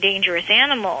abnormally dangerous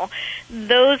animal,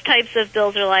 those types of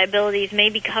bills or liabilities may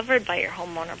be covered by your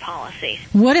homeowner policy.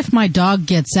 What if my dog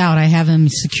gets out? I have him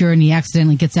secure and he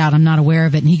accidentally gets out. I'm not aware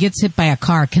of it, and he gets hit by a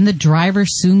car. Can the driver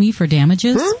sue me for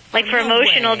damages? Like for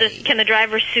emotional, can the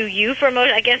driver sue you for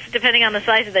emotional? I guess depending on the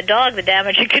size of the dog, the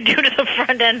damage it could do to the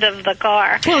front end of the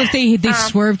car. Well, if they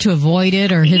swerve to avoid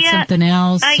it or hit something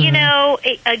else. You know,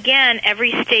 again,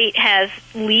 every state has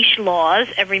leash laws.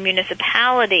 Every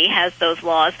municipality has those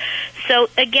laws. So,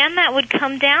 again, that would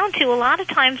come down to a lot of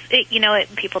times,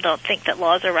 people don't think that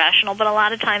laws are rational, but a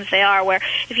lot of times they are, where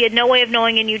if you had no way of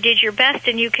knowing and you did your best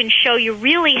and you can show you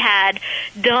really had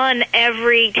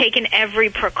taken every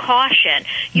precaution,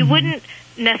 you wouldn't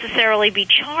necessarily be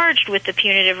charged with the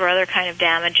punitive or other kind of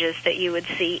damages that you would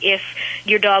see if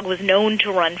your dog was known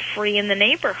to run free in the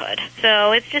neighborhood.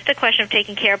 So it's just a question of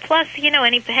taking care. Plus,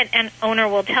 any pet owner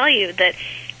will tell you that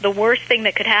the worst thing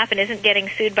that could happen isn't getting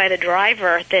sued by the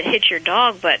driver that hit your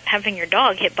dog, but having your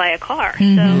dog hit by a car.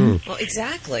 Well,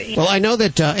 exactly. Well, I know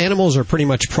that animals are pretty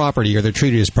much property, or they're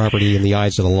treated as property in the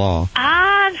eyes of the law.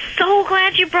 I'm so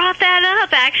glad you brought that up,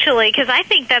 actually, because I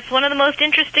think that's one of the most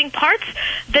interesting parts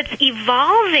that's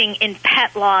evolving in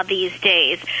pet law these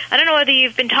days. I don't know whether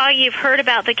you've heard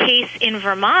about the case in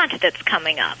Vermont that's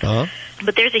coming up.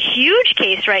 But there's a huge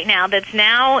case right now that's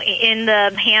now in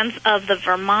the hands of the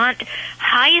Vermont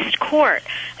highest court.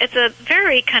 It's a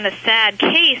very kind of sad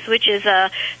case, which is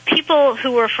people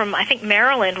who were from, I think,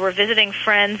 Maryland were visiting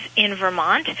friends in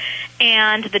Vermont,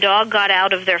 and the dog got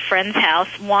out of their friend's house,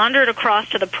 wandered across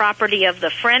to the property of the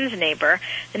friend's neighbor.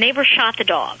 The neighbor shot the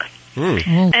dog.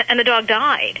 and the dog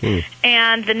died.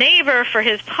 And the neighbor, for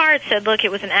his part, said, look,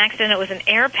 it was an accident. It was an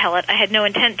air pellet. I had no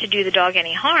intent to do the dog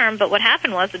any harm, but what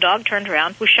happened was the dog turned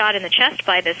around, was shot in the chest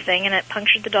by this thing, and it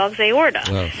punctured the dog's aorta.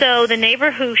 Wow. So the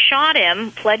neighbor who shot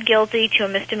him pled guilty to a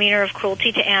misdemeanor of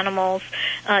cruelty to animals,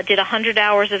 did 100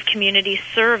 hours of community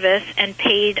service, and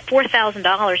paid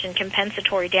 $4,000 in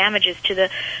compensatory damages to the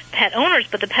pet owners.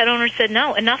 But the pet owners said,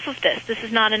 no, enough of this. This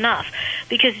is not enough.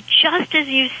 Because just as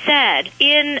you said,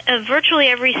 in virtually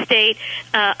every state,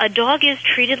 a dog is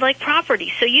treated like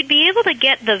property. So you'd be able to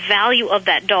get the value of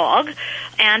that dog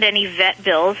and any vet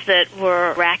bills that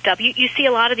were racked up. You see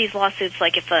a lot of these lawsuits,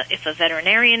 like if a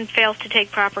veterinarian fails to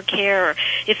take proper care, or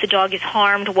if the dog is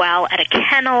harmed while at a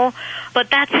kennel. But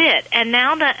that's it. And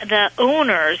now the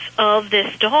owners of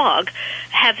this dog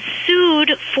have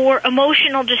sued for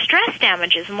emotional distress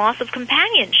damages and loss of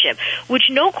companionship, which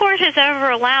no court has ever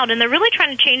allowed. And they're really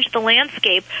trying to change the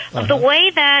landscape of the way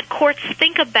that courts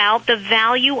think about the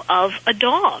value of a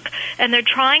dog. And they're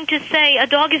trying to say a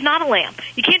dog is not a lamb.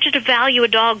 You can't just value a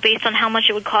dog based on how much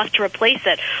it would cost to replace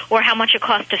it or how much it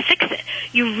costs to fix it.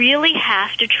 You really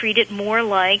have to treat it more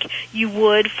like you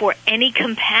would for any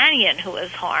companion who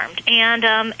is harmed. And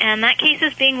that case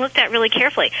is being looked at really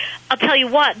carefully. I'll tell you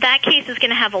what, that case is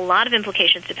going to have a lot of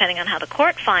implications depending on how the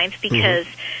court finds, because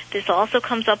this also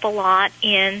comes up a lot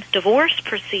in divorce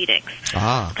proceedings.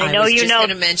 I know you know. I was just going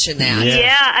to mention that.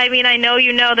 Yeah, I mean, I know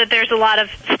you know that there's a lot of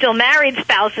still married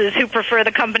spouses who prefer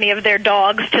the company of their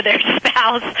dogs to their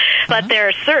spouse, but there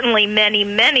are certainly many,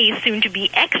 many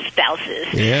soon-to-be ex-spouses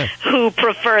who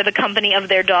prefer the company of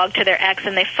their dog to their ex,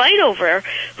 and they fight over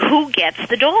who gets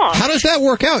the dog. How does that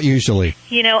work out usually?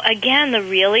 You know, again, the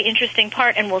really interesting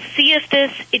part, and we'll see if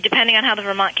this, depending on how the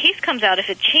Vermont case comes out, if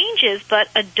it changes, but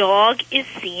a dog is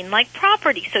seen like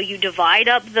property. So you divide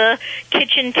up the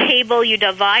kitchen table, you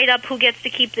divide up who gets to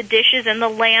keep the dishes and the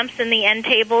lamps and the end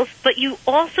tables, but you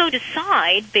also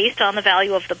decide, based on the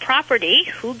value of the property,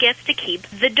 who gets to keep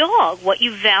the dog, what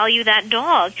you value that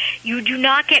dog. You do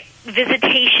not get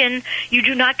visitation, you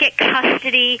do not get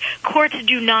custody. Courts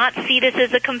do not see this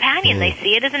as a companion. They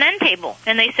see it as an end table,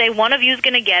 and they say one of you is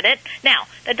going to get it. Now,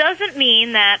 that doesn't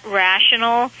mean that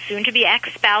rational, soon-to-be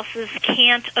ex-spouses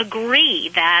can't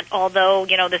agree that, although,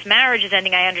 you know, this marriage is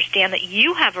ending, I understand that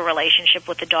you have a relationship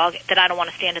with the dog that I don't want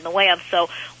to stand in the way of, so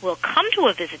we'll come to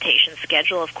a visitation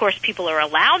schedule. Of course, people are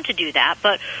allowed to do that,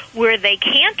 but where they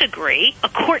can't agree, a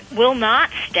court will not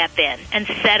step in and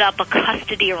set up a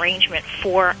custody arrangement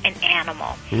for an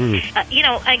animal. You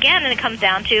know, again, and it comes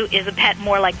down to, is a pet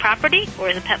more like property or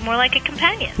is a pet more like a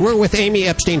companion? We're with Amy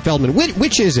Epstein Feldman.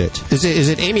 Which is it? Is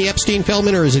it Amy Epstein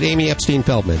Feldman or is it Amy Epstein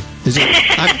Feldman? Is it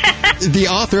the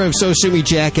author of So Sue Me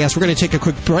Jackass? We're going to take a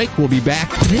quick break. We'll be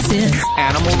back. This is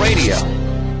Animal Radio.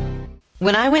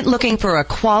 When I went looking for a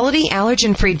quality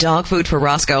allergen-free dog food for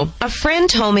Roscoe, a friend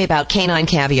told me about Canine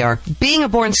Caviar. Being a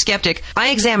born skeptic,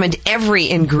 I examined every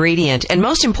ingredient and,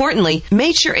 most importantly,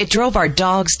 made sure it drove our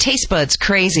dog's taste buds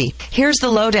crazy. Here's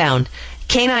the lowdown.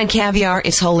 Canine Caviar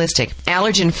is holistic,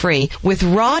 allergen-free, with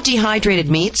raw dehydrated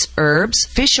meats, herbs,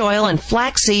 fish oil, and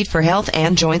flaxseed for health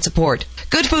and joint support.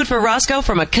 Good food for Roscoe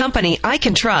from a company I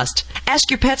can trust.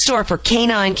 Ask your pet store for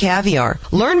Canine Caviar.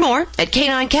 Learn more at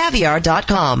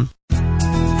caninecaviar.com.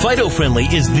 Fido Friendly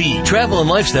is the travel and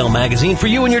lifestyle magazine for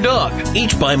you and your dog.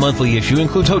 Each bi-monthly issue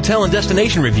includes hotel and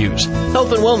destination reviews,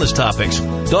 health and wellness topics,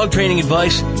 dog training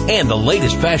advice, and the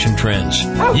latest fashion trends.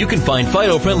 You can find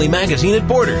Fido Friendly magazine at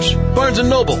Borders, Barnes &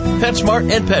 Noble,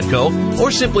 PetSmart, and Petco, or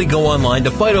simply go online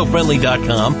to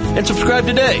FidoFriendly.com and subscribe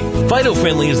today. Fido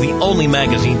Friendly is the only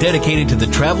magazine dedicated to the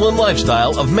travel and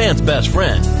lifestyle of man's best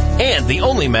friend, and the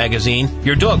only magazine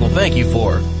your dog will thank you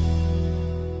for.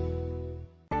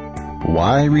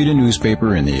 Why read a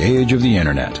newspaper in the age of the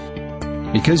internet?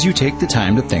 Because you take the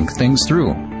time to think things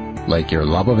through, like your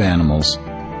love of animals.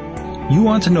 You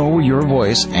want to know where your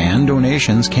voice and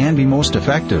donations can be most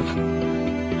effective.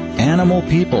 Animal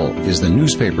People is the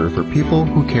newspaper for people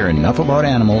who care enough about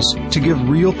animals to give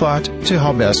real thought to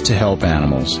how best to help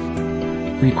animals.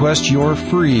 Request your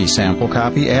free sample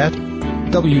copy at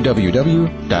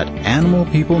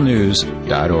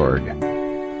www.animalpeoplenews.org.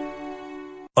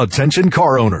 Attention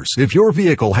car owners. If your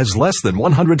vehicle has less than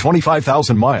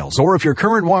 125,000 miles or if your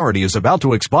current warranty is about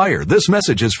to expire, this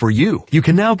message is for you. You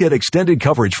can now get extended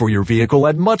coverage for your vehicle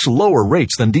at much lower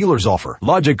rates than dealers offer.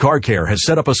 Logic Car Care has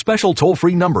set up a special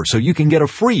toll-free number so you can get a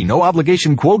free,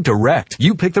 no-obligation quote direct.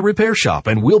 You pick the repair shop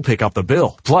and we'll pick up the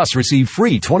bill. Plus, receive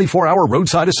free 24-hour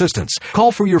roadside assistance.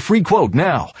 Call for your free quote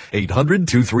now.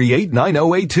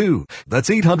 800-238-9082. That's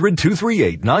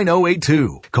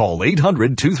 800-238-9082. Call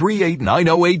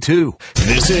 800-238-9082.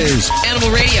 This is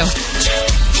Animal Radio.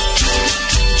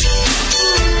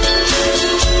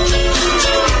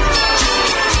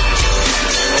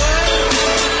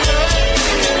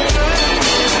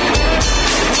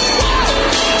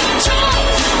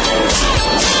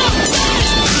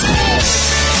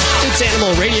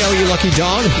 lucky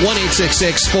dog.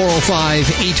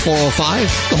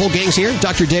 1-866-405-8405. The whole gang's here.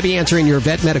 Dr. Debbie answering your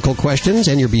vet medical questions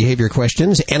and your behavior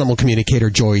questions. Animal communicator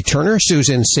Joy Turner,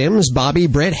 Susan Sims, Bobby,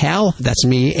 Brett, Hal, that's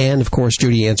me, and of course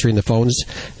Judy answering the phones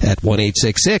at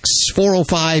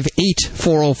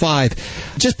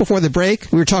 1-866-405-8405. Just before the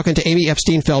break, we were talking to Amy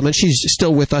Epstein Feldman. She's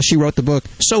still with us. She wrote the book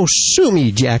So Sue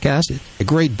Me, Jackass, a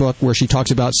great book where she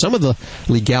talks about some of the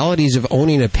legalities of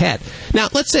owning a pet. Now,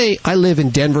 let's say I live in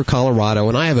Denver, Colorado,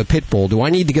 and I have a pit bull. Do I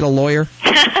need to get a lawyer?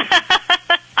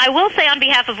 I will say on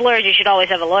behalf of lawyers, you should always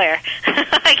have a lawyer.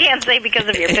 I can't say because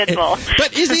of your pit bull.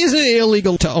 But isn't it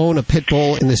illegal to own a pit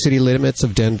bull in the city limits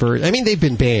of Denver? I mean, they've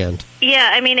been banned. Yeah,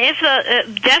 I mean, if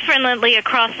definitely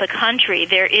across the country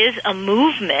there is a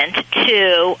movement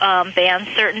to ban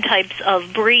certain types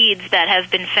of breeds that have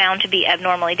been found to be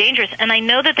abnormally dangerous. And I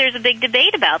know that there's a big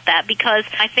debate about that because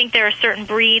I think there are certain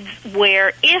breeds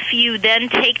where if you then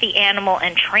take the animal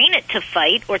and train it to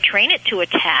fight or train it to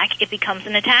attack, it becomes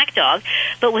an attack dog.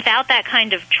 But without that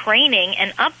kind of training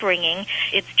and upbringing,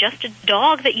 it's just a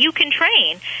dog that you can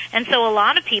train. And so a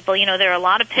lot of people, there are a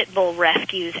lot of pit bull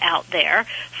rescues out there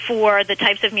for the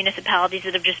types of municipalities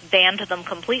that have just banned them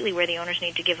completely where the owners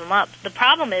need to give them up. The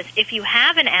problem is if you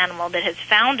have an animal that has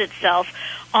found itself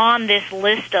on this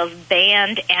list of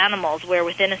banned animals where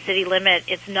within a city limit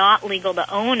it's not legal to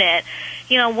own it,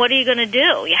 what are you going to do?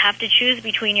 You have to choose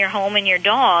between your home and your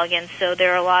dog, and so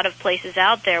there are a lot of places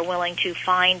out there willing to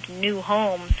find new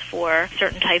homes for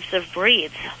certain types of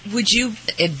breeds. Would you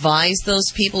advise those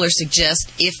people or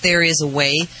suggest if there is a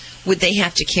way, would they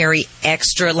have to carry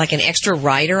an extra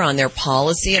rider on their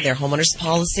policy, or their homeowner's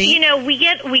policy? We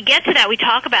get to that. We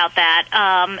talk about that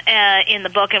in the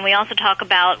book, and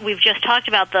we've just talked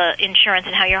about the insurance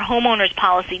and how your homeowner's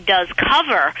policy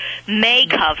may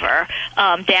cover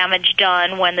damage done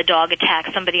when the dog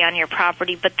attacks somebody on your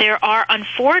property. But there are,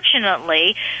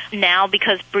 unfortunately, now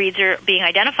because breeds are being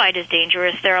identified as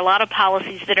dangerous, there are a lot of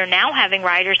policies that are now having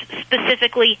riders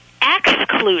specifically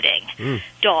excluding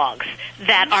dogs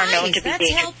that are known to be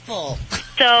dangerous. That's helpful.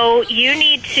 So you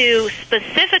need to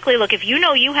specifically look, if you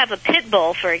know you have a pit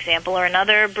bull, for example, or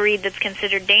another breed that's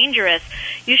considered dangerous,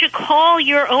 you should call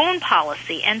your own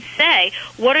policy and say,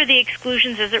 what are the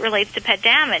exclusions as it relates to pet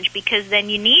damage? Because then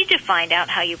you need to find out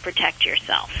how you protect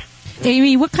yourself.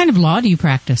 Amy, what kind of law do you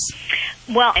practice?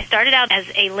 Well, I started out as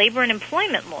a labor and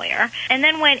employment lawyer and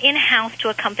then went in-house to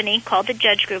a company called the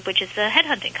Judge Group, which is a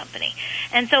headhunting company.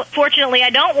 And so, fortunately, I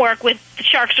don't work with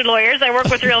sharks or lawyers. I work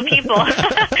with real people.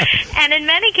 And in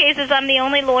many cases, I'm the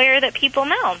only lawyer that people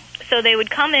know. So they would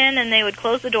come in and they would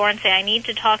close the door and say, I need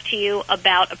to talk to you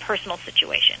about a personal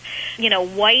situation.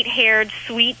 White-haired,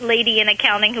 sweet lady in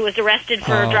accounting who was arrested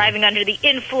for driving under the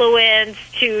influence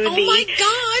to my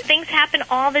God. Things happen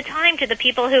all the time to the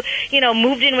people who,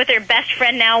 moved in with their best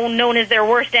friend now known as their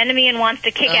worst enemy and wants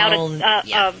to kick out an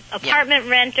apartment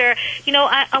renter.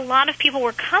 A lot of people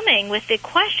were coming with the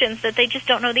questions that they just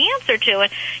don't know the answer to.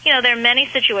 And, there are many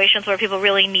situations where people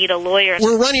really need a lawyer.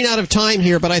 We're running out of time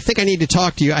here, but I think I need to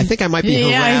talk to you. I think I might be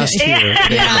harassed here.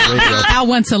 Al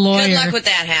wants a lawyer. Good luck with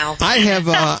that, Hal. I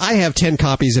have 10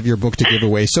 copies of your book to give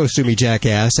away. So Sue Me,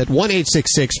 Jackass at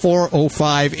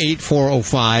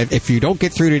 1-866-405-8405. If you don't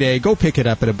get through today, go pick it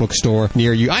up at a bookstore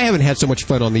near you. I haven't had so much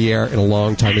fun on the air in a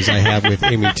long time as I have with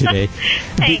Amy today.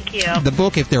 Thank you. The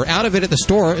book, if they're out of it at the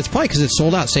store, it's probably because it's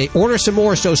sold out. Say, order some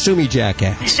more So Sue Me,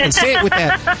 Jackass. And say it with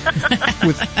that,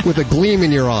 with a gleam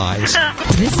in your eyes.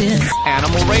 This is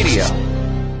Animal Radio.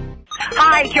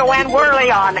 Hi, Joanne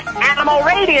Worley on Animal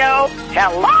Radio.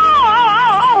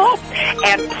 Hello!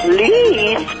 And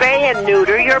please spay and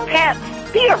neuter your pets.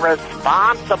 Be a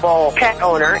responsible pet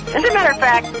owner. As a matter of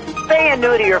fact, spay and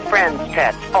neuter your friends'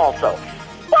 pets also.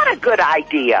 What a good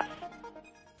idea.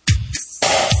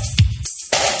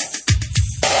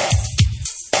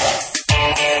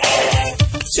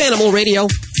 It's Animal Radio.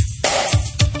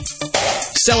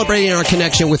 Celebrating our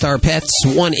connection with our pets,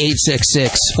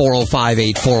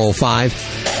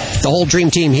 1-866-405-8405. The whole dream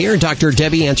team here, Dr.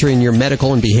 Debbie answering your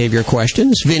medical and behavior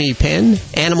questions, Vinnie Penn,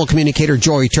 animal communicator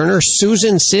Joy Turner,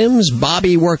 Susan Sims,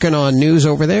 Bobby working on news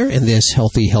over there, and this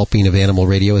healthy helping of Animal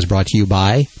Radio is brought to you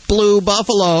by Blue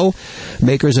Buffalo,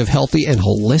 makers of healthy and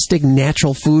holistic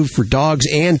natural food for dogs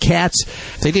and cats.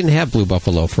 They didn't have Blue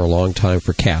Buffalo for a long time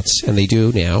for cats, and they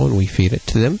do now, and we feed it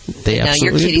to them. Now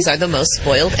your kitties are the most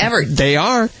spoiled ever. They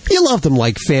are. You love them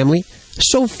like family,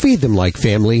 so feed them like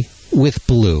family with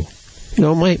Blue.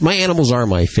 My animals are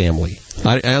my family.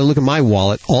 I look at my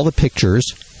wallet, all the pictures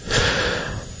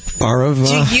are of...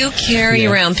 Do you carry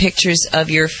around pictures of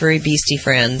your furry beastie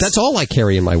friends? That's all I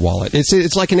carry in my wallet.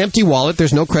 It's like an empty wallet.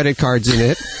 There's no credit cards in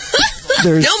it.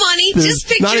 No money. just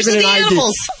pictures of the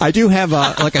animals. I do have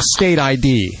like a state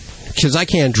ID. Because I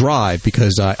can't drive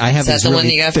because I have these really one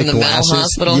you got thick from the glasses. mental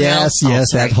hospital? Yes,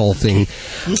 that whole thing.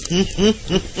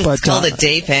 But, it's called a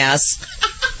day pass.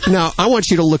 Now, I want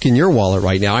you to look in your wallet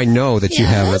right now. I know that you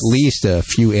have at least a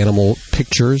few animal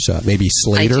pictures, maybe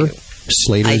Slater.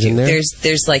 Slater's in there.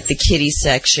 There's like the kitty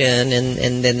section,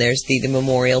 and then there's the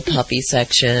memorial puppy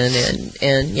section,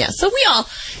 and yeah. So we all,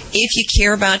 if you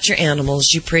care about your animals,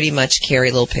 you pretty much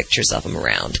carry little pictures of them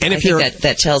around. And I think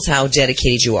that tells how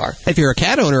dedicated you are. If you're a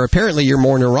cat owner, apparently you're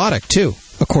more neurotic too,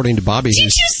 according to Bobby. Did you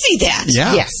see that?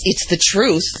 Yeah. Yes, it's the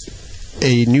truth.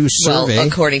 A new survey. Well,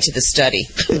 according to the study.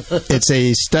 It's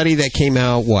a study that came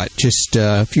out, just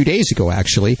a few days ago,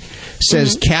 actually.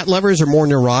 Says cat lovers are more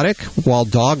neurotic, while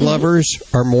dog lovers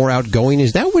are more outgoing.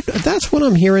 That's what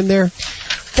I'm hearing there?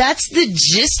 That's the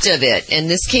gist of it. And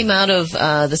this came out of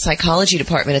the psychology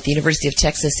department at the University of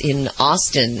Texas in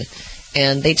Austin.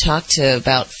 And they talked to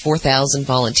about 4,000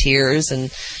 volunteers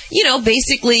and,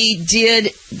 basically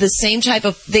did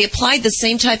they applied the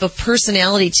same type of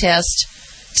personality test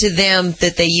to them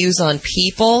that they use on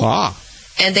people.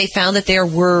 And they found that there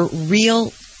were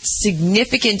real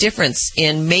significant difference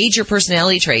in major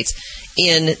personality traits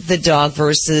in the dog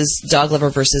lover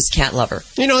versus cat lover.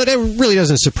 That really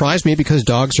doesn't surprise me because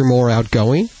dogs are more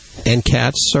outgoing and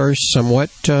cats are somewhat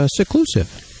seclusive.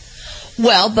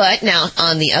 Well, but now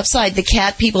on the upside, the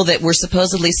cat people that were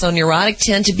supposedly so neurotic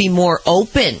tend to be more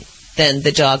open than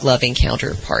the dog-loving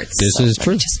counterparts. This is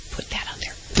true. Just put that out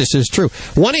there. This is true.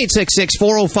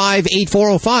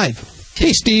 1-866-405-8405.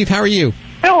 Hey, Steve, how are you?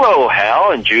 Hello,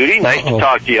 Hal and Judy. Nice to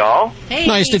talk to y'all. Hey,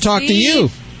 nice to talk to you.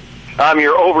 I'm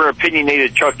your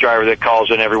over-opinionated truck driver that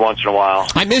calls in every once in a while.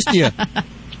 I missed you.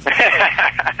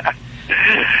 I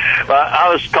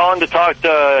was calling to talk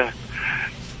to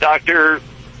Dr.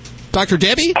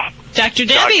 Debbie? Dr.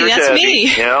 Debbie, that's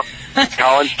me. Yeah.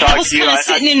 Colin, I was kind of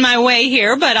sitting in my way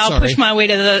here, but I'll push my way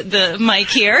to the mic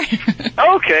here.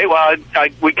 Okay, well, I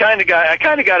kind of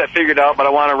got it figured out, but I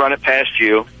want to run it past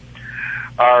you.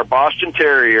 Our Boston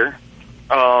Terrier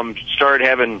started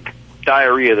having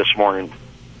diarrhea this morning.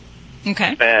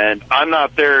 Okay. And I'm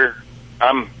not there.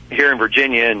 I'm here in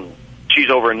Virginia, and she's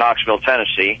over in Knoxville,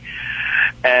 Tennessee.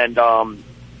 And I'm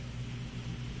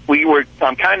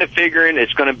kind of figuring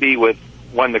it's going to be with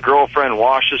when the girlfriend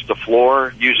washes the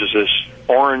floor, uses this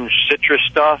orange citrus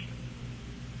stuff,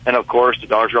 and of course the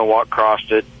dog's going to walk across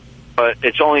it. But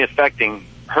it's only affecting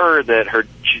her that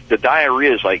the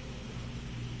diarrhea is like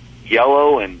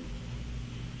yellow and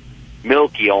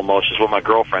milky almost, is what my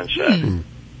girlfriend said.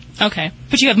 Okay.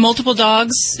 But you have multiple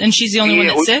dogs, and she's the only one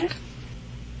that's sick?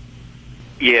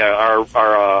 Yeah,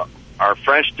 our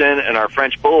Frenchton and our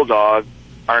French Bulldog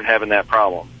aren't having that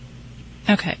problem.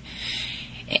 Okay.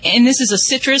 And this is a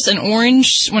citrus, an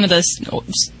orange, one of the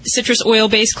citrus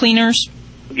oil-based cleaners?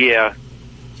 Yeah.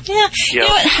 Yeah. You know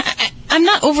what? I'm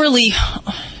not overly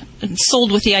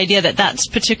sold with the idea that that's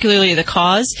particularly the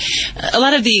cause. A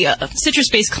lot of the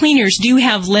citrus-based cleaners do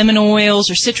have lemon oils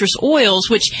or citrus oils,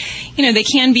 which, they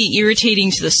can be irritating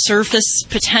to the surface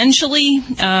potentially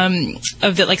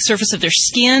of the surface of their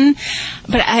skin.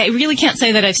 But I really can't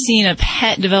say that I've seen a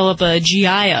pet develop a GI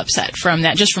upset from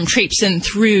that, just from traipsing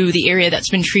through the area that's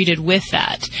been treated with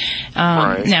that.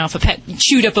 Right. Now, if a pet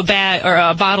chewed up a bag or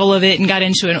a bottle of it and got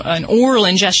into an oral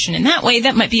ingestion in that way,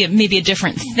 that might be maybe a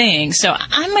different thing. So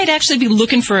I might actually be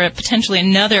looking for potentially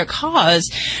another cause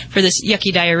for this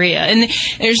yucky diarrhea. And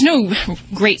there's no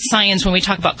great science when we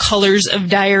talk about colors of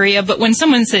diarrhea, but when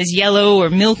someone says yellow or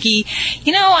milky,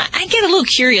 I get a little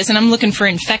curious, and I'm looking for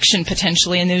infection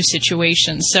potentially in those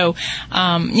situations. So,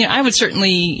 I would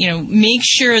certainly, make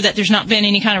sure that there's not been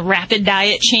any kind of rapid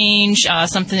diet change,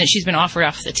 something that she's been offered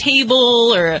off the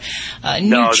table, or a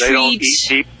new treat.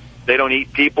 They don't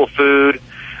eat people food.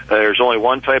 There's only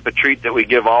one type of treat that we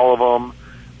give all of them.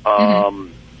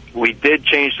 We did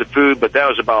change the food, but that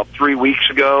was about 3 weeks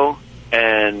ago.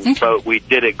 But we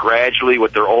did it gradually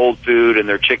with their old food and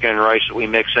their chicken and rice that we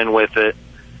mix in with it.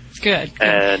 Good.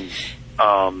 And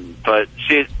but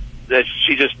she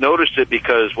just noticed it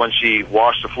because when she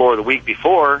washed the floor the week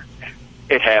before,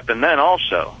 it happened then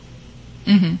also.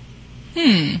 And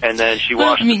then she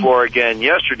washed the floor again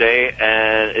yesterday,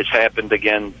 and it's happened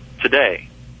again today.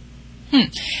 And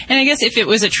I guess if it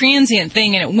was a transient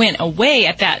thing and it went away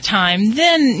at that time,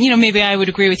 then, maybe I would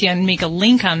agree with you and make a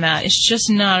link on that. It's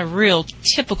just not a real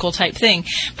typical type thing.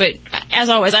 But as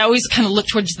always, I always kind of look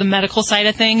towards the medical side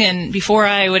of thing. And before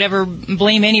I would ever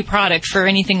blame any product for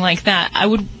anything like that, I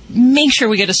would make sure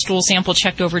we get a stool sample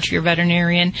checked over to your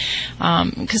veterinarian,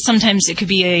 because sometimes it could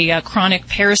be a chronic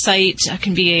parasite, it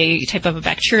can be a type of a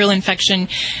bacterial infection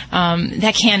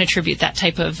that can attribute that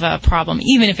type of problem,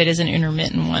 even if it is an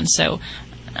intermittent one. So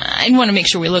I want to make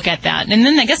sure we look at that. And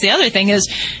then I guess the other thing is,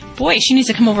 boy, she needs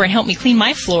to come over and help me clean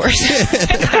my floors.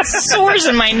 I've got sores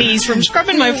in my knees from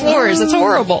scrubbing my floors. It's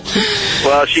horrible.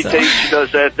 Well, she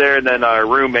does that there, and then our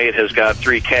roommate has got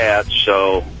 3 cats,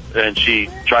 and she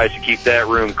tries to keep that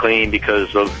room clean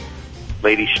because of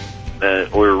lady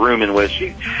we're rooming with. She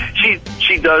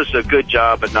does a good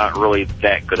job, but not really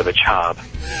that good of a job.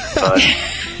 But,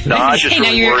 no, I just now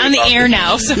you're on the air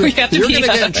now, so we have to You're going to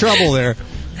get in trouble there.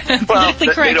 Well, they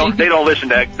don't listen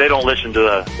to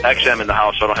the XM in the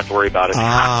house, so I don't have to worry about it.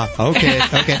 Okay.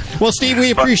 Well, Steve,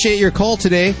 we appreciate your call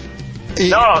today.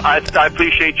 No, I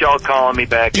appreciate y'all calling me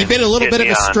back. You've been a little bit of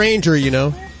a stranger, you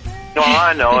know. No,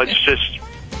 I know. It's just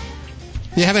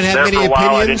you haven't had there many for a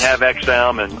while. opinions. I didn't have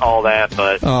XM and all that,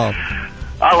 but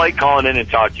I like calling in and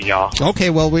talking to y'all. Okay,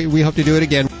 well, we hope to do it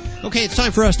again. Okay, it's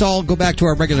time for us to all go back to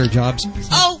our regular jobs.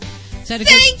 Oh, thank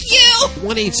you.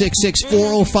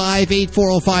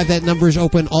 1-866-405-8405. That number is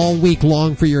open all week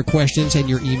long for your questions and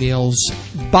your emails.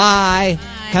 Bye.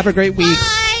 Have a great week.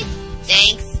 Bye.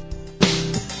 Thanks.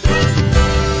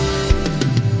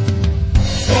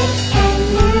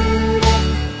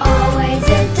 Always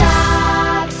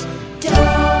adopt,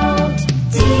 don't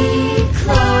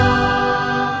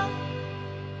declaw.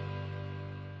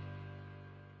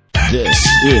 This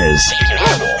is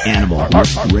Animal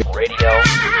Radio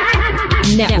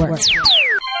Network.